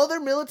have No. all their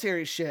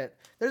military shit.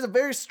 There's a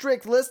very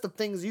strict list of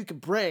things you can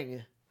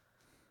bring.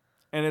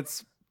 And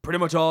it's pretty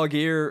much all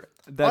gear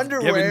that's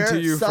Underwear, given to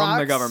you from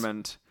the socks.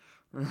 government.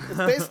 It's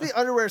basically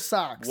underwear,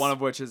 socks. One of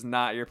which is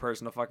not your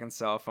personal fucking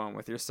cell phone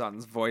with your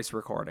son's voice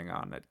recording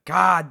on it.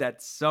 God,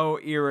 that's so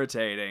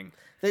irritating.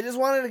 They just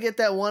wanted to get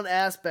that one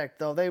aspect,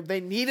 though. They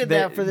needed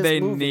that for this they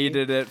movie.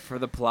 needed it for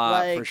the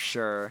plot, for Like-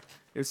 sure.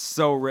 It's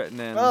so written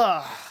in.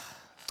 Ugh.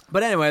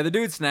 But anyway, the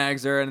dude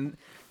snags her and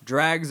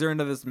drags her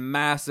into this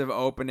massive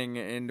opening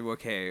into a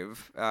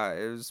cave.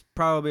 It was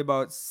probably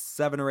about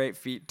 7 or 8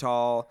 feet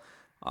tall,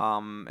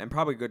 and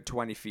probably a good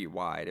 20 feet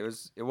wide.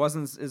 It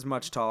wasn't as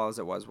much tall as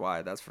it was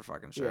wide. That's for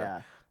fucking sure.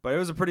 Yeah. But it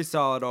was a pretty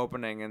solid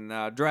opening,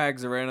 and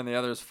drags her in, and the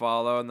others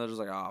follow, and they're just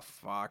like, oh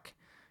fuck.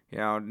 You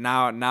know,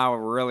 now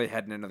we're really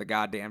heading into the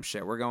goddamn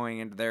shit. We're going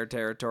into their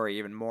territory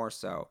even more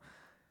so.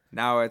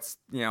 Now it's,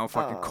 you know,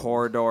 fucking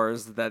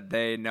corridors that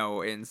they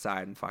know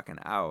inside and fucking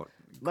out.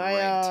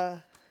 Great.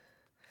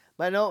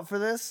 My note for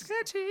this: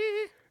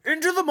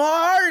 into the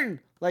mine,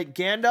 like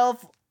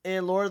Gandalf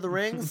in Lord of the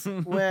Rings,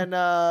 when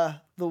the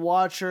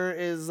Watcher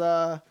is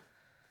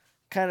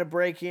kind of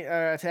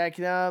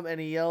attacking them,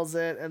 and he yells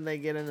it, and they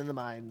get into the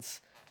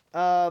mines.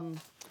 So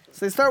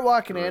they start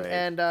walking in, Great.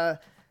 and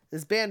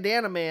this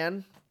bandana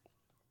man,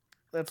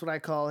 that's what I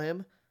call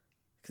him,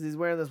 because he's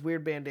wearing this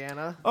weird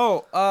bandana.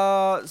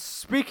 Oh,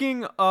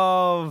 speaking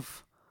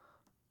of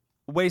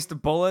waste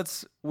of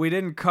bullets, we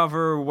didn't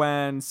cover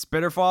when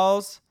Spitter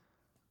falls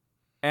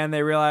and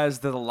they realize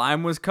that the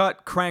line was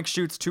cut. Crank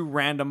shoots 2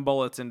 random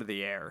bullets into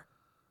the air.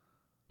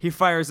 He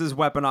fires his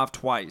weapon off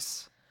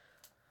twice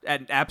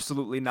at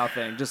absolutely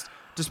nothing. Just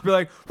be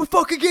like, we'll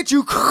fucking get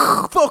you,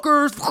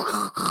 fuckers.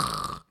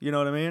 You know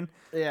what I mean?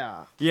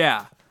 Yeah.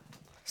 Yeah.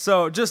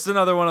 So just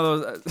another one of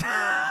those.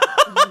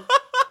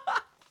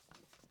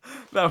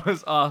 That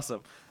was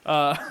awesome.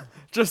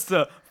 Just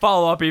to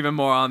follow up even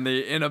more on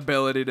the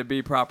inability to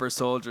be proper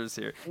soldiers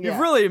here. Yeah. You've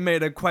really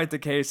made quite the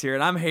case here,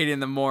 and I'm hating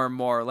them more and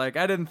more. Like,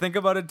 I didn't think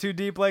about it too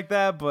deep like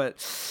that, but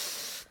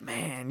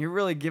man, you're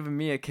really giving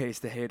me a case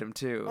to hate them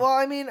too. Well,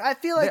 I mean, I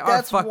feel like They are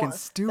that's fucking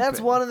stupid. That's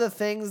one of the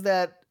things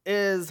that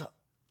is,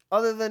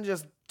 other than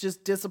just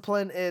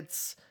discipline.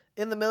 It's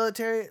in the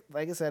military.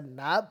 Like I said,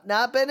 not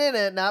been in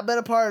it, not been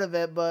a part of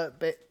it,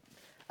 but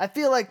I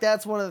feel like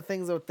that's one of the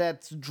things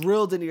that's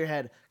drilled into your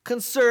head.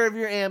 Conserve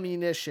your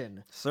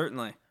ammunition.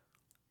 Certainly.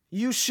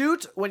 You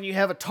shoot when you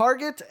have a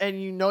target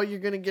and you know you're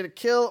gonna get a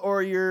kill,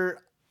 or you're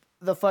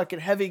the fucking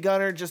heavy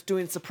gunner just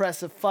doing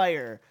suppressive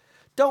fire.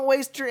 Don't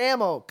waste your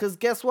ammo, because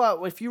guess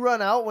what? If you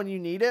run out when you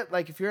need it,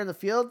 like if you're in the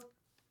field,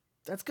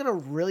 that's gonna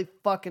really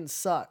fucking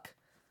suck.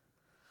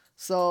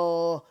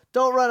 So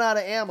don't run out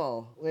of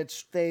ammo,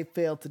 which they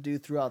failed to do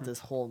throughout this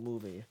whole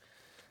movie.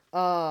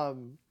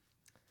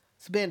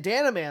 So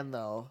Bandana Man,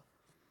 though.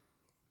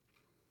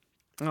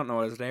 I don't know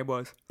what his name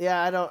was.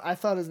 Yeah, I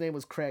thought his name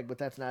was Craig, but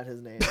that's not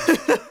his name.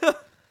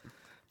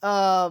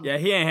 Yeah,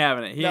 he ain't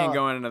having it. He ain't No.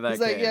 going into that He's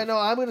cave. like, yeah, no,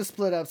 I'm gonna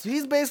split up. So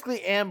he's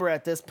basically Amber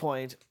at this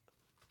point.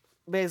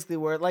 Basically,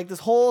 where like this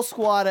whole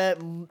squad at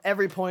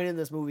every point in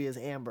this movie is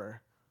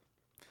Amber.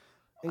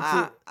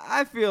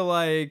 I feel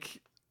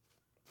like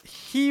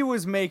he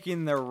was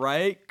making the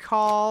right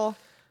call,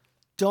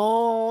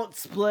 Don't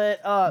split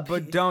up.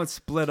 but don't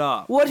split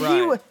up. What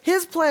right.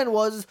 his plan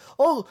was,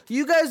 oh,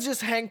 you guys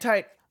just hang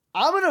tight.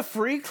 I'm gonna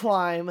free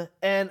climb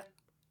and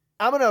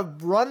I'm gonna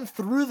run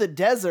through the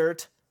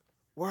desert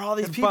where all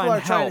these And people find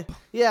are trying to,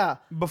 help. yeah,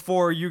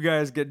 Before you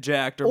guys get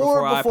jacked or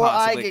or before before I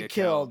I possibly get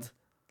killed.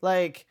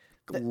 Like,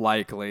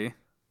 Likely.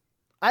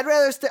 I'd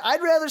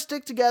rather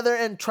stick together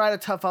and try to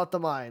tough out the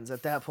mines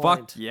at that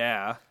point. Fuck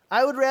yeah.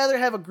 I would rather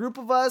have a group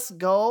of us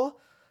go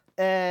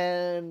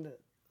and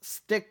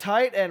stick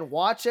tight and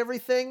watch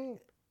everything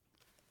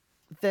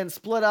than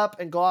split up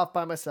and go off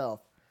by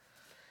myself.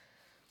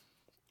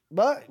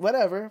 But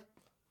whatever.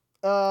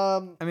 I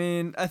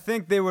mean, I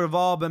think they would have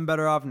all been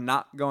better off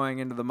not going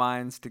into the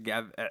mines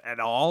together at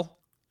all.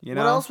 You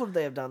know? What else would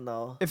they have done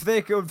though? If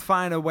they could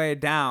find a way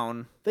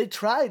down. They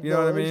tried. You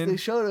know what I mean? They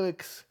showed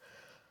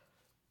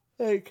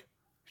like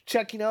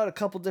checking out a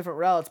couple different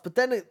routes, but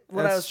then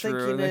what I was true.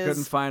 thinking They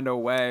couldn't is find a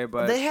way,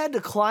 but they had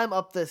to climb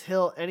up this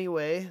hill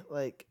anyway.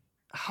 Like,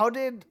 how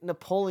did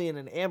Napoleon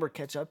and Amber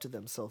catch up to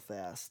them so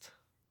fast?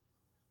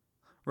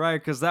 right,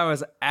 because that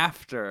was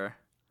after.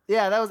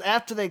 Yeah, that was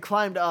after they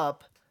climbed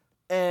up,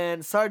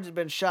 and Sarge had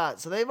been shot,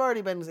 so they've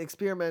already been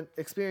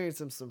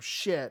experiencing some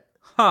shit.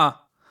 Huh.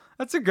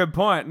 That's a good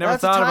point. Never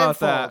That's thought a time about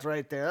fault that.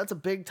 right there. That's a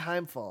big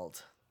time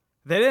fault.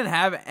 They didn't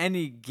have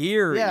any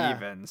gear Yeah,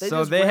 even, they so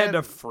just they had ran-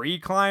 to free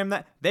climb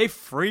that. They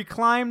free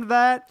climbed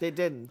that. They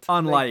didn't.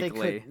 Unlikely. They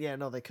couldn't. Yeah,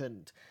 no, they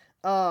couldn't.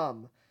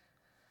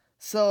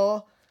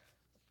 So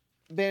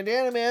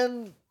Bandana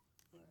Man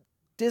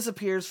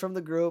disappears from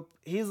the group.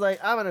 He's like,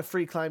 I'm gonna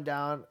free climb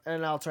down,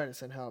 and I'll try to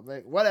send help.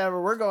 Like,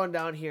 whatever, we're going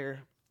down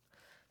here.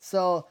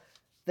 So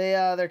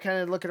they're kind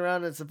of looking around.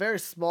 And it's a very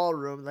small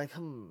room. Like,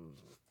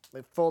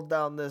 They fold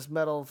down this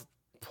metal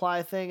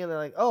ply thing, and they're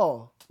like,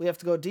 oh, we have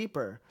to go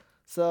deeper.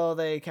 So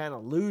they kind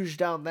of luge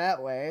down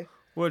that way.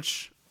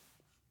 Which,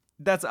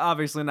 that's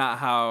obviously not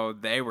how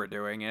they were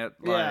doing it.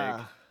 Like,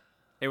 Yeah.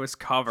 it was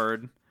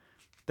covered.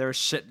 There was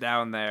shit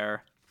down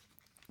there.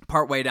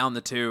 Partway down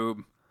the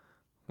tube.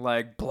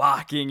 Like,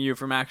 blocking you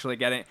from actually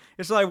getting...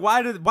 It's like,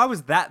 why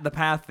was that the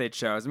path they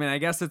chose? I mean, I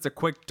guess it's a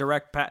quick,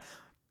 direct path.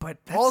 But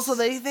that's... Also,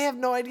 they have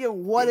no idea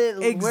where it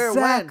went.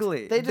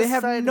 Exactly. They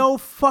have decided- no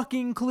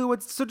fucking clue.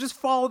 So just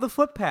follow the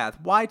footpath.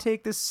 Why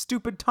take this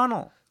stupid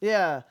tunnel?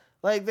 Yeah.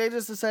 Like, they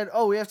just decided,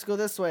 oh, we have to go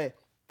this way.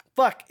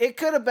 Fuck, it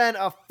could have been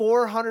a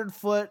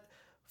 400-foot,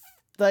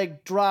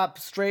 like, drop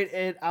straight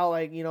out.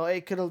 Like, you know,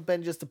 it could have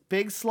been just a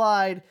big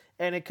slide,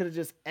 and it could have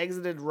just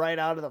exited right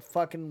out of the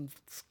fucking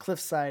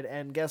cliffside.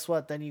 And guess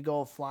what? Then you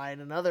go flying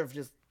another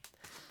just...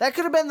 That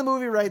could have been the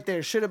movie right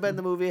there. Should have been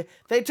the movie.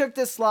 They took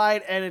this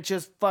slide, and it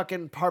just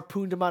fucking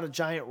harpooned him on a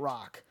giant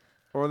rock.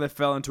 Or they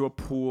fell into a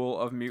pool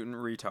of mutant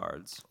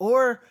retards.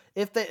 Or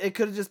if it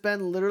could have just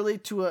been literally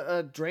to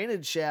a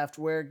drainage shaft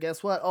where,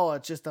 guess what? Oh,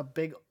 it's just a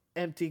big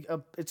empty,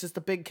 it's just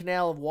a big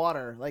canal of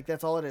water. Like,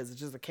 that's all it is. It's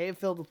just a cave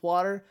filled with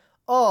water.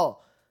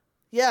 Oh,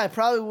 yeah, I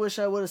probably wish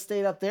I would have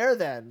stayed up there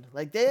then.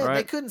 Like, they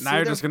couldn't see Now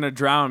you're their- just going to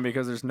drown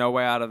because there's no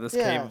way out of this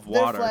cave of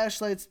their water.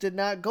 flashlights did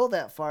not go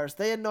that far. So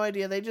they had no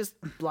idea. They just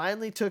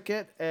blindly took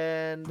it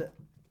and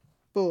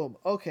boom.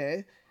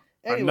 Okay.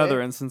 Anyway,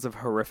 Another instance of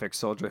horrific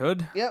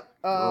soldierhood. Yep.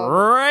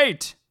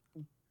 Right.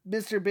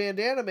 Mr.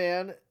 Bandana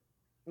Man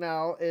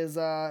now is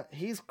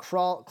he's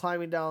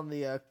climbing down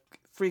the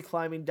free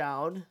climbing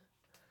down.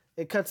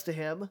 It cuts to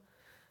him.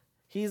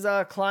 He's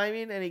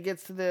climbing and he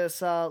gets to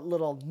this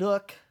little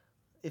nook,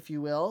 if you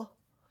will.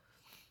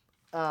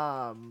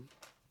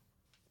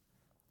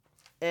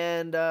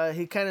 And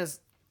he kind of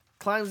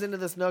climbs into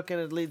this nook and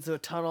it leads to a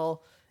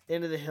tunnel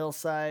into the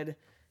hillside.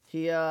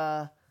 He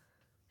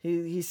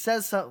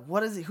says something.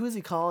 What is he? Who's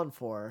he calling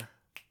for?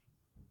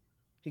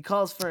 He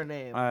calls for a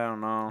name. I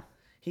don't know.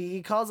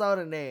 He calls out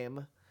a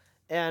name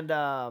and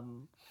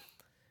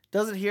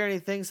doesn't hear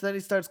anything. So then he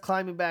starts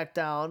climbing back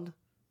down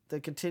to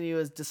continue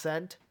his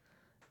descent.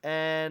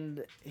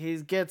 And he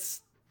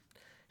gets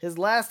his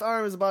last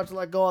arm is about to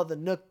let go of the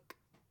nook.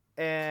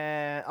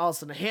 And all of a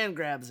sudden a hand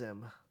grabs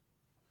him.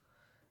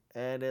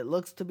 And it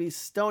looks to be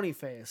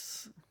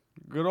Stonyface.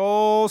 Good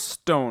old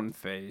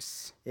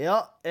Stoneface.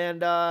 Yep.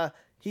 And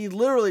he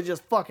literally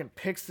just fucking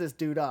picks this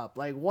dude up.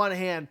 Like, one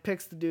hand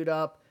picks the dude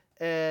up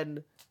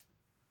and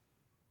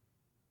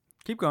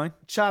Keep going.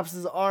 chops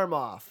his arm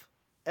off.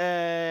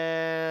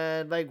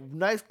 And, like,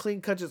 nice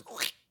clean cut, just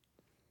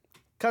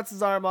cuts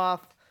his arm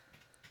off.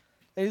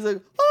 And he's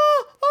like,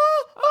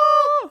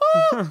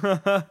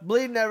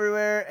 bleeding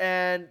everywhere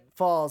and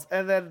falls.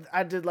 And then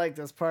I did like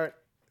this part.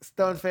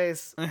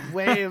 Stoneface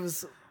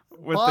waves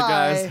With bye. the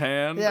guy's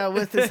hand. Yeah,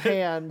 with his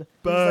hand.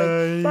 He's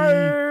Bye.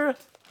 like,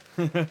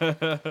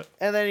 "Brr."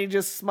 And then he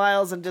just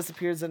smiles and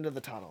disappears into the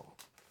tunnel.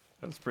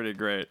 That's pretty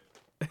great.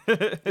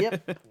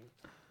 Yep.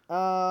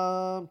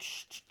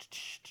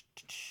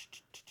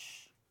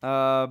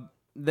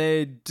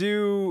 They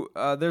do.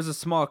 There's a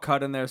small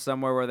cut in there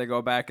somewhere where they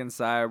go back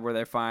inside, where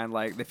they find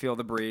they feel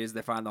the breeze.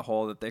 They find the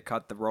hole that they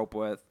cut the rope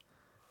with,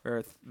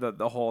 or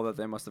the hole that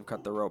they must have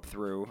cut the rope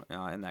through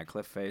in that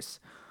cliff face.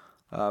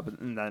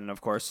 And then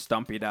of course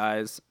Stumpy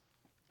dies.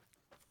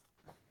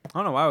 I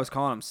don't know why I was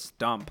calling him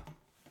Stump.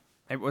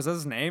 Hey, was that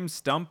his name?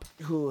 Stump?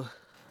 Who?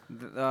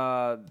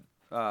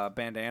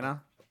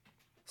 Bandana?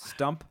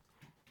 Stump?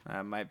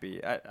 Might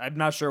be. I'm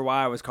not sure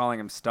why I was calling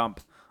him Stump.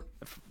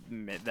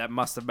 That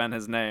must have been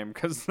his name,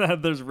 because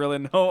there's really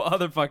no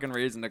other fucking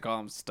reason to call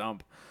him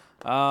Stump.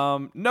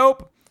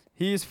 Nope.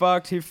 He's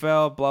fucked. He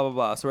fell. Blah, blah,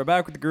 blah. So we're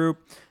back with the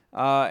group.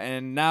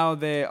 And now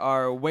they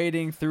are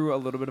wading through a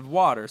little bit of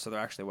water. So there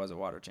actually was a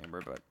water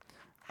chamber, but...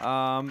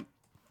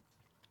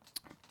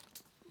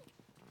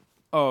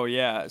 Oh,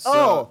 yeah.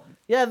 So,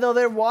 yeah, though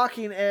they're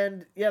walking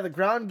and, the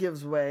ground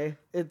gives way.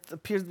 It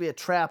appears to be a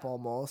trap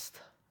almost.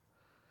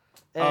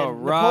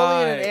 And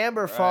Napoleon and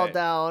Amber fall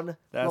down.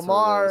 That's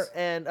Lamar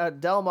and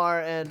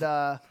Delmar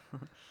and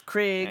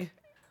Craig.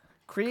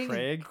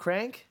 Craig?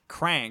 Crank?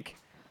 Crank.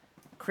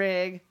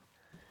 Craig.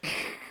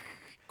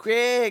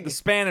 The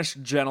Spanish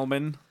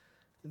gentleman.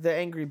 The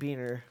angry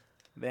beaner.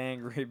 The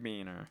angry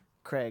beaner.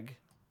 Craig.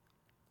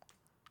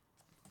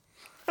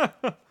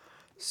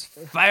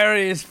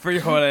 Fiery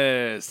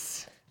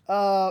frijoles.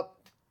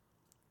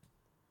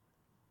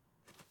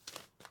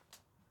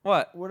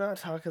 What? We're not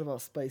talking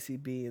about spicy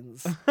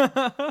beans.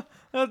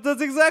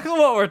 That's exactly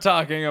what we're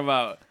talking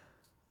about.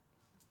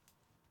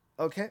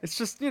 Okay. It's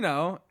just,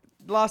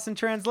 lost in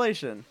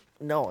translation.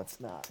 No,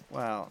 it's not.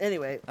 Wow.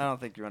 Anyway. I don't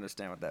think you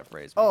understand what that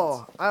phrase means.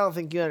 Oh, I don't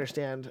think you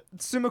understand.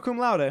 Summa cum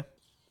laude.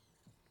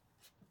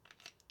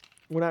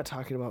 We're not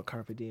talking about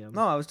Carpe Diem.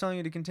 No, I was telling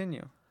you to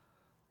continue.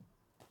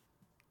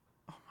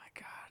 Oh my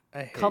god.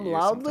 I hate Come you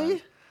loudly?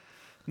 sometimes.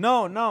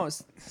 No.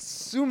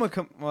 Summa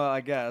cum... Well, I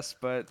guess,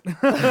 but...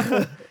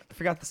 I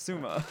forgot the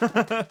summa.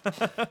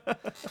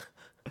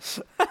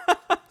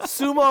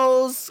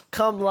 Sumos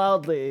come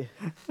loudly.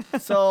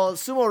 So,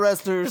 sumo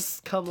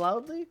wrestlers come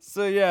loudly?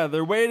 So, yeah,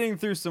 they're wading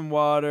through some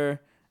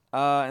water,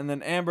 and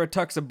then Amber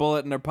tucks a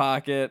bullet in her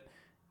pocket.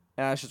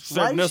 And I should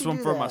Why save did this she one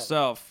do for that?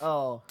 myself,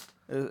 Oh.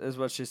 is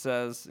what she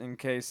says, in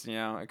case,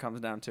 it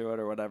comes down to it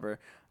or whatever.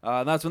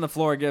 And that's when the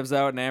floor gives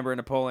out and Amber and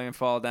Napoleon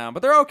fall down.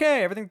 But they're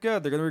okay. Everything's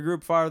good. They're going to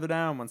regroup farther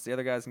down once the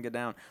other guys can get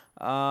down.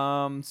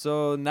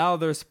 So now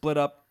they're split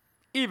up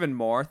even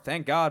more.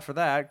 Thank God for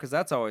that, because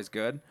that's always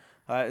good.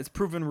 It's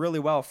proven really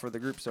well for the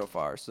group so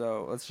far,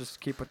 so let's just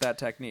keep with that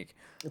technique.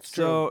 It's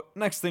so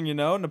next thing you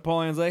know,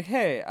 Napoleon's like,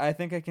 "Hey, I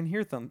think I can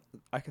hear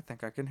I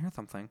can hear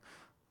something.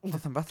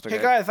 Nothing better. Hey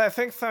guys, I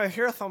think I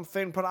hear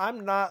something, but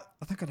I'm not.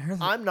 I think I can hear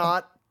something. I'm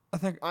not.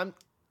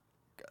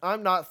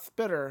 I'm not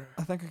Spitter.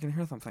 I think I can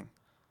hear something.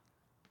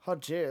 Oh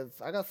jeez,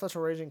 I got such a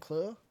raging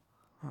clue.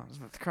 Oh,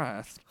 Jesus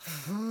Christ.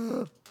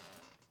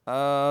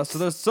 So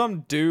there's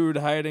some dude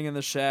hiding in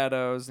the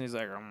shadows, and he's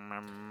like,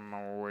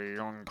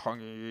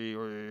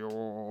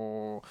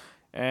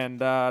 and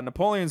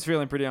Napoleon's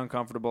feeling pretty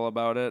uncomfortable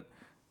about it,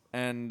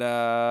 and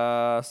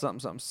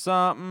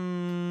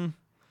something,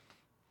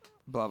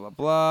 blah blah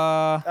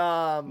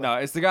blah. No,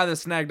 it's the guy that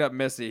snagged up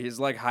Missy. He's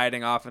like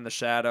hiding off in the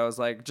shadows,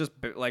 like just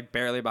like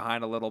barely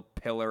behind a little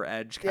pillar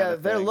edge. Kind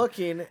of they're thing.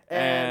 looking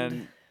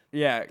and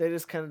yeah, they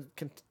just kind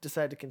of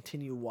decide to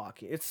continue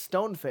walking. It's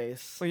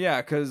Stoneface. Well,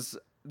 yeah, because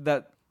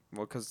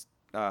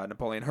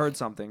Napoleon heard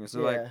something, so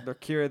like they're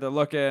curious, they're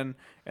looking,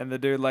 and the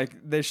dude like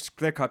they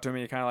cut to him,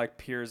 and he kind of like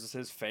peers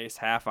his face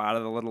half out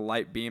of the little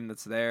light beam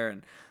that's there,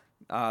 and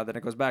then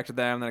it goes back to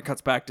them, then it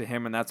cuts back to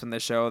him, and that's when they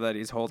show that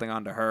he's holding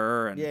on to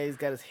her, and he's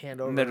got his hand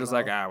over. And they're her just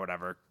mouth. like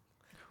whatever.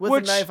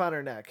 With a knife on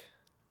her neck.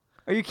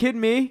 Are you kidding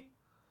me?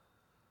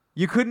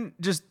 You couldn't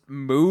just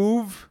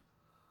move?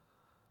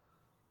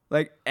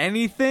 Like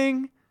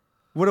anything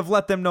would have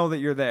let them know that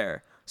you're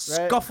there.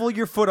 Right? Scuffle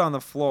your foot on the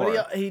floor.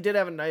 But he did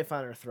have a knife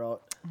on her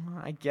throat.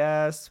 I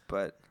guess,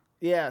 but...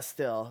 Yeah,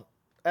 still.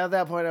 At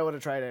that point, I would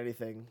have tried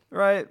anything.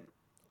 Right.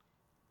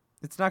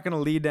 It's not going to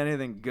lead to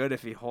anything good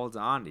if he holds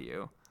on to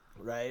you.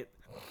 Right.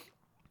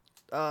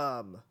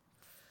 Fuck.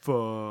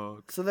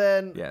 So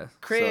then,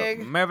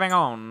 Craig... So, moving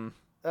on.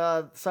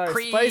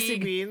 Sorry, Spicy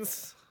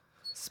Beans.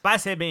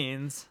 Spicy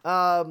Beans.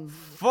 Foya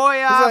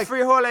like,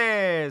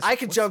 frijoles. I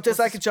could jump this,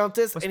 I could jump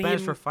this. What's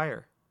Spanish for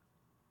fire?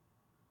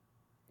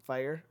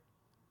 Fire?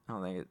 I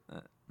don't think it...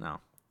 no.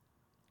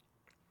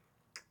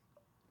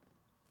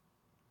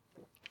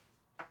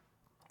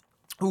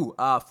 Ooh,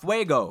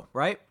 Fuego,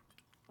 right?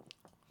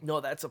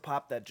 No, that's a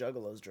pop that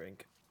Juggalos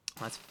drink.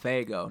 That's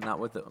Fago, not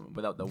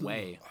without the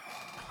way.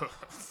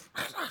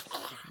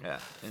 Yeah,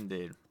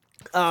 indeed.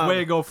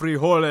 Fuego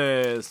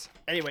frijoles.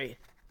 Anyway,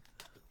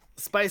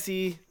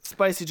 spicy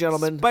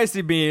gentleman.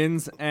 Spicy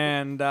Beans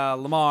and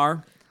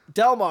Lamar.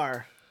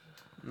 Delmar.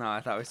 No,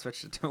 I thought we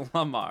switched it to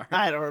Lamar.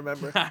 I don't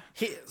remember.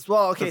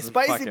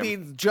 Spicy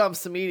Beans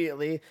jumps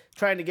immediately,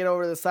 trying to get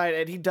over the side,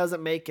 and he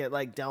doesn't make it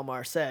like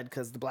Delmar said,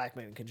 because the black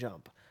man can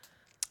jump.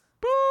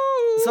 Boo!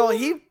 So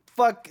he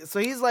fuck. So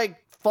he's like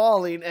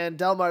falling, and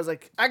Delmar's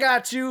like, I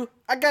got you,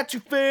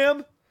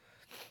 fam.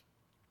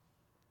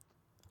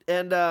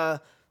 And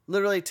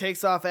literally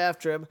takes off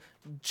after him,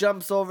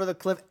 jumps over the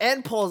cliff,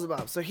 and pulls him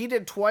up. So he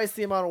did twice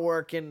the amount of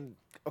work in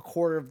a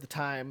quarter of the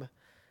time,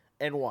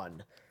 and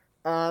won.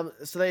 So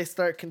they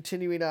start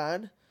continuing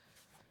on.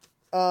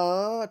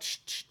 Oh,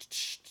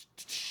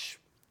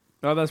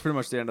 that's pretty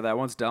much the end of that.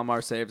 Once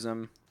Delmar saves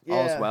him,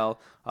 all's Yeah. well.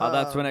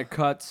 That's when it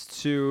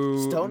cuts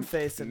to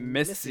Stoneface and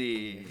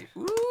Missy.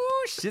 Ooh,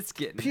 shit's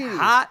getting Petey,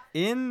 hot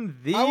in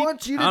the I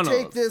want you to tunnels.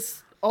 take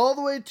this all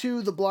the way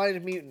to the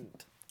blind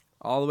mutant.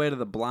 all the way to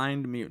the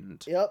blind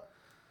mutant. Yep.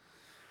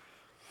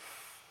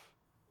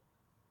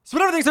 So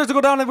when everything starts to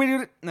go down, we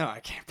do. No, I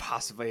can't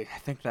possibly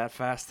think that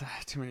fast.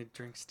 Too many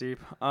drinks deep.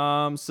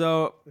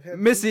 So had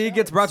Missy two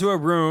gets brought shots. to a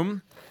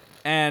room,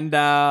 and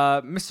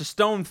Mr.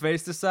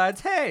 Stoneface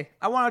decides, "Hey,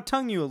 I want to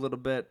tongue you a little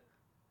bit."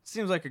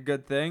 Seems like a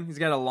good thing. He's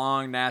got a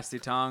long, nasty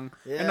tongue.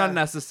 An Yeah.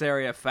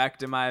 unnecessary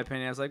effect, in my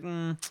opinion. I was like,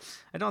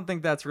 I don't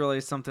think that's really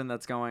something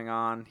that's going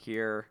on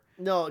here.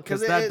 No,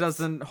 Because because that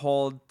doesn't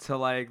hold to,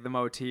 like, the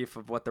motif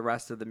of what the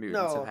rest of the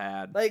mutants have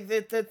had. Like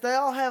they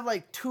all have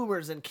like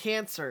tumors and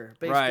cancer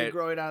basically Right.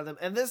 growing out of them,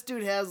 and this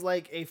dude has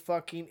like a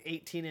fucking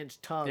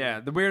 18-inch tongue. Yeah,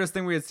 the weirdest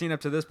thing we had seen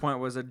up to this point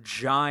was a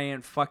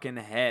giant fucking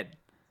head.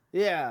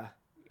 Yeah.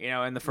 You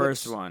know, in the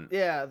first Which- one.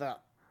 Yeah. The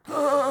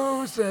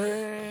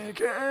Jose,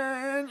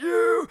 can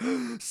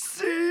you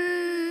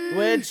see?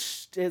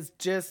 which is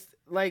just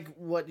like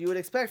what you would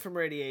expect from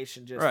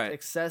radiation, just Right.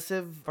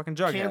 excessive Fucking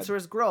Jughead.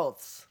 cancerous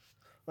growths.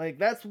 Like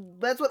that's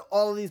what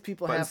all of these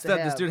people But have instead,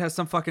 to have. this dude has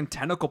some fucking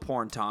tentacle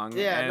porn tongue.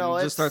 Yeah, and no,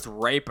 just starts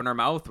raping her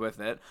mouth with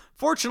it.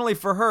 Fortunately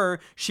for her,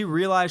 she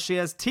realized she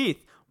has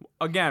teeth.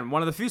 Again,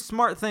 one of the few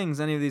smart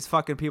things any of these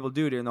fucking people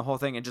do during the whole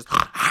thing, and just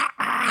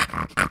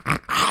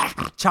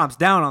chomps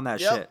down on that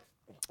Yep. shit.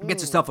 Get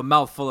yourself a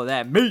mouthful of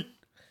that meat.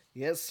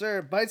 Yes,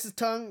 sir. Bites his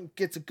tongue,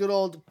 gets a good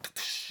old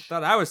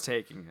Thought I was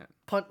taking it.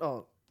 punt.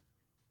 Oh,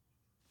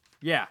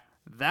 Yeah,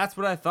 that's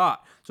what I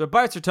thought. So it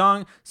bites her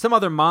tongue. Some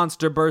other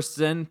monster bursts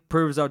in,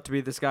 proves out to be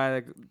this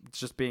guy that's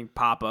just being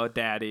Papa,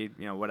 Daddy,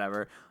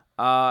 whatever.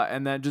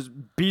 And then just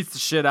beats the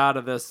shit out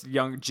of this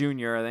young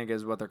junior, I think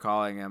is what they're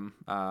calling him,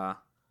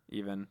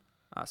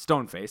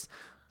 Stoneface.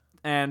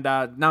 And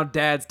now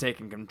Dad's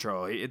taking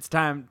control. It's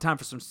time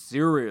for some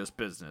serious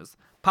business.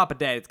 Papa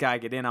Daddy's gotta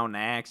get in on the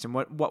action.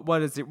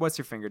 What is it? What's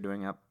your finger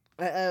doing up?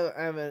 I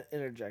have an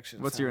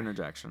interjection. What's your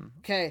interjection?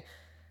 Okay,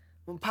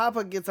 when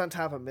Papa gets on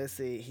top of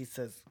Missy, he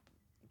says,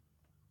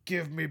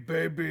 "Give me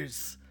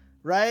babies,"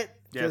 right?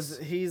 Because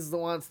Yes. he's the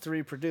wants to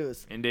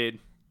reproduce. Indeed.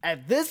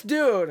 And this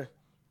dude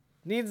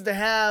needs to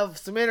have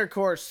some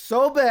intercourse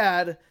so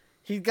bad,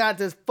 he got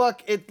this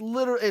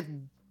it's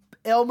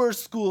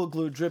Elmer's school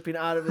glue dripping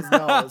out of his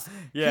nose.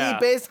 Yeah. He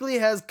basically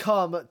has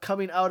cum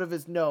coming out of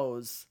his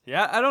nose.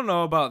 Yeah, I don't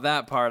know about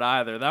that part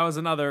either. That was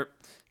another,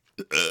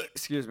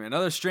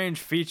 another strange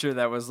feature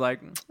that was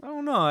like, I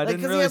don't know, I didn't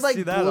 'cause he really had, like,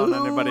 see that on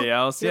blue- anybody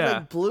else. He had, Yeah,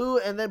 like blue,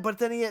 but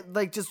then he had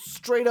like just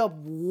straight up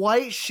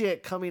white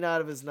shit coming out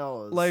of his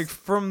nose. like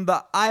from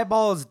the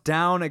eyeballs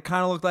down, it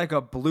kind of looked like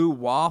a blue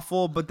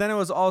waffle, but then it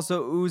was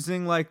also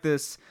oozing like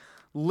this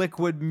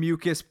liquid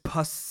mucus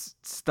pus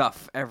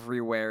stuff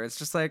everywhere. It's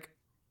just like,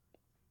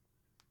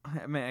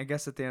 I mean, I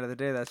guess at the end of the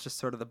day, that's just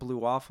sort of the blue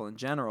waffle in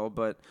general,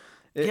 but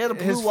had a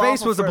blue his face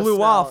waffle was a for a blue snout.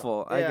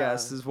 waffle, I Yeah.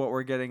 guess, is what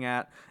we're getting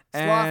at.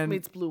 Sloth And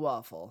meets blue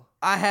waffle.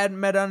 I hadn't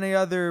met any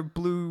other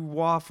blue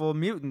waffle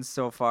mutants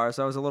so far,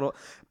 so I was a little.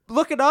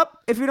 Look it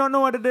up if you don't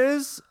know what it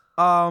is.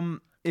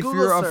 If Google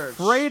you're search.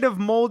 afraid of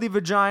moldy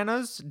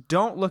vaginas,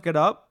 don't look it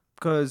up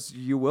because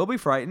you will be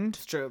frightened.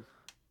 It's true.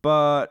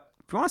 But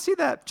if you want to see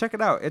that, check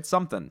it out. It's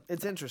something.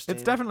 It's interesting.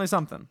 It's definitely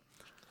something.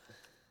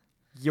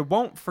 You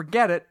won't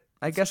forget it.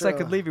 I guess I true.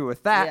 could leave you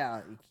with that.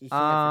 Yeah, you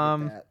can't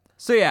forget that.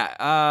 So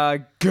yeah,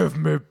 give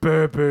me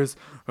babies.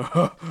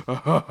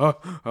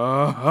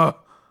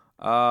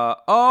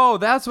 Oh,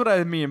 that's what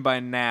I mean by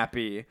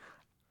nappy.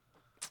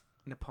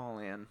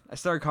 Napoleon. I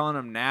started calling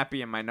him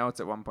Nappy in my notes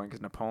at one point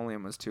because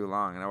Napoleon was too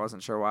long, and I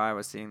wasn't sure why I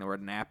was seeing the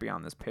word nappy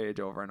on this page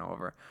over and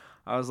over.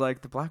 I was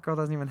like, the black girl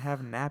doesn't even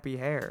have nappy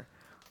hair.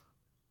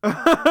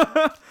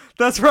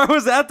 That's where I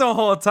was at the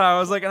whole time. I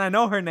was like, and I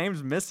know her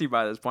name's Missy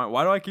by this point.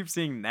 Why do I keep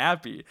seeing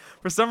Nappy?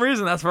 For some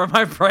reason, that's where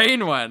my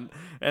brain went.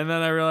 And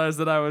then I realized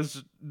that I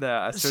switched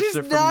She's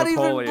it from not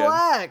Napoleon. even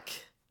black.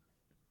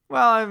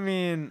 Well, I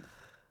mean,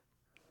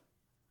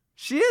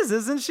 she is,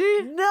 isn't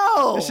she?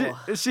 No.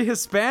 Is she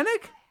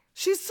Hispanic?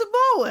 She's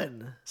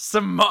Samoan.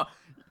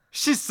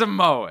 She's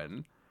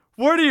Samoan.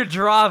 Where do you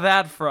draw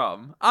that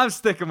from? I'm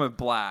sticking with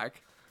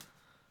black.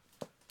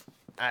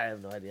 I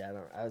have no idea.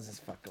 I was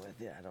just fucking with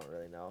you. I don't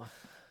really know.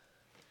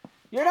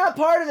 You're not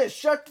part of this.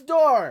 Shut the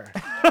door.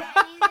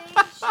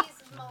 Anything,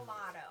 she's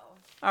mulatto.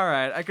 All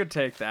right, I could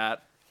take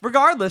that.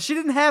 Regardless, she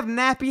didn't have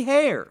nappy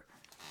hair.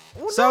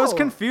 Well, So I was no.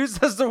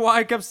 confused as to why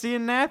I kept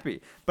seeing nappy.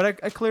 But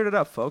I cleared it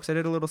up, folks. I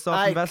did a little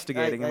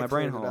self-investigating I in my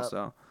brain cleared it hole. up.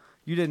 So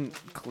you didn't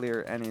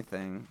clear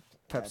anything.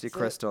 That's Pepsi it.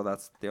 Crystal,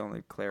 that's the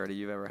only clarity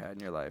you've ever had in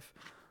your life.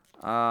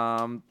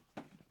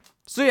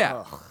 So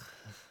yeah. Ugh.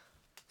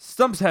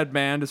 Stump's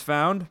headband is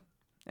found,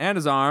 and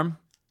his arm,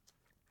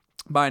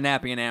 by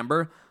Nappy and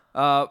Amber.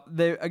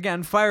 They,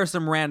 again, fire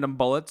some random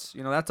bullets.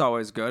 You know, that's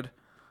always good.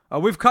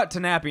 We've cut to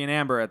Nappy and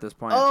Amber at this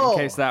point, in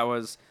case that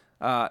was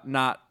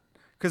not...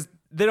 Because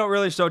they don't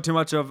really show too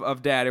much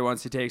of Daddy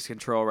once he takes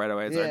control right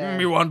away. It's like,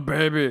 me one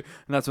baby. And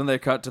that's when they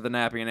cut to the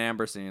Nappy and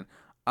Amber scene.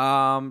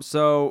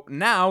 So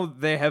now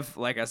they have,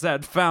 like I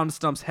said, found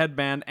Stump's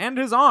headband and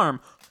his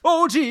arm.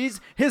 Oh,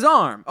 geez, his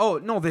arm. Oh,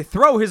 no, they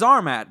throw his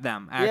arm at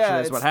them,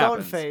 actually, is what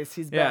happens. Stoneface.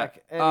 He's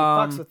back, and he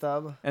fucks with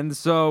them. And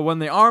so when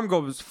the arm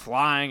goes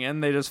flying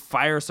in, they just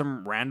fire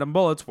some random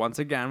bullets, once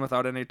again,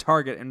 without any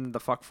target in the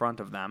fuck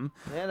front of them.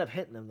 They end up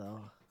hitting him,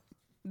 though.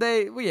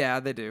 They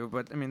do,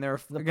 but, I mean, they're,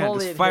 again, Napoleon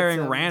just hits firing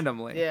him.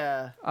 randomly.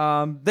 Yeah.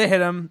 They hit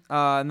him,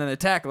 and then they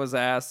tackle his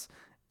ass.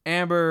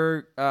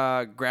 Amber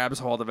grabs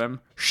hold of him,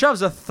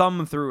 shoves a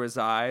thumb through his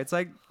eye. It's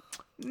like,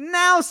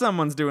 now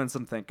someone's doing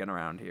some thinking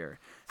around here.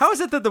 How is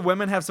it that the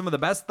women have some of the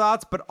best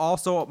thoughts, but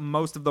also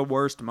most of the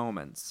worst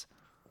moments?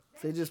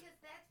 They just... Because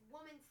that's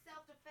woman's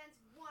self-defense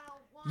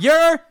 101.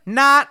 You're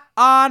not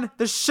on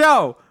the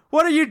show.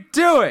 What are you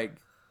doing?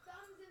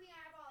 Thumbs in the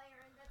eyeball,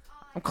 Aaron. That's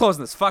all I'm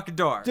closing this fucking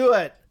door. Do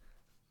it.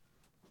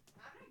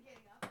 I'm not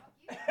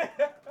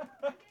getting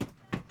up.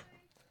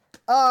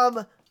 Fuck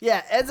you.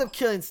 Yeah, ends up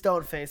killing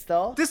Stoneface,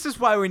 though. This is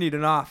why we need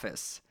an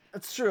office.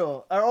 It's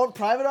true. Our own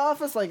private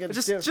office? Like,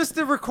 Just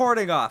the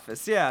recording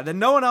office, yeah. Then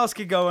no one else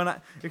could go in,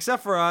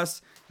 except for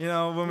us. You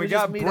know, when we just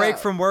got meet break up.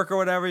 from work or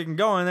whatever, you can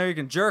go in there, you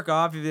can jerk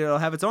off. It'll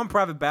have its own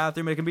private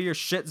bathroom. It can be your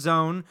shit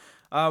zone.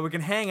 We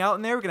can hang out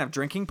in there. We can have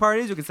drinking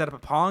parties. We can set up a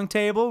pong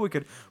table. We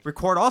could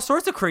record all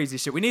sorts of crazy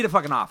shit. We need a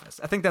fucking office.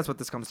 I think that's what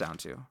this comes down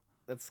to.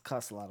 That's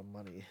costs a lot of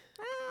money.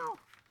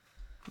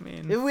 I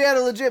mean, If we had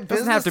a legit it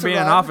business doesn't have to be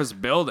an run- office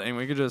building.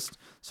 We could just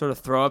sort of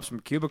throw up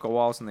some cubicle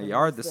walls in the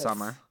yard this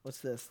summer. What's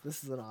this?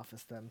 This is an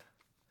office, then.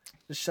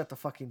 Just shut the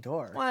fucking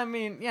door. Well, I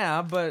mean,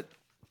 yeah, but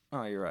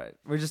oh, you're right.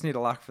 We just need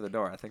a lock for the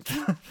door. I think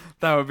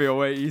that would be a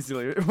way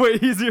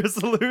easier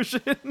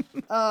solution.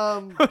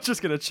 We're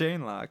just gonna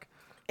chain lock.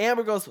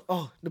 Amber goes,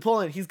 oh,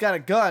 Napoleon, he's got a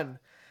gun.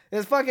 And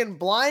this fucking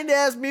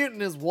blind-ass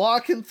mutant is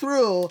walking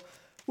through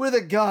with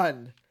a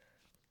gun.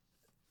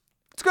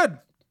 It's good.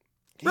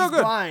 He's Real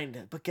good.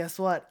 blind. But guess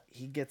what?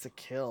 He gets a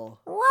kill.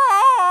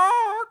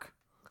 Rock.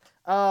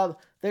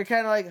 They're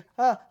kind of like,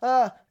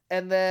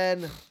 and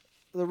then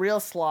the real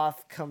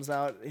sloth comes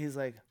out. He's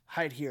like,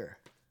 hide here.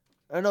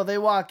 Or no, they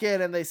walk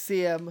in and they see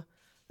him.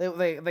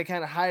 They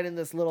kind of hide in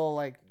this little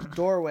like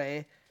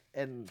doorway,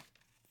 and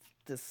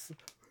this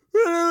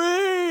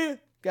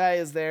guy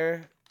is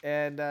there,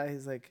 and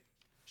he's like,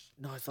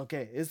 no, it's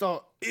okay. It's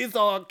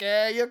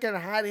okay. You can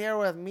hide here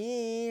with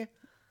me.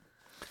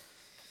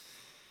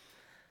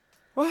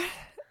 What?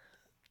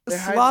 They're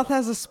Sloth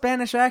has a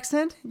Spanish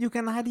accent? You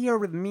can hide here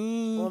with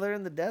me. Well, they're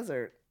in the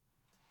desert.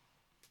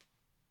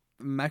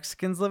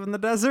 Mexicans live in the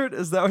desert?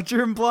 Is that what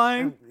you're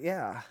implying?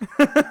 Yeah.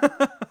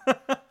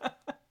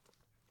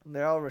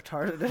 They're all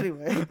retarded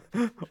anyway.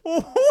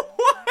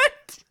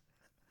 What?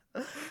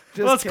 Just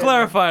Let's kidding.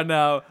 clarify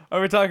now. Are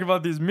we talking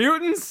about these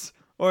mutants?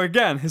 Or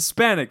again,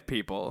 Hispanic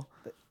people?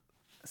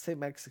 Say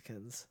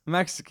Mexicans.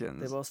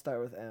 Mexicans. They both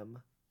start with M.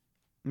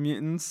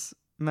 Mutants,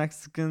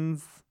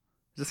 Mexicans.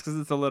 Just because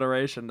it's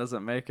alliteration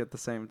doesn't make it the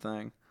same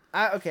thing.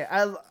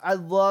 I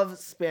love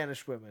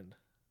Spanish women.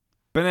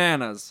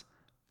 Bananas.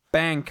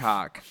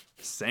 Bangkok.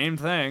 Same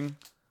thing.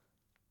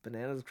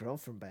 Bananas grow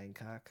from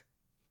Bangkok.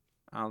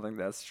 I don't think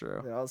that's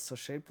true. They're also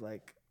shaped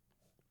like.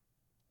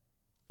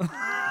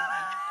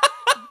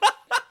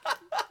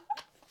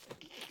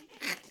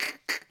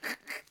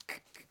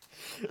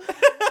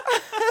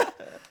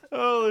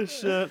 Holy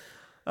shit.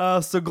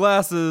 So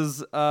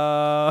glasses.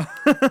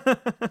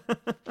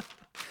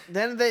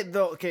 Then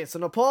so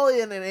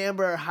Napoleon and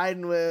Amber are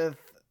hiding with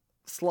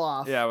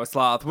Sloth. Yeah, with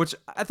Sloth, which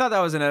I thought that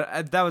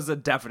was a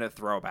definite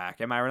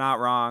throwback. Am I not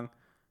wrong?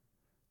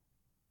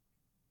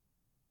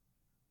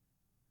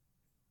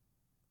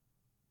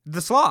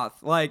 The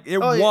Sloth, like it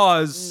was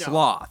No,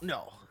 Sloth.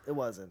 No, it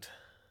wasn't.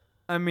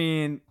 I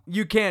mean,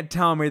 you can't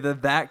tell me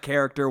that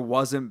character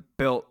wasn't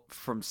built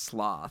from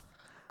Sloth.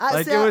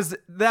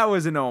 That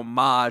was an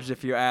homage,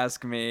 if you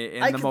ask me,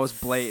 in the most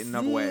blatant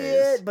of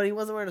ways. But he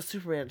wasn't wearing a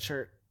Superman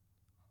shirt.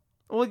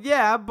 Well,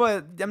 yeah,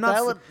 but I'm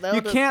not.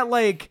 You can't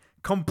like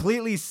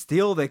completely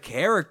steal the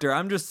character.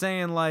 I'm just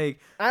saying,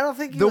 like, I don't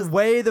think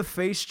way the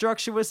face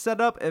structure was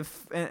set up,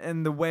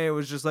 and the way it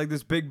was just like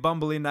this big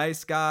bumbly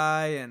nice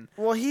guy, and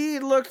well, he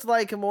looked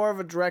like more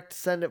of a direct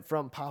descendant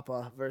from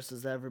Papa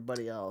versus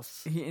everybody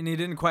else. he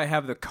didn't quite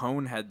have the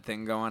cone head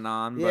thing going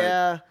on. But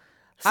Yeah.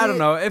 I don't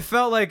know. It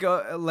felt like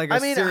a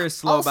serious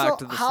slow back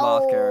to the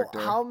Sloth character.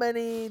 How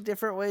many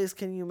different ways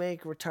can you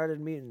make retarded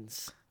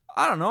mutants?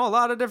 I don't know. A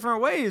lot of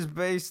different ways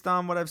based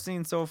on what I've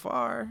seen so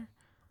far.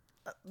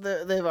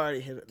 They've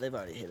already hit it.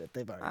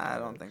 I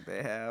don't think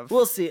they have.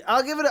 We'll see.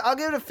 I'll give it a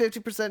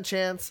 50%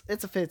 chance.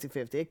 It's a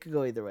 50-50. It could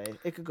go either way.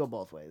 It could go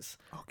both ways.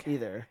 Okay.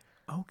 Either.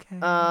 Okay.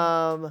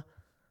 So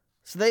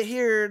they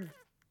hear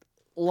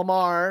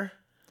Lamar.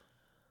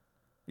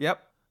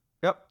 Yep.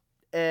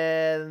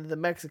 and the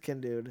Mexican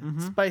dude,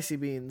 Spicy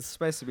Beans.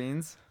 Spicy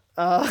beans.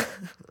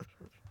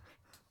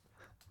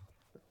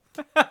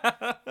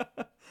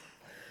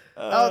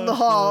 Out in the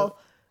hall,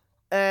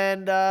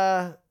 and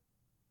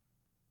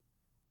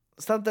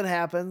something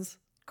happens.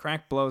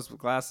 Crank blows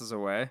glasses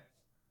away.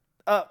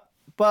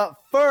 But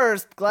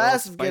first,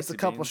 Glass Those gets a spicy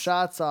couple beans.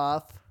 shots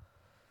off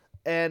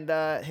and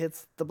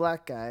hits the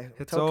black guy.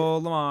 Hits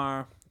old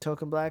Lamar.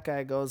 Token black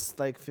guy goes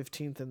like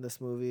 15th in this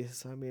movie.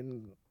 So, I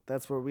mean,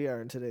 that's where we are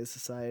in today's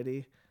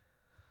society.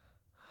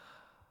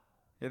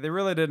 Yeah, they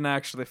really didn't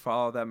actually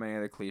follow that many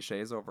of the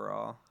cliches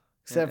overall.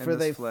 Except in for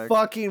this they flick.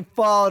 fucking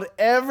followed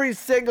every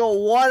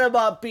single one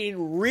about being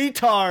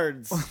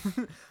retards.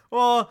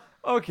 Well,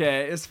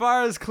 okay, as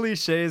far as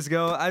cliches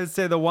go, I'd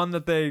say the one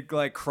that they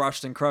like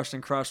crushed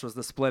was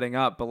the splitting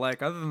up. But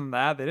like other than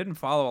that, they didn't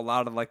follow a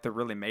lot of like the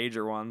really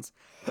major ones.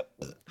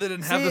 They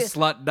didn't have the See-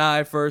 slut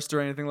die first or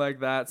anything like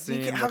that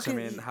scene. how Which I can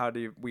mean, you- how do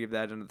you weave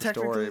that into the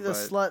Technically, story? the But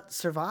slut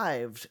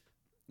survived.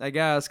 I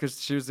guess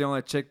because she was the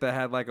only chick that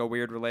had like a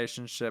weird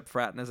relationship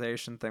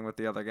fraternization thing with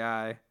the other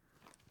guy,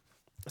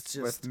 It's just,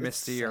 with it's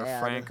Misty or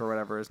sad. Frank or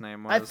whatever his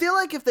name was. I feel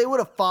like if they would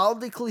have followed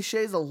the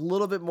cliches a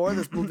little bit more,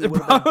 this movie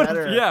would have been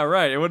better. Yeah,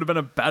 right. It would have been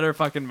a better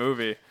fucking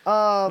movie.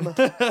 Um.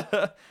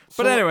 But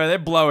anyway, they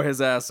blow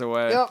his ass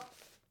away. Yep.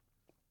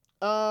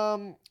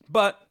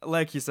 But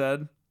like you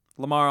said,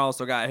 Lamar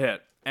also got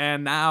hit,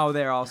 and now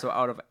they're also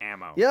out of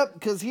ammo. Yep,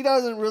 because he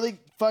doesn't really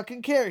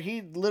fucking care.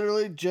 He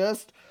literally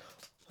just.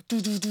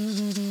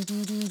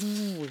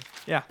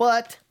 Yeah.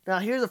 But now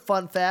here's a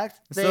fun fact.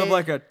 Instead of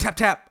like a tap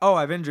tap, oh,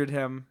 I've injured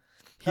him.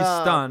 He's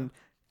Um, stunned.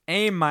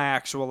 Aim my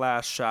actual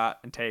last shot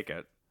and take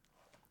it.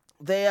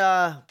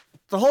 The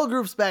whole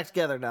group's back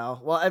together now.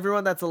 Well,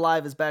 everyone that's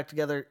alive is back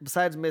together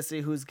besides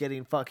Missy, who's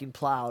getting fucking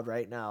plowed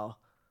right now.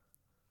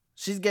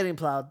 She's getting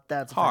plowed.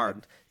 That's Hard.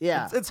 fine.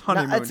 Yeah, It's No,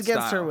 honeymoon it's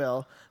against her style.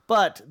 will.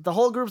 But the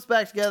whole group's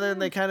back together,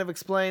 and they kind of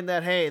explain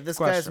that, hey, this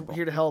guy's Questionable.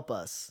 here to help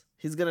us.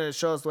 He's gonna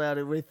show us the way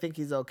out. We think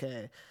he's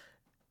okay.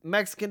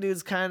 Mexican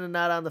dude's kind of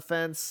not on the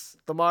fence.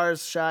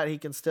 Lamar's shot. He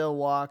can still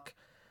walk,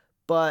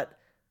 but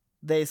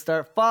they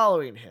start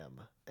following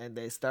him and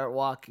they start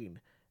walking.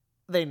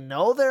 They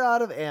know they're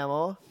out of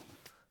ammo.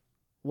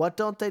 What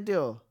don't they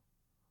do?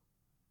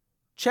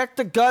 Check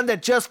the gun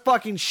that just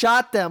fucking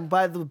shot them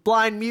by the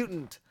blind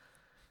mutant.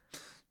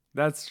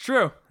 That's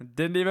true.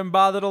 Didn't even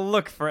bother to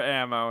look for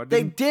ammo.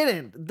 They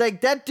didn't. Like,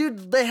 that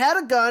dude, they had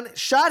a gun,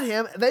 shot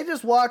him, and they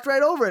just walked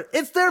right over it.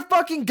 It's their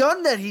fucking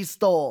gun that he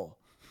stole.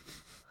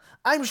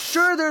 I'm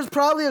sure there's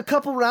probably a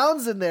couple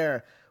rounds in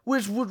there,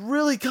 which would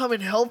really come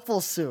in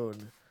helpful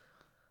soon.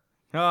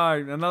 Oh,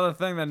 another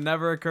thing that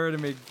never occurred to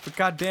me. But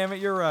god damn it,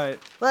 you're right.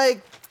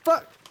 Like,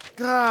 fuck.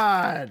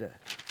 God.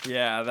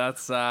 Yeah,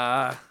 that's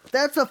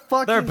That's a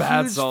fucking they're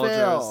bad huge soldiers.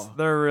 fail.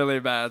 They're really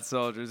bad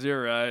soldiers.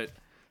 You're right.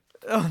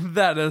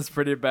 That is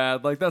pretty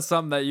bad. Like that's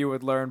something that you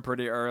would learn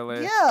pretty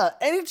early. Yeah,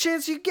 any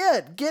chance you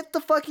get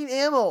the fucking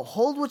ammo.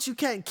 Hold what you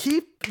can.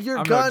 Keep your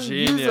I'm gun no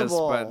genius,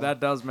 usable. but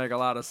that does make a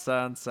lot of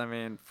sense. I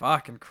mean,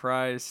 fucking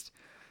Christ.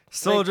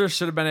 Soldiers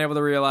should have been able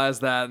to realize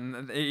that,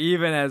 and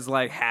even as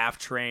like half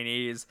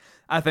trainees,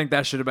 I think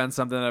that should have been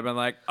something that have been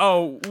like,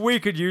 oh, we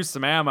could use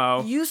some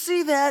ammo. You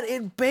see that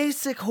in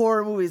basic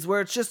horror movies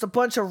where it's just a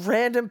bunch of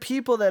random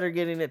people that are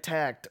getting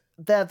attacked.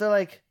 That they're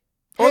like,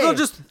 Or hey, they'll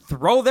just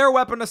throw their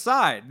weapon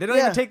aside. They don't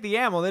Yeah. even take the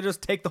ammo. They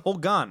just take the whole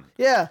gun.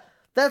 yeah,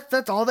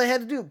 that's all they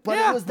had to do. But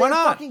Yeah, it was why their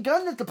not? fucking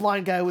gun that the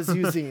blind guy was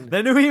using.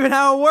 They knew even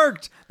how it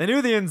worked. They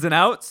knew the ins and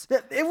outs.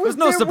 It was There's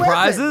no their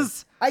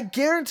surprises. weapon. I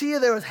guarantee you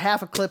there was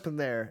half a clip in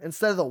there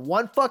instead of the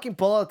one fucking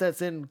bullet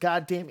that's in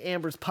goddamn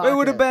Amber's pocket. It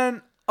would have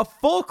been a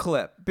full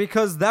clip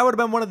because that would have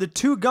been one of the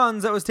two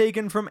guns that was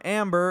taken from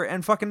Amber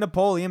and fucking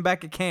Napoleon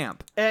back at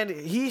camp. And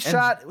he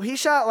shot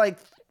like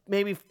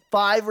maybe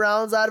 5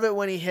 rounds out of it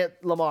when he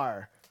hit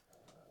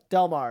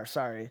Delmar,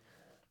 sorry.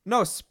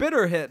 No,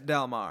 Spitter hit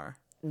Delmar.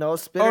 No,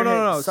 Spitter Oh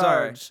no, hit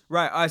sorry. Sarge.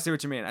 Right, I see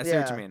what you mean. I see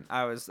what Yeah. you mean.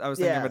 I was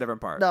thinking of a different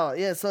part. No,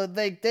 yeah, so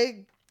they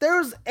there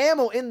was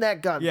ammo in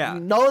that gun. Yeah. You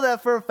know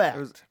that for a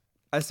fact.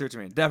 I see what you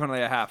mean.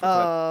 Definitely a half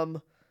a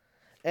clip.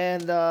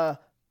 And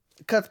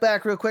cuts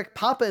back real quick.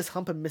 Papa is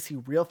humping Missy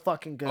real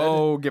fucking good.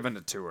 Oh, giving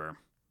it to her.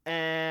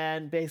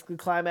 And basically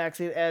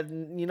climaxing,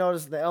 and you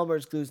notice the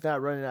Elmer's glue's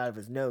not running out of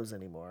his nose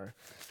anymore.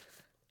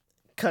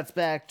 Cuts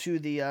back to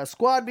the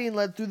squad being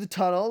led through the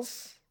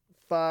tunnels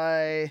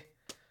by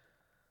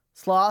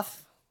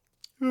Sloth.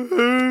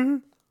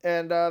 And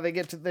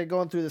they're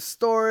going through the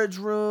storage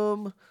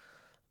room,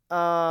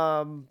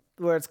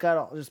 where it's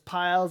got just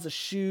piles of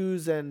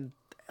shoes, and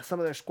some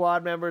of their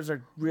squad members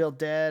are real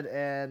dead,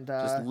 and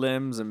Just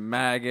limbs and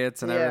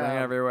maggots and yeah, everything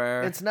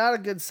everywhere. It's not a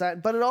good sign,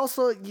 but it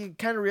also, you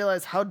kind of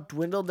realize how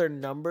dwindled their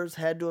numbers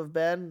had to have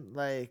been.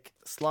 Like,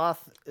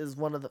 Sloth is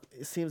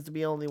seems to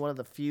be only one of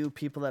the few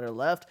people that are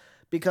left,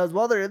 because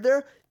while they're in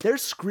there, they're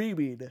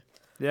screaming.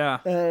 Yeah.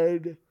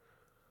 And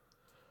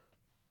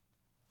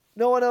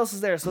no one else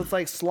is there. So it's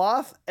like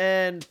Sloth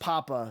and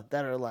Papa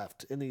that are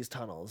left in these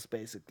tunnels,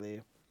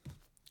 basically.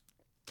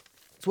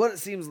 It's what it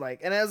seems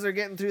like. And as they're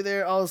getting through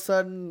there, all of a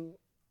sudden,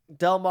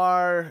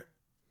 Delmar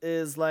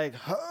is like,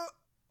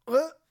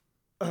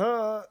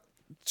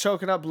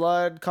 choking up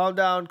blood. Calm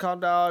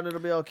down, it'll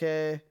be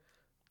okay.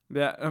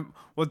 Yeah.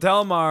 Well,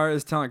 Delmar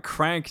is telling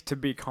Crank to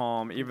be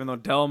calm, even though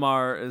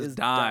Delmar is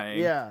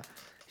dying. Yeah.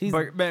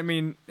 But I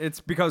mean,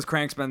 it's because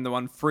Crank's been the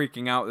one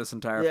freaking out this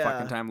entire Yeah.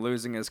 fucking time,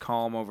 losing his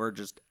calm over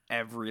just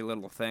every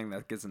little thing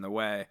that gets in the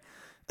way.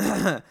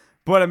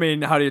 But I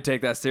mean, how do you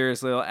take that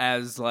seriously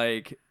as,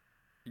 like,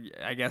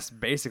 I guess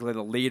basically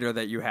the leader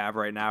that you have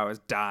right now is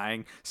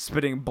dying,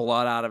 spitting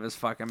blood out of his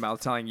fucking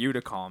mouth, telling you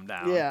to calm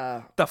down.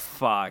 Yeah. The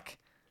fuck?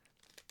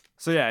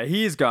 So yeah,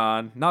 he's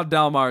gone. Now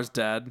Delmar's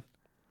dead.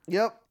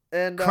 Yep.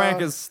 And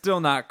Crank is still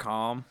not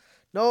calm.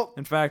 Nope.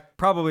 In fact,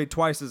 probably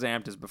twice as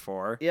amped as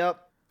before. Yep.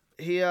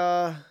 He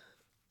it's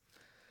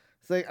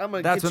like, I'm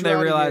gonna. That's get when you they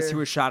outta realized here. he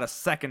was shot a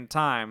second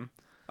time,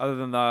 other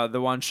than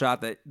the one shot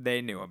that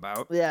they knew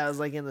about. Yeah, it was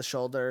like in the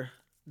shoulder.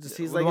 Just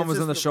he's The like one it's was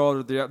in just the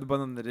shoulder. The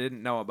one that they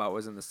didn't know about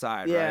was in the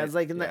side. Yeah, right? it's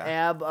like in the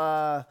Yeah.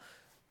 ab.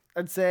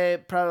 I'd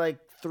say probably like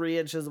 3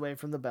 inches away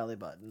from the belly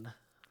button.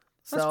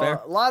 That's So fair.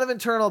 a lot of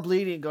internal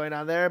bleeding going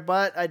on there,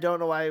 but I don't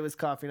know why he was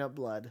coughing up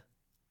blood.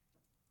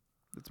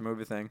 It's a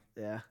movie thing.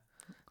 Yeah.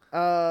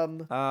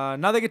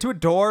 Now they get to a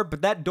door,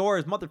 but that door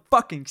is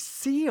motherfucking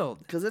sealed.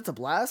 Because it's a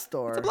blast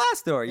door. It's a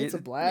blast door. It's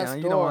a blast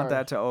You don't want door.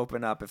 that to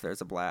open up if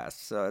there's a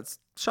blast. So it's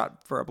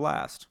shot for a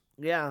blast.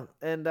 Yeah,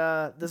 and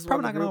this is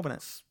Probably when the not gonna group- open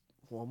it.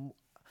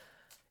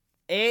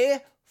 A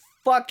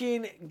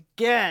fucking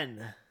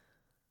again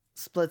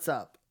splits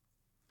up.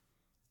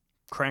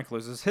 Crank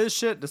loses his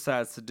shit,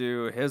 decides to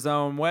do his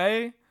own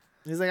way.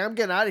 He's like, I'm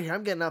getting out of here.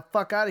 I'm getting the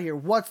fuck out of here.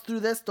 What's through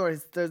this door?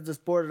 There's this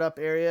boarded up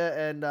area,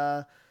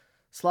 and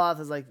Sloth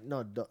is like,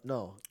 no,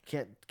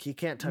 he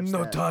can't touch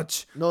No that.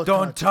 touch. No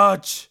Don't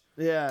touch.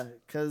 Yeah,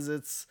 because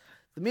it's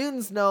the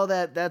mutants know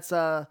that that's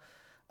there's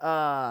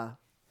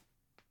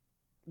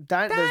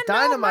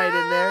dynamite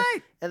in there,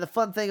 and the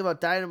fun thing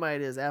about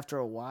dynamite is after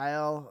a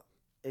while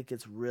it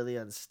gets really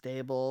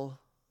unstable.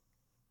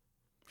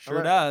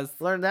 Sure does.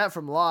 Learned that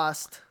from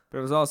Lost. But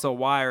it was also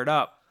wired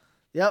up.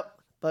 Yep,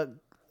 but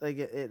like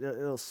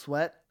it'll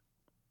sweat.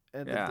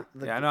 And Yeah.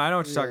 I know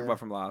what you're talking yeah. about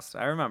from Lost.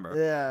 I remember.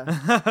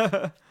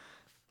 Yeah.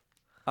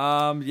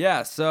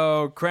 Yeah,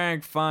 so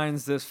Crank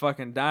finds this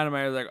fucking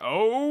dynamite. He's like,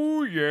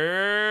 oh,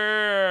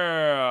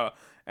 yeah.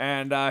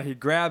 And he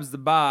grabs the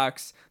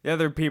box. The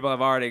other people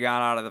have already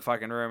gone out of the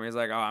fucking room. He's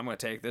like, oh, I'm going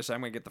to take this. I'm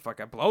going to get the fuck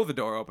out. Blow the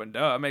door open.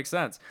 Duh, it makes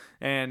sense.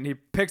 And he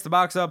picks the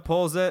box up,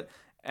 pulls it,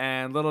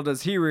 and little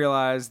does he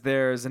realize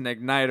there's an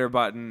igniter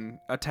button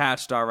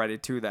attached already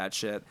to that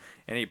shit.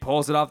 And he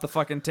pulls it off the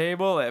fucking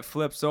table. It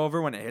flips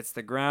over. When it hits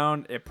the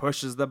ground, it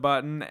pushes the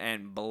button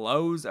and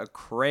blows a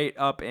crate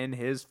up in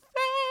his face.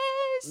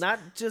 Not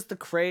just a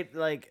crate,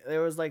 like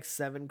there was like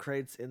 7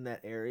 crates in that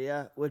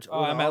area, which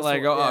Oh, I meant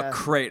like a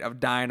crate of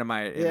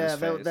dynamite in his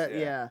face.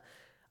 Yeah.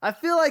 I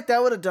feel like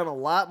that would have done a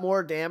lot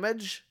more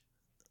damage.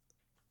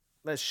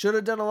 That should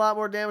have done a lot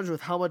more damage with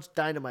how much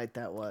dynamite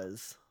that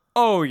was.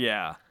 Oh,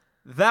 yeah.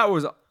 That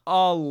was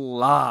a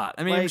lot.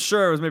 I mean, I'm Like-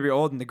 sure it was maybe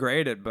old and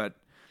degraded, but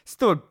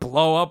still would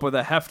blow up with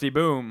a hefty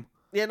boom.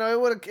 Yeah, no, it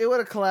would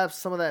have collapsed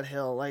some of that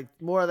hill. Like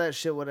more of that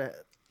shit would have.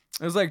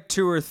 It was like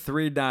 2 or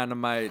 3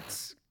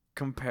 dynamites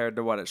compared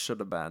to what it should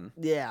have been.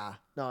 Yeah,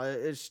 no,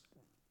 it's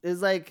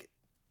like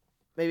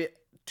maybe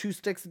 2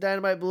 sticks of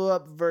dynamite blew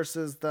up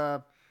versus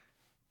the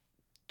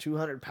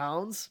 200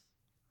 pounds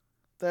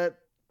that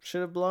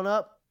should have blown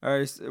up. Are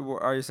you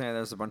saying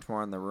there's a bunch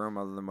more in the room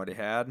other than what he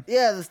had?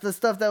 Yeah, the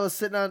stuff that was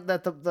sitting on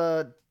that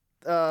the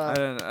I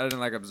didn't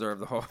like observe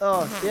the whole.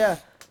 oh yeah,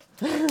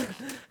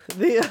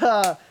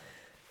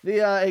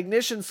 the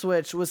ignition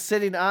switch was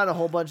sitting on a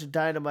whole bunch of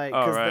dynamite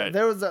Oh, right.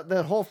 there was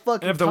the whole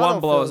fucking. And if the tunnel one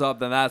blows filled. up,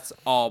 then that's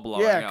all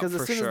blowing Yeah, up. because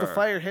as for soon sure. as the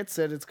fire hits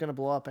it, it's gonna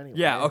blow up anyway.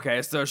 Yeah,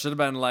 okay, so it should have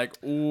been like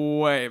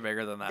way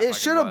bigger than that. It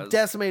should have was.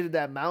 decimated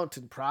that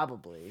mountain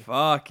probably.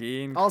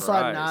 Fucking Also,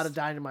 I'm Christ. not a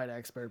dynamite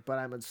expert, but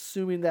I'm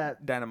assuming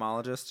that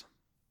dynamologist.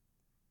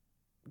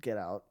 get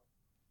out.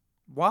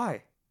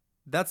 Why?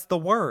 That's the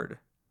word.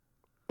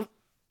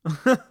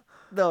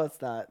 No,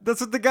 it's not. That's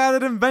what the guy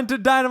that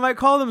invented dynamite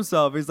called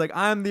himself. He's like,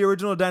 I'm the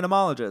original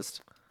dynamologist.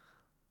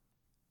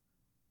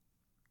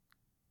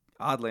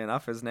 Oddly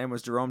enough, his name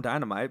was Jerome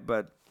Dynamite,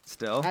 but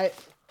still.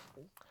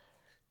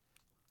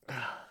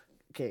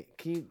 Okay,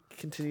 can you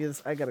continue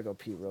this? I gotta go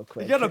pee real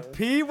quick. You gotta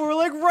pee? We're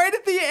like right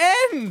at the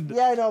end.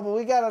 Yeah, I know, but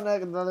we got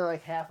another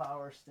like half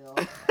hour still.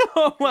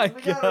 Oh my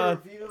We gotta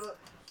god. review.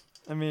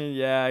 I mean,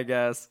 yeah, I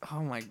guess.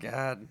 Oh my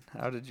god.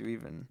 How did you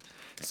even?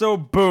 So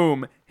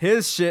boom,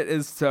 his shit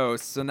is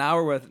toast. So now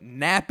we're with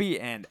Nappy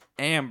and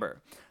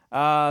Amber.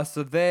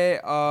 So they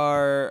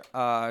are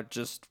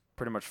just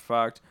pretty much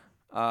fucked.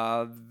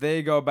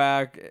 They go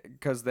back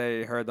because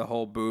they heard the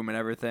whole boom and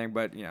everything,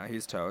 but you know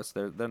he's toast.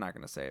 They're not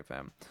gonna save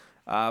him.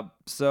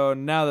 So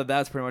now that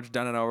that's pretty much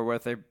done and over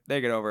with,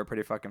 they get over it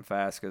pretty fucking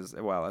fast because,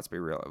 well, let's be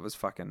real, it was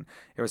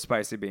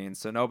Spicy Beans.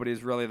 So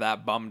nobody's really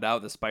that bummed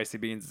out that Spicy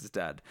Beans is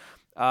dead.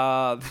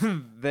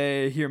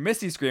 They hear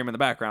Misty scream in the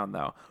background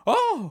though.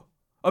 Oh,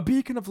 a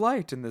beacon of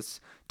light in this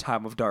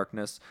time of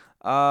darkness.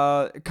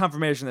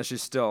 Confirmation that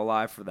she's still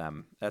alive for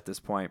them at this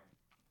point.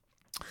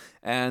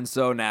 And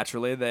so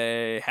naturally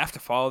they have to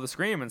follow the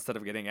scream instead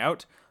of getting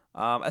out.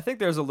 I think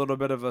there's a little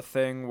bit of a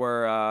thing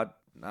where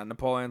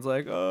Napoleon's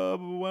like, oh,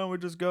 why don't we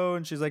just go?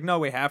 And she's like, no,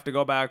 we have to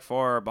go back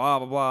for blah,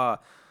 blah,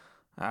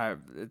 blah.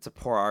 It's a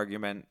poor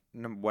argument,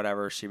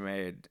 whatever she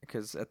made,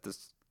 because at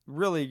this,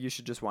 really, you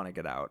should just want to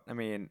get out. I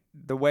mean,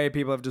 the way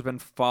people have just been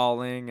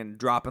falling and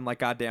dropping like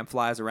goddamn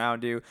flies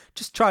around you,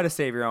 just try to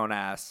save your own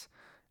ass.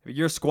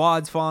 Your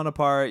squad's falling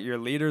apart, your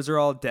leaders are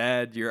all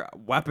dead, your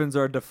weapons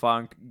are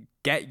defunct.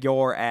 Get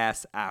your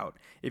ass out.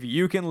 If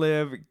you can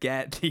live,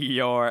 get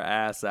your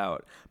ass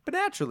out. But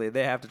naturally,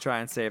 they have to try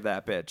and save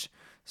that bitch.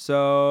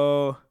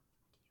 So,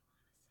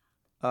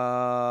 no,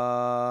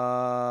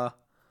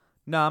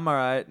 I'm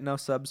alright. No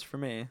subs for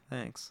me.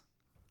 Thanks.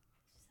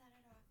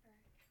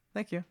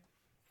 Thank you.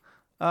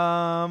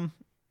 Where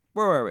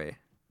were we?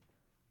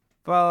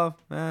 Follow.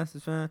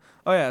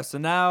 Oh yeah, so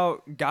now,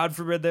 God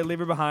forbid they leave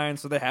her behind,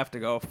 so they have to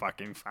go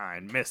fucking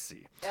find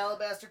Missy.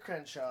 Alabaster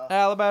Crenshaw.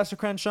 Alabaster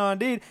Crenshaw,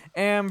 indeed.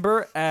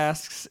 Amber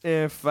asks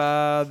if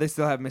they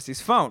still have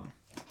Missy's phone,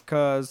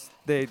 because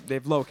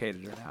they've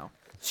located her now.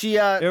 She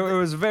It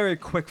was a very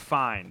quick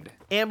find.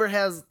 Amber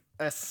has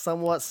a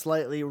somewhat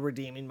slightly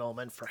redeeming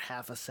moment for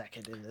half a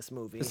second in this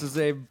movie. This is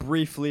a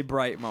briefly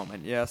bright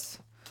moment, yes.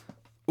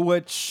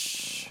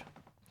 Which,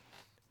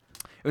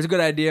 it was a good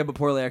idea, but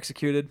poorly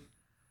executed.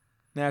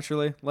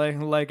 Naturally,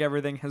 like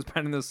everything has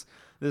been in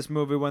this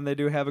movie, when they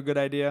do have a good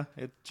idea,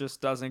 it just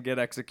doesn't get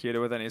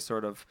executed with any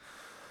sort of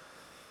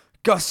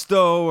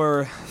gusto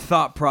or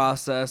thought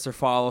process or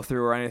follow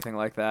through or anything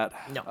like that.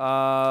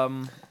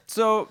 No.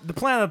 So the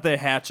plan that they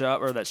hatch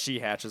up, or that she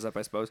hatches up,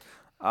 I suppose,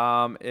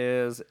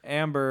 is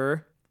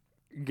Amber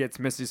gets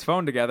Missy's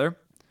phone together,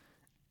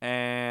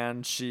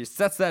 and she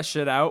sets that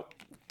shit out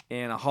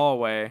in a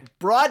hallway.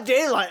 Broad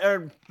daylight,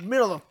 or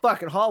middle of the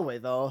fucking hallway,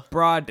 though.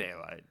 Broad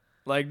daylight.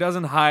 Like,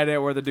 doesn't hide it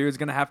where the dude's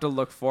gonna have to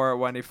look for it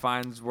when he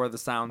finds where the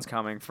sound's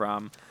coming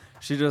from.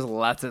 She just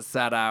lets it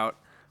set out.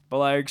 But,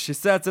 like, she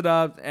sets it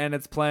up, and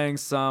it's playing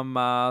some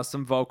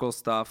vocal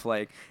stuff.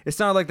 Like, it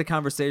sounded like the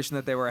conversation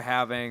that they were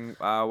having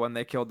when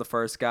they killed the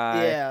first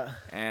guy. Yeah.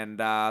 And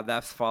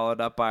that's followed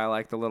up by,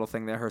 like, the little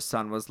thing that her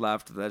son was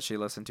left that she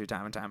listened to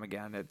time and time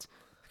again. It's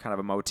kind of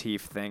a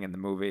motif thing in the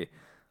movie.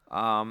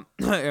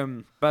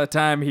 And by the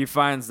time he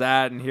finds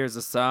that and hears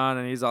the son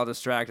and he's all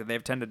distracted,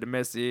 they've tended to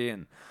Missy,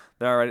 and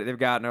they've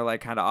gotten her,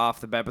 like, kind of off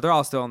the bed, but they're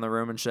all still in the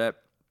room and shit.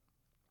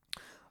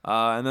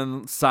 And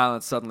then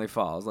silence suddenly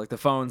falls. Like, the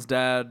phone's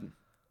dead,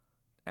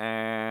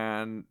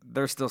 and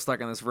they're still stuck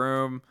in this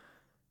room,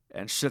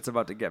 and shit's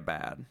about to get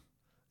bad.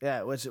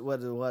 Yeah, what it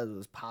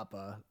was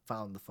Papa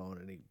found the phone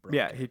and he broke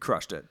Yeah, it. he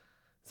crushed it.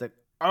 It's like,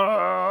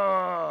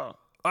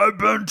 I've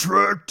been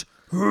tricked.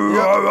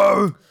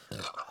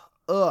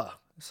 ugh.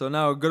 So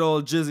now good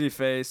old Jizzy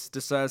Face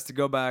decides to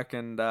go back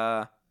and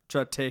try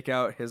to take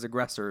out his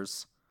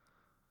aggressors.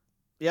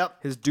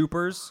 Yep. His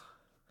dupers.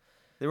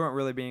 They weren't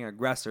really being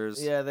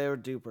aggressors. Yeah, they were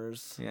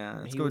dupers. Yeah,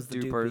 let's He go was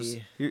with the dupers.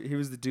 He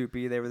was the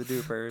dupey. They were the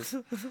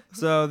dupers.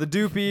 So the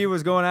dupey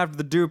was going after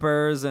the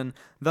dupers, and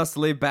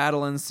thusly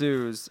battle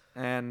ensues.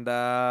 And,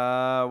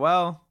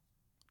 well,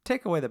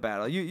 take away the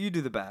battle. You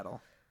do the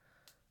battle.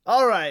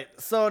 All right.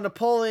 So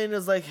Napoleon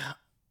is like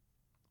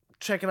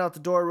checking out the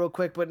door real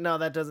quick, but no,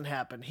 that doesn't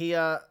happen. He We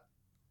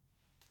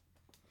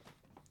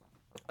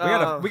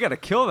gotta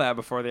kill that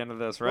before the end of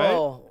this, right?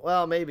 Oh,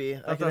 well, maybe.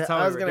 That's how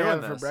I we was were gonna doing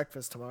have it for this.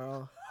 breakfast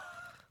tomorrow.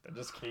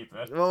 Just keep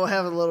it. Well, we'll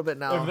have it a little bit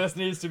now. If this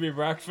needs to be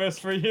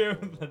breakfast for you,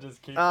 then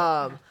just keep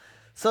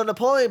So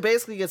Napoleon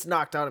basically gets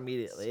knocked out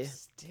immediately.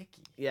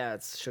 Sticky. Yeah,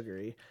 it's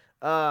sugary.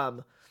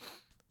 So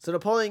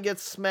Napoleon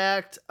gets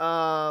smacked.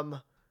 I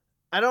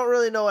don't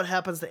really know what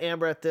happens to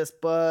Amber at this,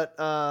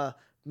 but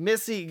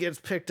Missy gets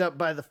picked up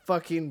by the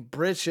fucking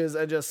britches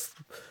and just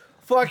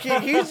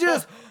fucking he's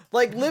just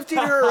like lifting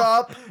her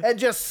up and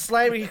just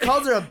slamming. He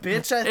calls her a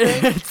bitch, I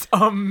think. It's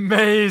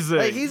amazing.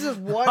 Like he's just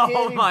one-handed,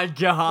 Oh my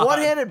god.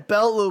 one-handed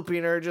belt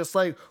looping her, just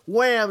like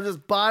wham,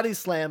 just body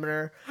slamming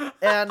her.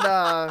 And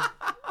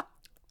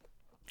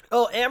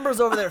oh, Amber's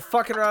over there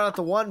fucking around with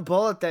the one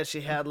bullet that she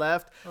had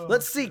left.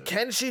 Let's see,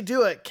 can she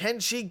do it? Can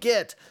she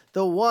get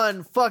the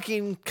one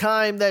fucking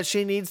time that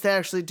she needs to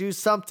actually do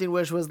something,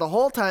 which was the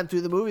whole time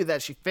through the movie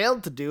that she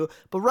failed to do,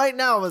 but right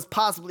now was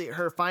possibly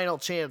her final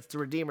chance to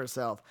redeem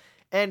herself.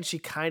 And she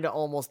kind of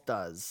almost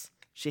does.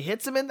 She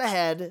hits him in the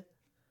head,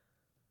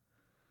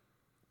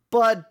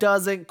 but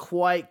doesn't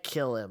quite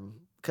kill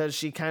him because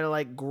she kind of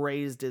like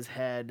grazed his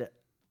head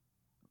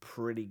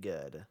pretty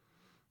good.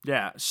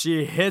 Yeah,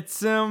 she hits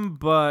him,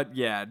 but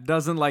yeah,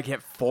 doesn't like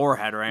hit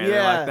forehead or anything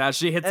Yeah. like that.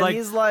 She hits And like,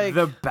 he's like-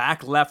 the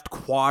back left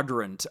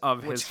quadrant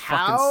of his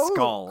fucking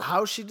skull.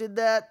 How she did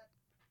that?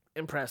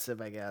 Impressive,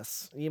 I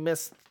guess. You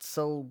missed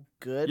so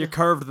good. You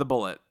curved the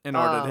bullet in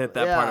order to hit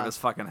that part yeah. of his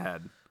fucking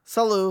head.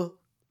 Salud.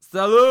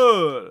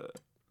 Salud!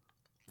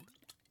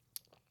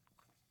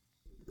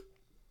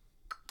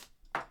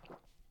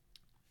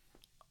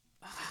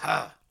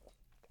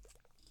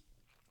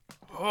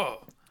 Oh.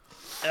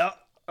 Yep.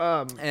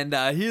 And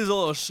he's a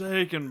little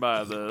shaken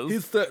by this.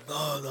 He's the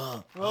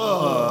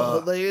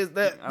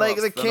like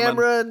the cinnamon.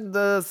 camera and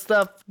the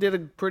stuff did a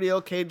pretty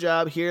okay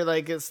job here.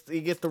 Like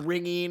you get the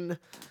ringing.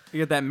 You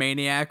get that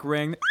maniac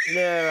ring.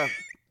 Yeah.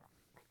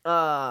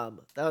 That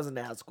was a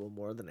Nazgul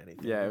more than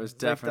anything. Yeah, it was Like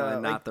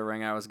definitely not the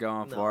ring I was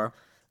going for.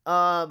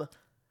 So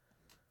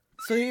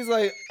he's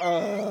like,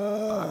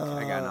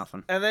 I got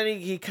nothing. And then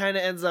he kind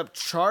of ends up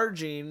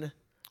charging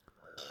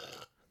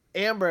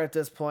Amber at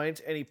this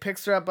point, and he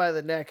picks her up by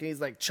the neck, and he's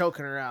like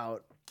choking her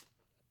out.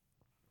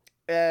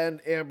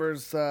 And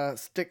Amber's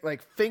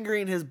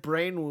fingering his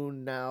brain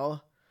wound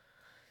now,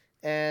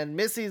 and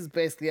Missy's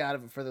basically out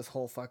of it for this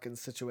whole fucking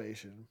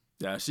situation.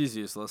 Yeah, she's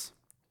useless.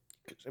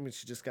 I mean,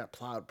 she just got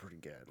plowed pretty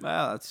good.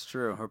 Well, that's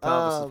true. Her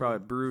pelvis is probably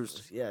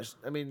bruised. Yeah,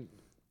 I mean,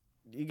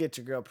 you get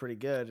your girl pretty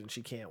good, and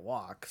she can't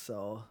walk,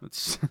 so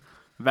It's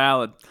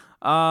valid.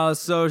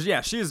 So yeah,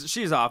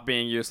 she's off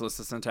being useless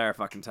this entire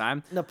fucking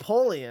time.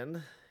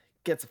 Napoleon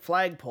gets a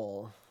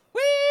flagpole.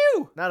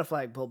 Woo! Not a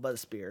flagpole, but a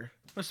spear.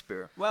 A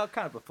spear. Well,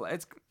 kind of a flag.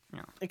 It's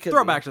It could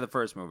throwback be. to the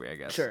first movie, I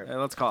guess. Sure.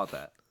 Let's call it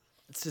that.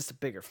 It's just a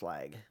bigger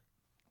flag.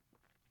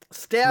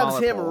 Stabs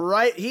Smaller him pole.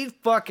 right. He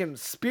fucking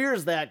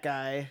spears that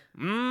guy.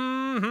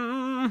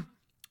 Mm-hmm.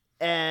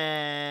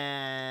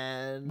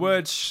 And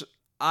Which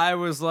I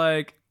was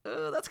like,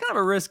 that's kind of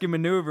a risky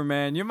maneuver,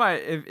 man. You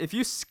might, if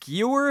you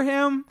skewer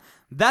him,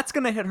 that's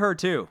gonna hit her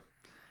too.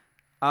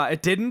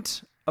 It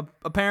didn't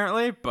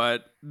apparently,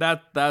 but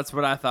that's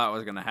what I thought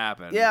was gonna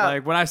happen. Yeah.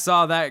 Like when I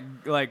saw that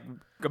like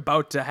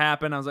about to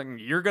happen, I was like,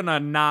 you're gonna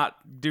not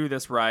do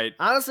this right.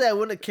 honestly, I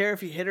wouldn't care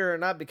if he hit her or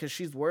not because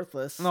she's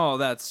worthless. No,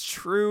 that's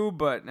true,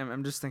 but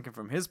I'm just thinking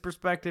from his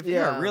perspective.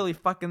 Yeah. You're really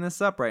fucking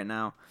this up right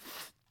now.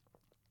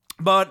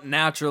 But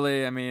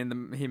naturally, I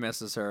mean, he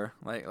misses her,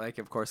 like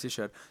of course he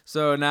should.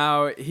 So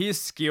now he's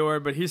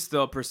skewered, but he's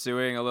still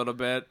pursuing a little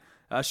bit.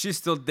 She's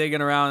still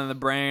digging around in the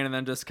brain, and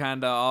then just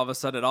kind of all of a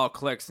sudden it all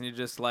clicks, and he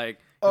just like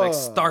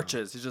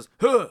starches. He's just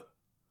huh.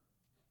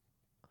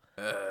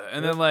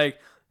 And then like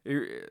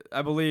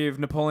I believe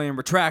Napoleon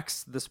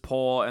retracts this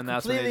pole, and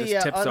that's when he Completely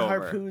just tips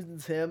over.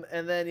 unharpoons him,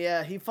 and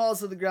then he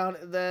falls to the ground,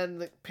 and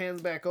then it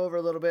pans back over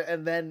a little bit,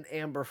 and then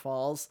Amber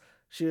falls.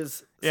 She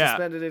was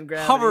suspended in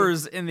gravity.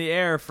 Hovers in the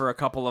air for a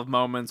couple of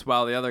moments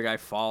while the other guy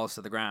falls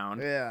to the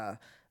ground. Yeah.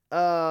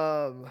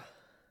 So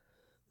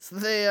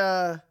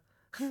they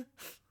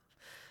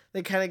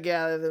they kind of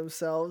gather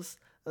themselves.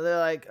 And they're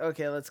like,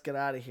 okay, let's get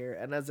out of here.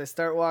 And as they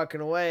start walking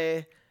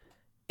away,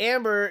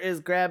 Amber is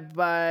grabbed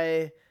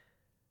by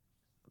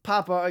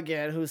Papa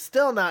again, who's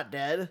still not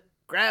dead.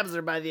 Grabs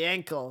her by the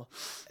ankle,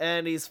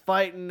 and he's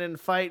fighting,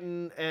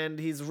 and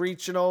he's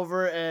reaching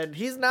over, and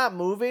he's not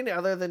moving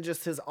other than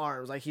just his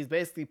arms. Like, he's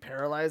basically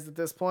paralyzed at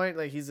this point.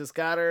 Like, he's just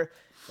got her,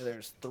 and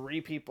there's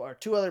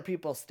two other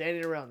people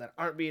standing around that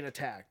aren't being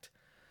attacked.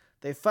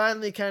 They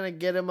finally kind of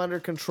get him under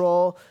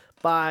control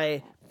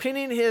by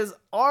pinning his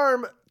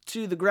arm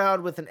to the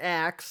ground with an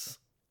axe.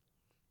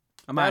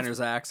 A miner's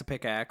axe, a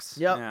pickaxe.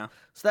 Yep. Yeah.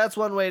 So that's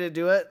one way to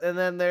do it. And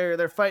then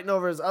they're fighting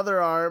over his other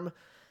arm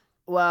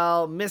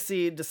while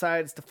Missy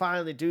decides to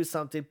finally do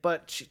something,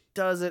 but she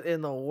does it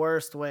in the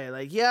worst way.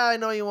 Like, yeah, I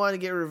know you want to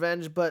get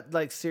revenge, but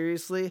like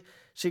seriously,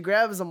 she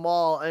grabs a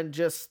maul and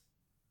just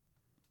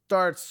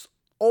starts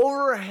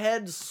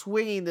overhead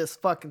swinging this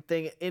fucking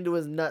thing into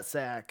his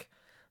nutsack.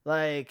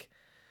 Like,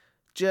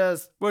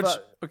 just...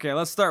 Okay,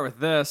 let's start with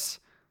this.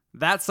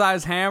 That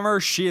size hammer,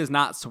 she is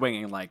not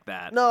swinging like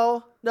that.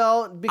 No,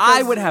 because...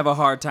 I would have a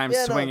hard time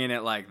Yeah, no. swinging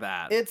it like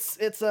that. It's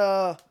It's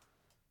like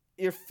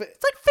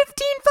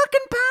 15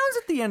 fucking pounds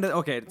at the end of...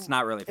 Okay, it's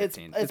not really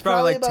 15. It's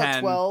probably like about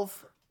 10.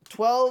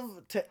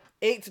 12 to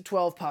 8 to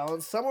 12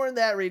 pounds, somewhere in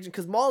that region,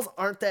 because mauls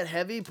aren't that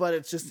heavy, but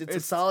it's a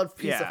solid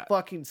piece of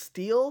fucking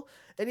steel.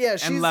 And yeah,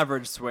 she's... And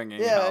leverage swinging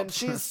Yeah, and helps.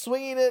 she's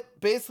swinging it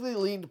basically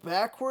leaned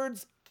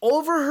backwards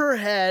over her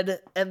head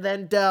and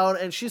then down,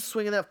 and she's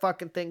swinging that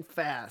fucking thing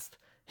fast.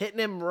 Hitting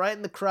him right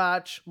in the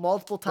crotch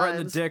multiple times. Right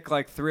in the dick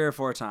like 3 or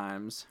 4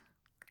 times.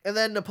 And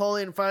then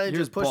Napoleon finally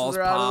Here's just pushes balls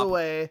her out of pop. the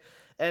way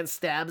and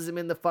stabs him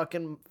in the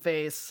fucking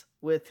face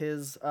with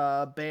his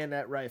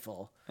bayonet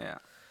rifle. Yeah.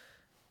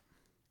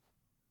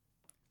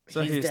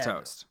 So he's dead.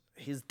 toast.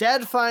 He's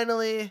dead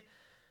finally,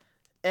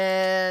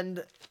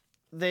 and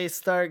they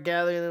start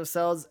gathering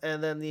themselves,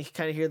 and then you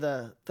kind of hear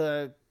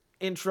the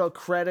intro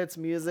credits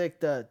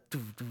music,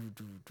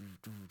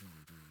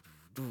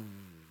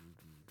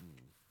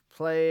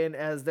 playing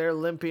as they're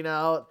limping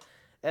out,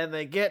 and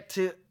they get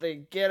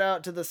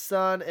out to the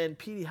sun. And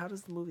Petey, how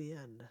does the movie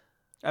end?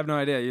 I have no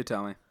idea. You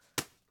tell me.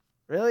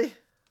 Really?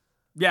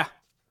 Yeah.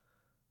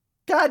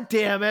 God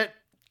damn it!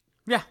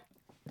 Yeah.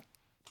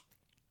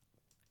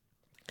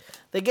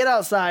 They get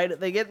outside,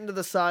 they get into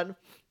the sun.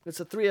 It's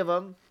the 3 of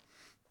them.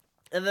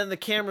 And then the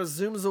camera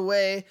zooms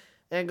away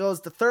and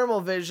goes to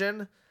thermal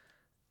vision.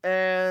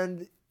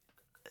 And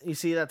you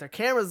see that their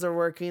cameras are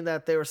working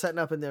that they were setting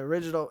up in the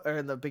original, or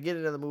in the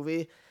beginning of the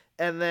movie.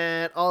 And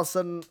then all of a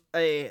sudden,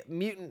 a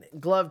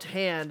mutant gloved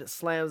hand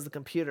slams the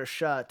computer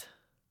shut.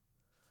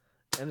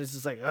 And it's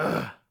just like,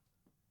 ugh.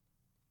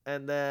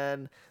 And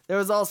then there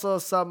was also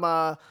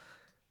some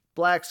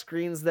black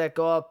screens that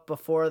go up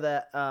before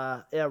that,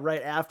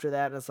 right after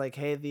that. And it's like,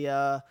 hey,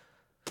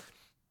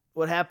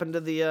 what happened to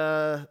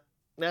the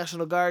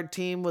National Guard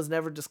team was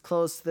never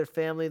disclosed to their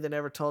family. They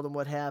never told them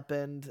what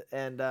happened,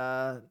 and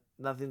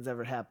nothing's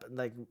ever happened.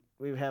 Like,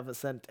 we haven't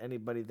sent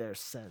anybody there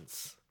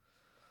since.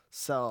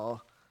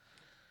 So,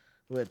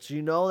 which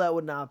that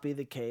would not be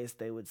the case.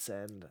 They would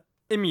send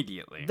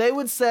Immediately. They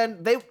would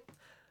send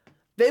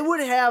they would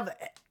have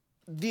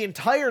the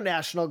entire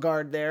National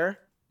Guard there.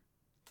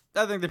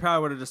 I think they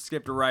probably would have just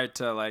skipped right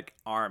to, like,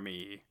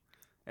 Army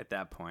at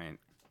that point.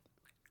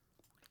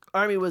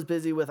 Army was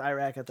busy with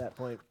Iraq at that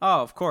point.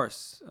 Oh, of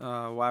course.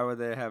 Why would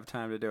they have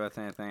time to do with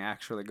anything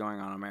actually going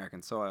on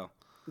American soil?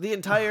 The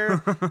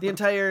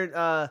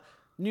entire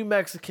New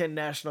Mexican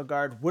National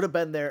Guard would have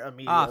been there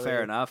immediately.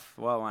 Fair enough.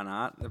 Well, why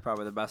not? They're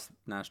probably the best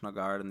National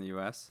Guard in the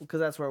U.S. Because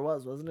that's where it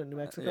was, wasn't it? New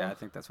Mexico? Yeah, I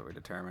think that's what we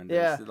determined.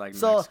 Yeah. It's like New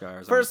So, Mexico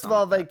or first of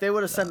all, something like, they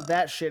would have sent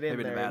that shit in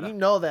maybe there. Nevada. You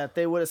know that.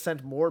 They would have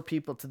sent more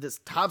people to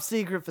this top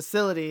secret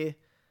facility.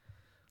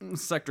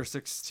 Sector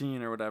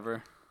 16 or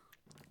whatever.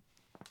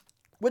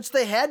 Which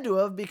they had to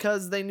have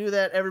because they knew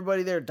that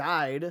everybody there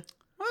died.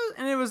 Well,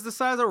 and it was the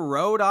size of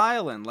Rhode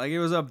Island. Like, it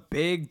was a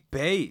big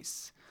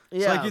base.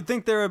 Yeah. So, like, you'd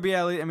think there would be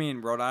at least, I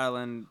mean, Rhode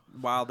Island,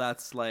 while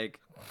that's, like,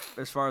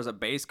 as far as a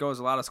base goes,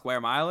 a lot of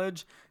square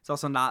mileage, it's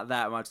also not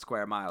that much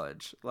square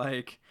mileage.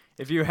 Like,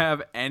 if you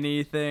have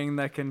anything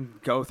that can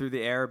go through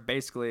the air,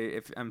 basically,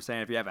 if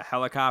you have a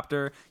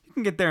helicopter, you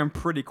can get there in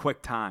pretty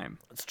quick time.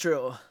 It's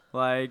true.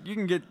 Like, you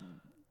can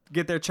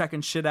get there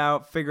checking shit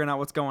out, figuring out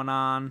what's going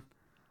on.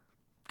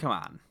 Come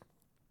on.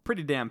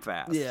 Pretty damn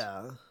fast.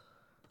 Yeah.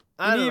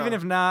 And even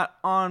if not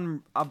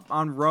on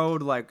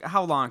road, like,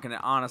 how long can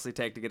it honestly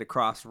take to get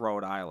across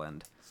Rhode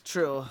Island? It's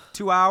true.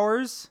 2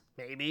 hours?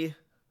 Maybe.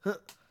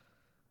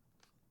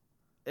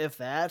 If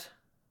that.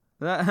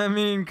 I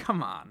mean,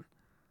 come on.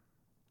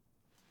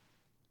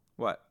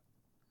 What?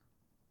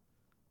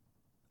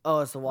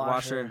 Oh, it's the washer.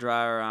 Washer and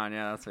dryer on.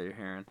 Yeah, that's what you're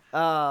hearing.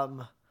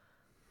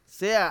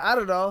 So yeah, I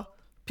don't know.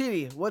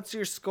 Petey, what's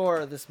your score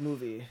of this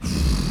movie?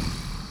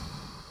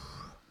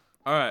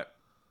 All right.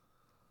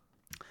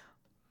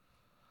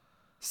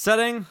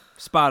 Setting,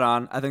 spot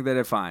on. I think they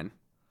did fine.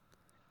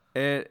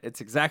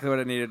 It's exactly what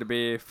it needed to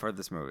be for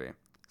this movie.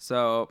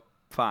 So,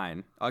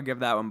 fine. I'll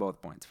give that one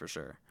both points for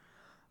sure.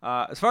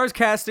 As far as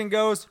casting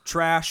goes,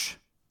 trash.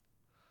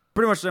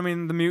 Pretty much, I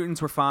mean, the mutants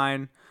were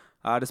fine.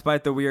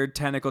 Despite the weird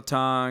tentacle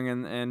tongue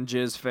and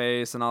jizz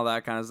face and all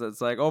that kind of stuff.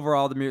 It's like,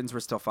 overall, the mutants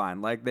were still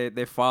fine. Like,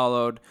 they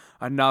followed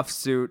enough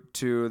suit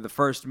to the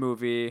first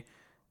movie.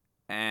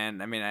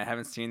 And, I mean, I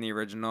haven't seen the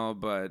original,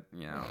 but,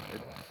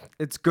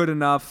 it's good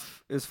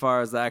enough as far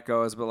as that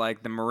goes. But,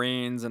 like, the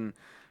Marines the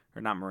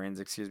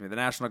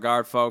National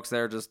Guard folks,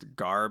 they're just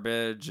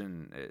garbage.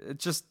 And it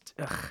just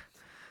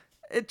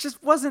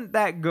wasn't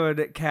that good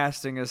at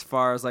casting as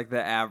far as, like,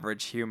 the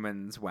average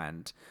humans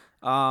went.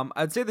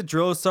 I'd say the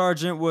drill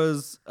sergeant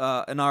was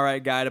an all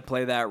right guy to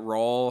play that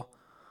role.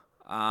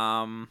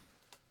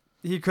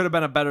 He could have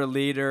been a better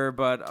leader,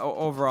 but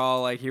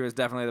overall, like, he was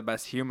definitely the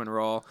best human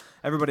role.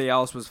 Everybody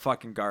else was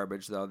fucking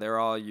garbage, though. They were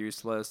all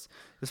useless.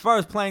 As far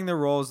as playing their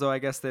roles, though, I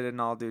guess they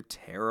didn't all do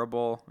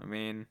terrible. I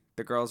mean,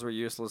 the girls were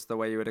useless the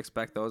way you would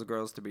expect those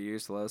girls to be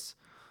useless.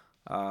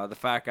 The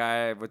fat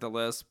guy with the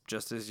lisp,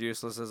 just as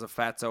useless as a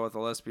fatso with a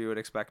lisp you would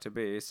expect to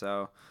be.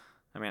 So,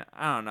 I mean,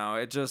 I don't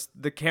know.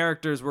 The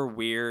characters were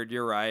weird.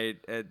 You're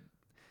right.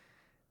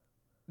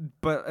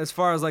 But as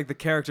far as, like, the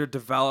character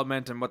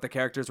development and what the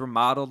characters were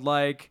modeled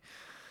like,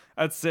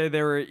 I'd say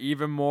they were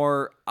even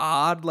more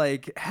odd.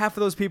 Like, half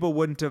of those people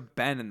wouldn't have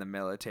been in the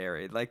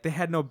military. Like, they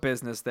had no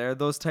business there.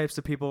 Those types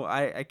of people,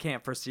 I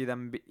can't foresee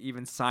them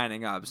even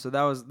signing up. So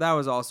that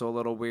was also a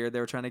little weird. They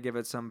were trying to give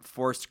it some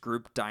forced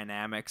group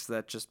dynamics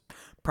that just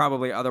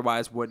probably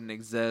otherwise wouldn't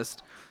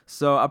exist.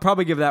 So I'll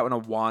probably give that one a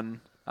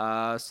 1.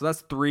 So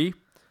that's 3.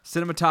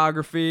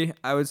 Cinematography,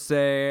 I would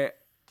say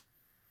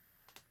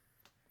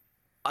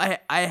I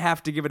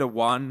have to give it a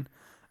 1,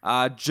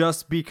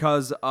 just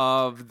because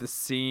of the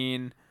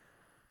scene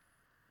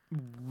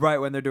right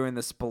when they're doing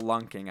the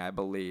spelunking, I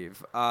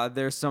believe.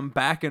 There's some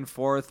back and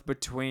forth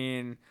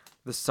between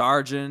the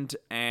sergeant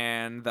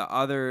and the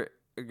other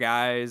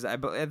guys. I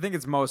think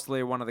it's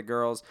mostly one of the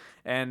girls,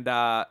 and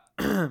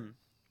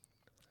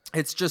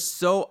it's just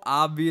so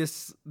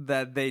obvious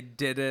that they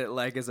did it,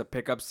 like, as a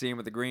pickup scene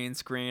with the green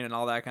screen and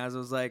all that kind of stuff. It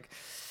was like,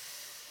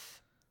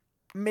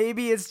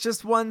 maybe it's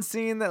just one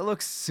scene that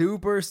looks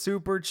super,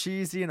 super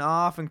cheesy and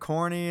off and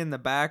corny in the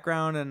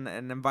background, and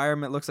the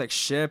environment looks like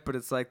shit, but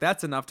it's like,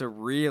 that's enough to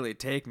really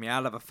take me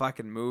out of a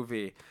fucking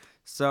movie.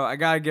 So I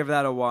gotta give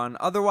that a 1.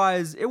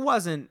 Otherwise, it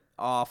wasn't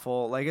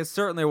awful. Like, it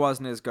certainly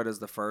wasn't as good as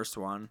the first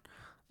one.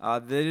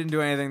 They didn't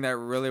do anything that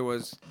really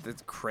was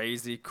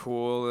crazy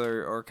cool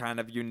or kind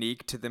of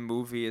unique to the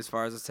movie as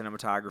far as the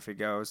cinematography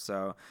goes.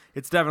 So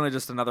it's definitely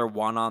just another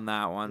 1 on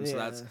that one.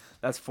 Yeah. So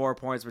that's 4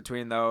 points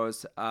between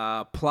those.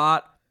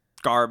 Plot,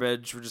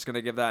 garbage. We're just going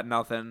to give that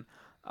nothing.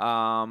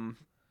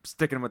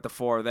 Sticking with the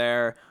 4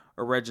 there.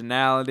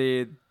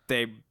 Originality,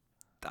 they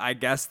I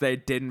guess they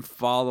didn't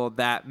follow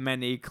that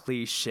many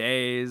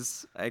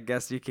cliches. I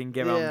guess you can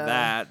give them Yeah.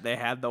 that. They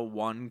had the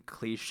one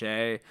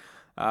cliche.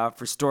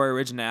 For story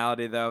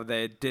originality, though,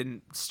 they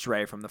didn't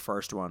stray from the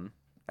first one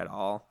at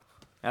all.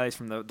 At least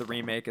from the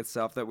remake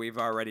itself that we've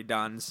already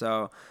done.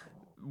 So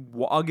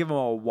I'll give them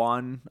a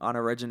 1 on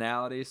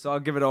originality. So I'll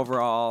give it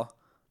overall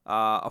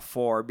a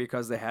 4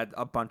 because they had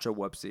a bunch of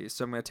whoopsies.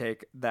 So I'm going to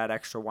take that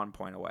extra 1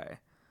 point away.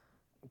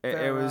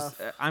 It was.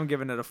 I'm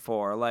giving it a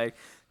 4. Like,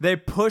 they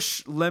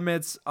push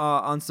limits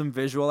on some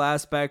visual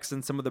aspects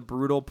and some of the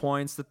brutal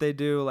points that they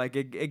do. Like,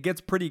 it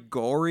gets pretty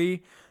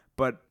gory,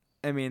 but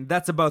I mean,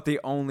 that's about the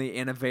only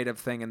innovative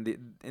thing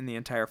in the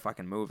entire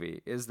fucking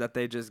movie is that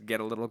they just get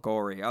a little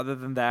gory. Other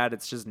than that,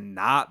 it's just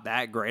not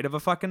that great of a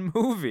fucking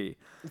movie.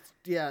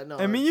 Yeah, no.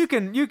 I mean, you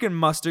can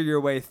muster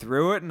your way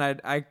through it, and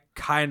I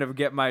kind of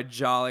get my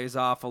jollies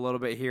off a little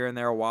bit here and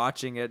there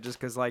watching it, just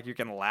because like you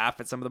can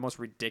laugh at some of the most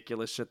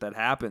ridiculous shit that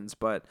happens.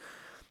 But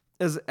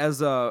as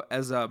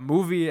a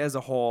movie as a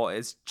whole,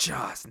 it's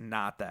just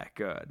not that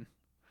good.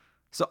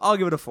 So I'll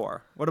give it a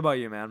 4. What about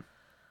you, man?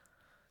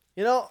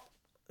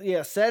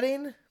 Yeah,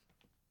 setting.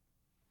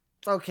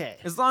 Okay.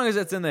 As long as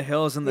it's in the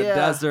hills in the Yeah.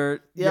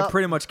 desert, you Yep.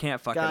 pretty much can't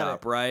fuck Got it it.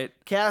 up, right?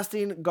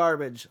 Casting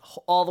garbage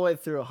all the way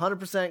through,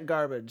 100%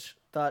 garbage.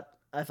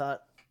 I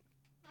thought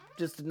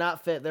just did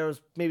not fit. There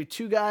was maybe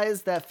 2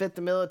 guys that fit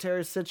the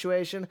military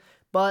situation,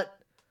 but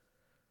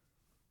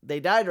they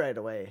died right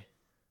away.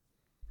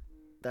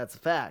 That's a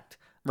fact.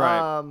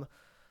 Right.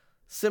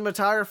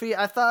 Cinematography,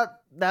 I thought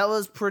that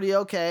was pretty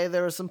okay.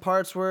 There were some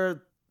parts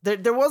where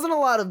there wasn't a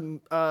lot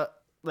of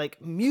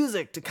like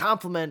music to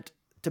complement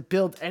to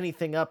build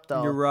anything up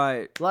though. You're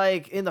right.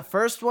 Like in the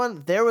first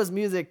one, there was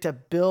music to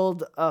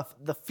build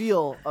the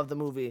feel of the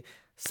movie.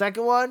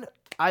 Second one,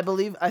 I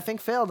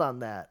think failed on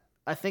that.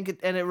 I think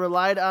it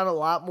relied on a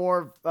lot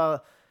more.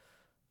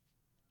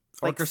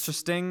 Like, Orchestra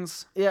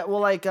stings. yeah, well,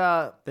 like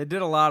They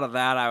did a lot of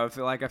that. I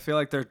feel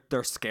like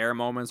their scare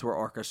moments were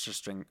orchestra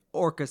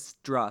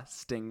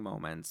sting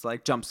moments,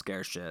 like jump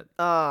scare shit.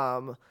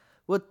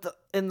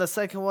 in the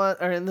second one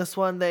or in this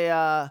one, they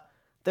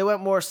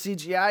went more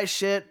CGI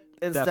shit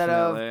instead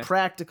Definitely. of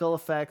practical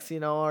effects,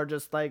 or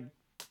just like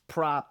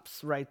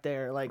props right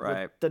there, like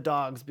Right. with the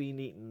dogs being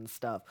eaten and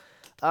stuff.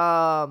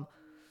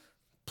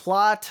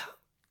 Plot.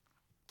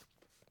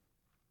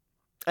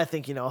 I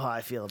think you know how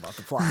I feel about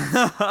the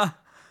plot.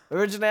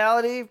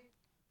 Originality.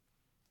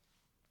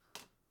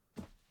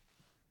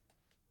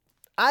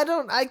 I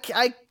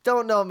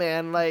don't know,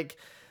 man. Like,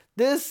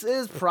 this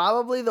is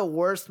probably the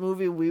worst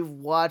movie we've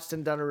watched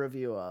and done a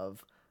review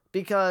of.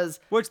 Because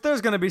Which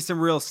there's gonna be some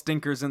real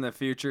stinkers in the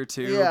future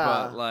too, Yeah.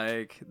 but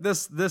like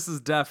this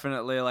is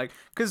definitely like,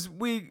 because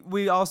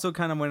we also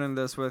kind of went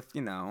into this with,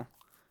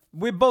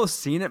 we've both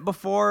seen it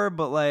before,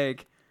 but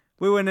like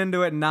we went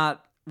into it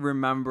not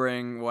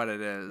remembering what it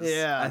is.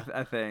 Yeah.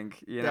 I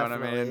think you know what I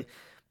mean. definitely.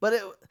 But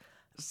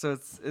So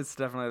it's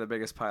definitely the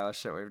biggest pile of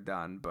shit we've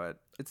done,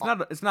 but it's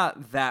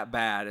not that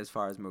bad as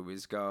far as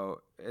movies go.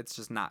 It's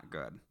just not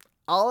good.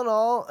 all in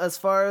all, as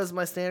far as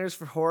my standards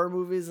for horror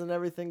movies and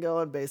everything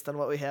going, based on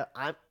what we have,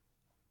 I'm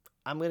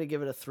gonna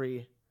give it a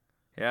 3.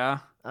 Yeah.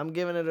 I'm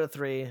giving it a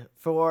 3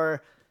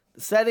 for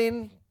the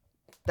setting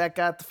that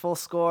got the full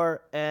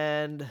score,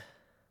 and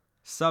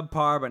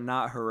Subpar, but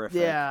not horrific.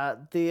 yeah,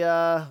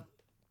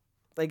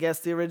 I guess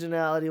the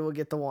originality will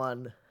get the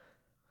 1.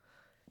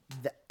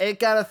 It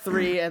got a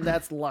 3, and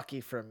that's lucky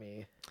for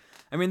me.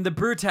 I mean, the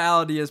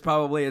brutality is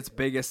probably its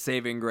biggest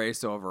saving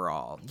grace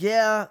overall.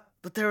 Yeah,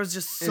 but there was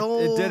just so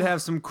It did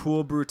have some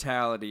cool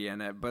brutality in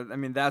it, but I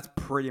mean that's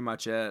pretty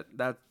much it.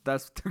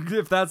 That's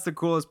if that's the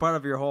coolest part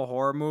of your whole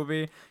horror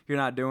movie, you're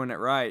not doing it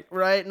right.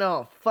 right.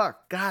 No,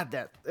 fuck, God,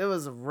 it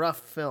was a rough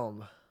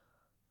film.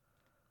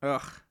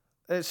 Ugh.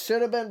 It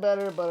should have been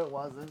better, but it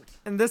wasn't.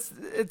 And it's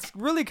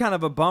really kind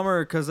of a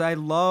bummer because I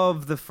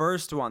love the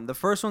first one. The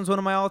first one's one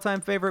of my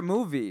all-time favorite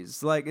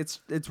movies. Like it's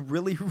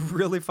really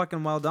really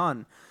fucking well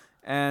done.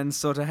 And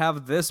so to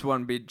have this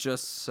one be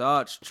just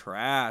such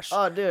trash,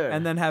 Oh, dude.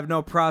 and then have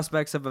no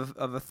prospects of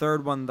a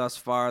third one thus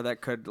far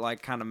that could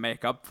like kind of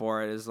make up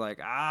for it is like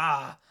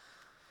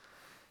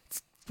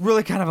it's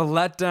really kind of a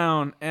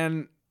letdown.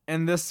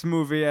 And this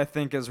movie I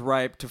think is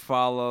ripe to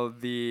follow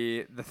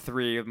the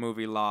 3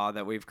 movie law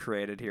that we've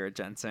created here at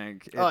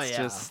GenSync.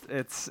 It's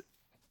it's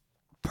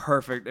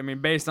perfect. I mean,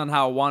 based on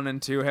how 1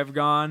 and 2 have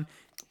gone,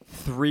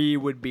 3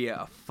 would be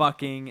a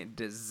fucking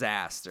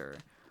disaster.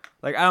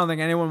 Like, I don't think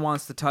anyone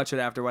wants to touch it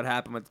after what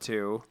happened with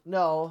 2.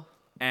 No.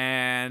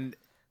 And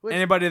Which-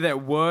 anybody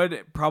that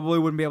would probably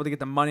wouldn't be able to get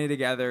the money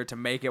together to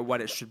make it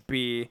what it should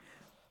be,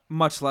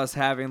 much less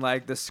having,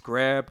 like, the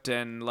script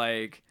and,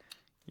 like,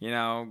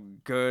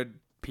 good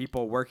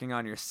people working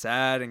on your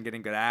set and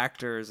getting good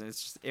actors. And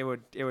it's just, it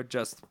would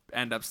just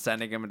end up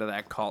sending them into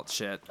that cult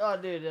shit. Oh,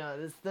 dude,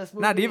 no. This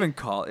movie. Not even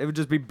cult. It would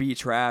just be B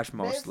trash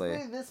mostly.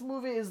 Basically, this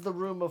movie is the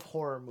room of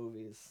horror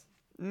movies.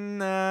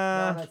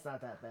 Nah. No, that's not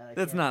that bad.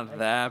 That's not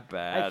that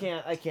bad.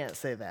 I can't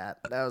say that.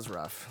 That was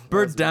rough.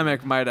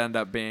 Birdemic might end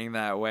up being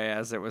that way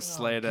as it was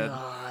slated.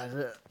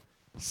 God.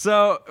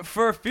 So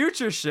for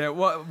future shit,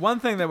 one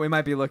thing that we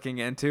might be looking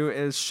into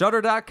is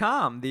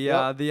Shudder.com,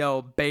 the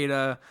old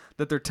beta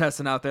that they're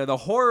testing out there, the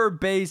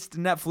horror-based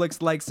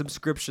Netflix-like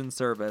subscription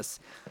service.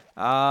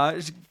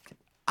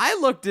 I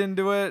looked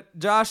into it.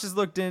 Josh has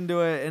looked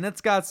into it, and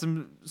it's got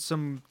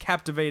some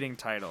captivating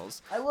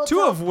titles.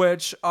 Two of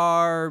which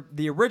are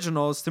the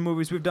originals to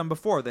movies we've done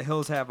before: The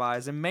Hills Have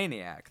Eyes and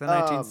Maniac, the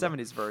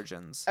 1970s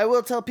versions. I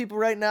will tell people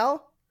right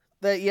now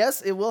that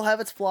yes, it will have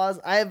its flaws.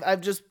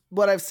 I've just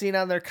what I've seen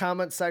on their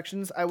comment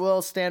sections. I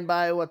will stand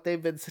by what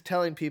they've been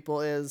telling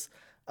people is,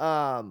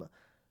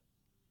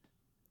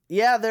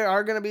 yeah, there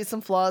are going to be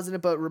some flaws in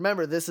it, but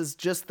remember, this is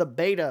just the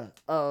beta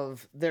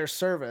of their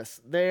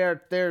service.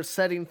 They're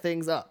setting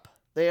things up.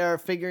 They are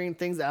figuring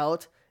things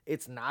out.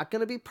 It's not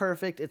going to be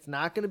perfect. It's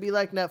not going to be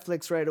like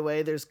Netflix right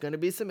away. There's going to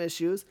be some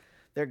issues.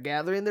 They're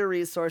gathering their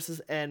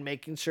resources and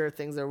making sure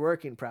things are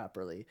working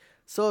properly.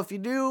 So if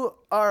you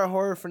are a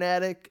horror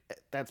fanatic,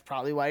 that's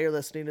probably why you're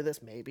listening to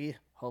this, maybe,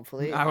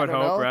 hopefully. I would don't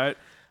hope, know. right?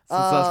 Since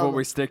that's what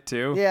we stick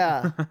to.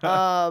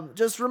 Yeah.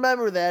 Just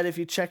remember that if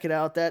you check it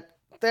out, that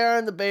they're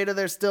in the beta,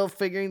 they're still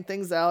figuring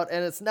things out,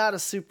 and it's not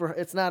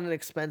an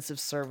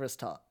expensive service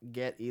to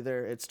get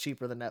either. It's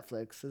cheaper than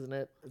Netflix, isn't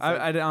it?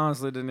 I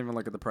honestly didn't even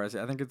look at the price.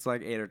 I think it's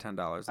like $8 or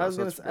 $10. I was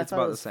gonna it's say, I thought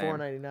about it was the same.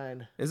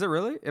 $4.99. Is it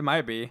really? It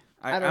might be.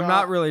 I'm don't know.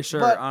 not really sure,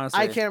 But honestly.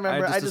 I can't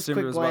remember. I just assumed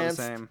quick it was glanced.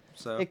 about the same.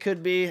 So It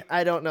could be.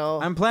 I don't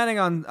know. I'm planning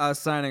on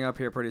signing up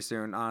here pretty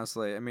soon,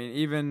 honestly. I mean,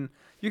 even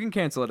you can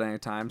cancel at any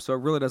time, so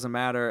it really doesn't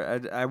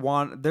matter.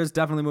 There's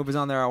definitely movies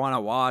on there I want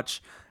to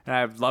watch, and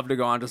I'd love to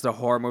go on just a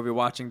horror movie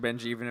watching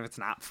binge, even if it's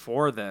not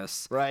for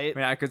this. Right. I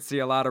mean, I could see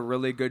a lot of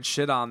really good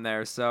shit on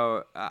there,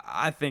 so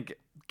I think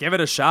give it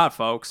a shot,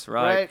 folks.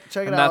 Right.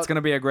 Check it and out. that's going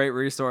to be a great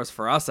resource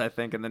for us, I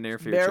think, in the near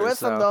future. Bear with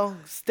so. them, though.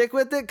 Stick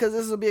with it, because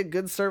this will be a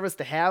good service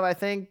to have, I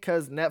think,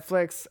 because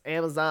Netflix,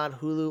 Amazon,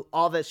 Hulu,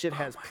 all that shit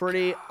has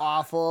pretty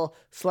awful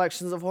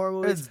selections of horror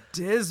movies. It's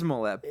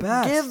dismal at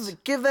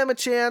best. Give them a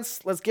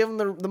chance. Let's give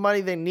them the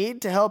money they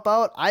need to help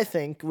out. I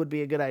think would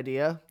be a good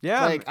idea.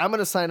 Yeah. Like, I'm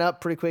gonna sign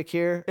up pretty quick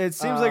here. It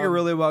seems like a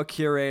really well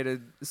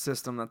curated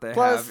system that they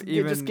plus, have,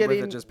 you're even just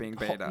getting, with it just being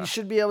beta. You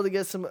should be able to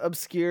get some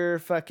obscure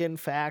fucking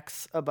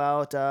facts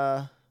about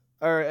or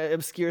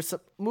obscure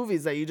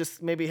movies that you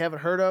just maybe haven't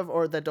heard of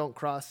or that don't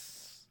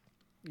cross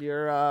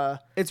your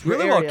It's your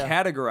really well area.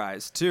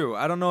 categorized too.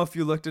 I don't know if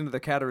you looked into the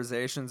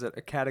categorizations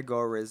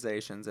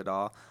at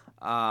all,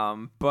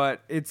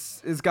 but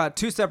it's got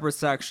two separate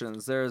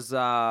sections. There's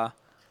oh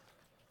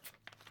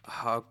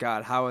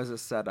god, how is it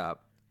set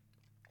up?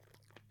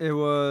 It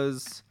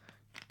was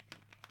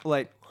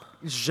like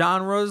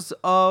genres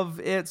of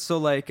it, so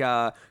like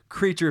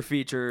creature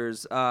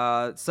features,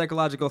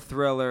 psychological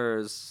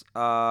thrillers,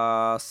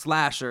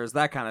 slashers,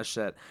 that kind of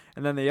shit.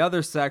 And then the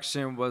other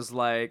section was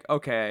like,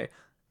 okay,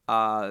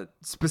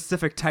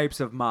 specific types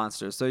of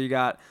monsters. So you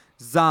got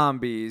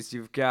zombies,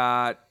 you've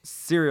got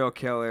serial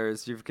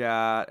killers, you've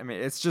got, I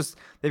mean, it's just,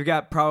 they've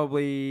got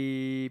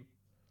probably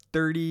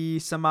 30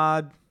 some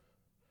odd,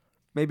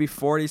 maybe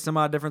 40 some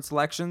odd different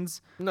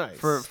selections. Nice.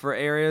 For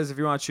areas if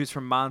you want to choose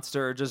from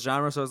monster or just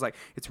genre. So it's like,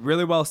 it's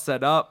really well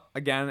set up.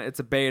 Again, it's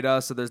a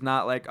beta, so there's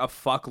not like a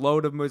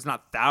fuckload of movies,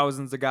 not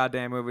thousands of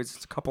goddamn movies,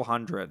 it's a couple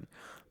hundred.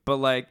 But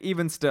like,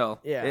 even still,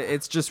 Yeah.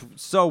 it's just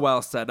so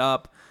well set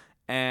up.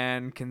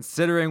 And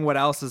considering what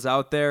else is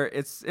out there,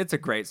 it's a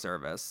great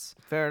service.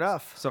 Fair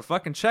enough. So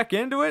fucking check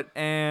into it,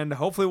 and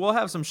hopefully we'll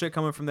have some shit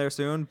coming from there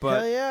soon. But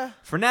Hell yeah.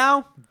 for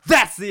now,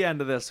 that's the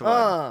end of this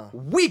one.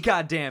 We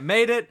goddamn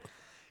made it.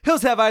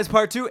 Hills Have Eyes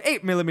Part 2,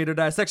 8mm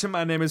dissection.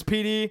 My name is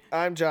PD,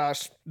 I'm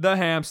Josh. the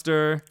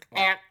hamster.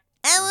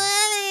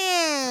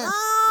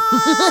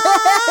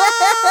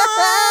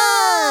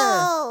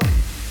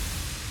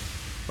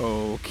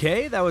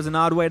 Okay, that was an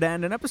odd way to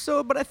end an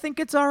episode, but I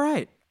think it's all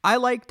right. I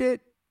liked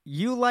it.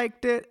 You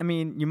liked it. I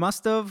mean, you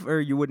must have, or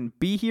you wouldn't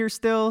be here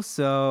still,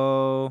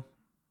 so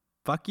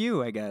fuck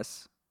you, I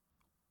guess.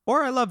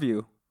 Or I love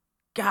you.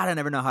 God, I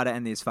never know how to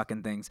end these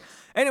fucking things.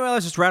 Anyway,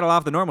 let's just rattle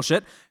off the normal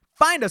shit.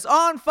 Find us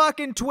on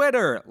fucking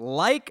Twitter.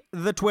 Like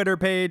the Twitter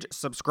page.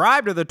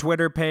 Subscribe to the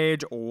Twitter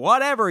page.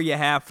 Whatever you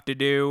have to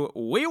do.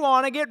 We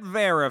want to get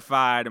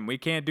verified, and we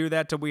can't do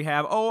that till we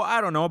have,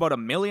 about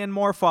 1 million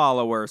more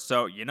followers.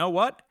 So, you know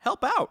what?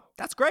 Help out.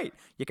 That's great.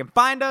 You can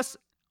find us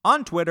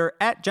on Twitter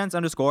at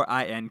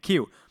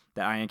gents_INQ.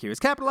 The INQ is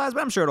capitalized,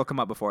 but I'm sure it'll come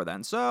up before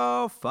then.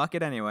 So, fuck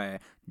it anyway.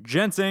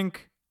 Gents Inc.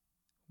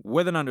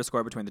 with an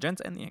underscore between the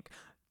gents and the ink.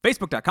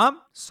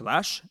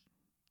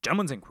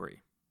 Facebook.com/Gentleman's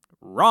Inquiry.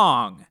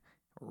 Wrong.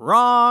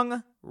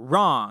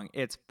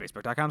 It's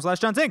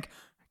Facebook.com/Gents Inc.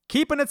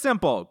 Keeping it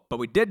simple, but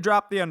we did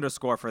drop the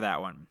underscore for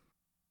that one.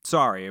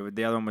 Sorry,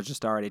 the other one was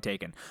just already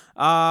taken.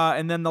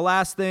 And then the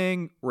last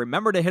thing,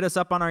 remember to hit us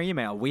up on our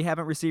email. We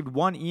haven't received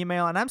one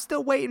email, and I'm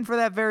still waiting for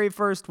that very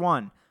first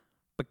one.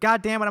 But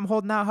goddamn it, I'm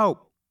holding out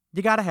hope.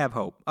 You gotta have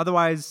hope.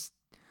 Otherwise,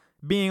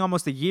 being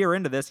almost a year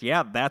into this,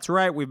 yeah, that's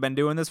right, we've been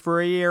doing this for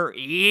a year.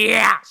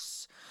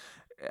 Yes!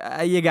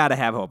 You gotta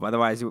have hope.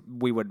 Otherwise,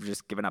 we would have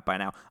just given up by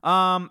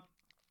now.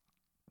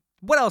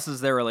 What else is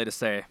there really to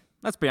say?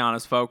 let's be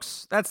honest,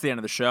 folks. That's the end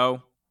of the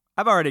show.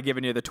 I've already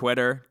given you the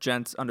Twitter,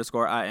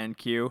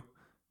 gents_INQ.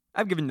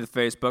 I've given you the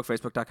Facebook,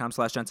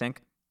 facebook.com/gentsinc.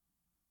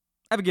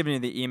 I've given you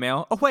the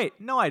email. Oh, wait,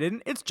 no, I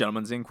didn't. It's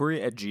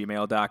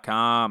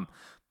gentleman'sinquiry@gmail.com.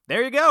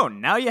 There you go.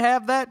 Now you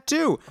have that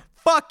too.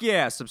 Fuck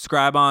yeah.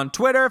 Subscribe on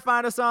Twitter.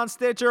 Find us on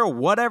Stitcher.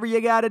 Whatever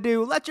you got to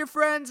do. Let your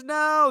friends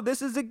know.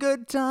 This is a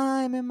good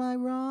time. Am I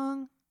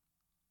wrong?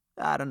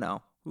 I don't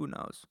know. Who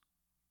knows?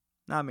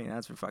 Not me.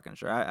 That's for fucking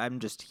sure. I'm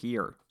just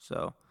here.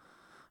 So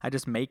I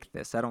just make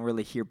this. I don't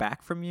really hear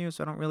back from you.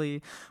 So I don't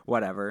really.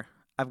 Whatever.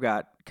 I've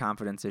got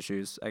confidence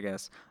issues, I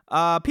guess.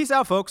 Peace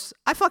out, folks.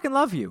 I fucking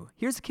love you.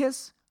 Here's a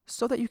kiss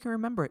so that you can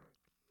remember it.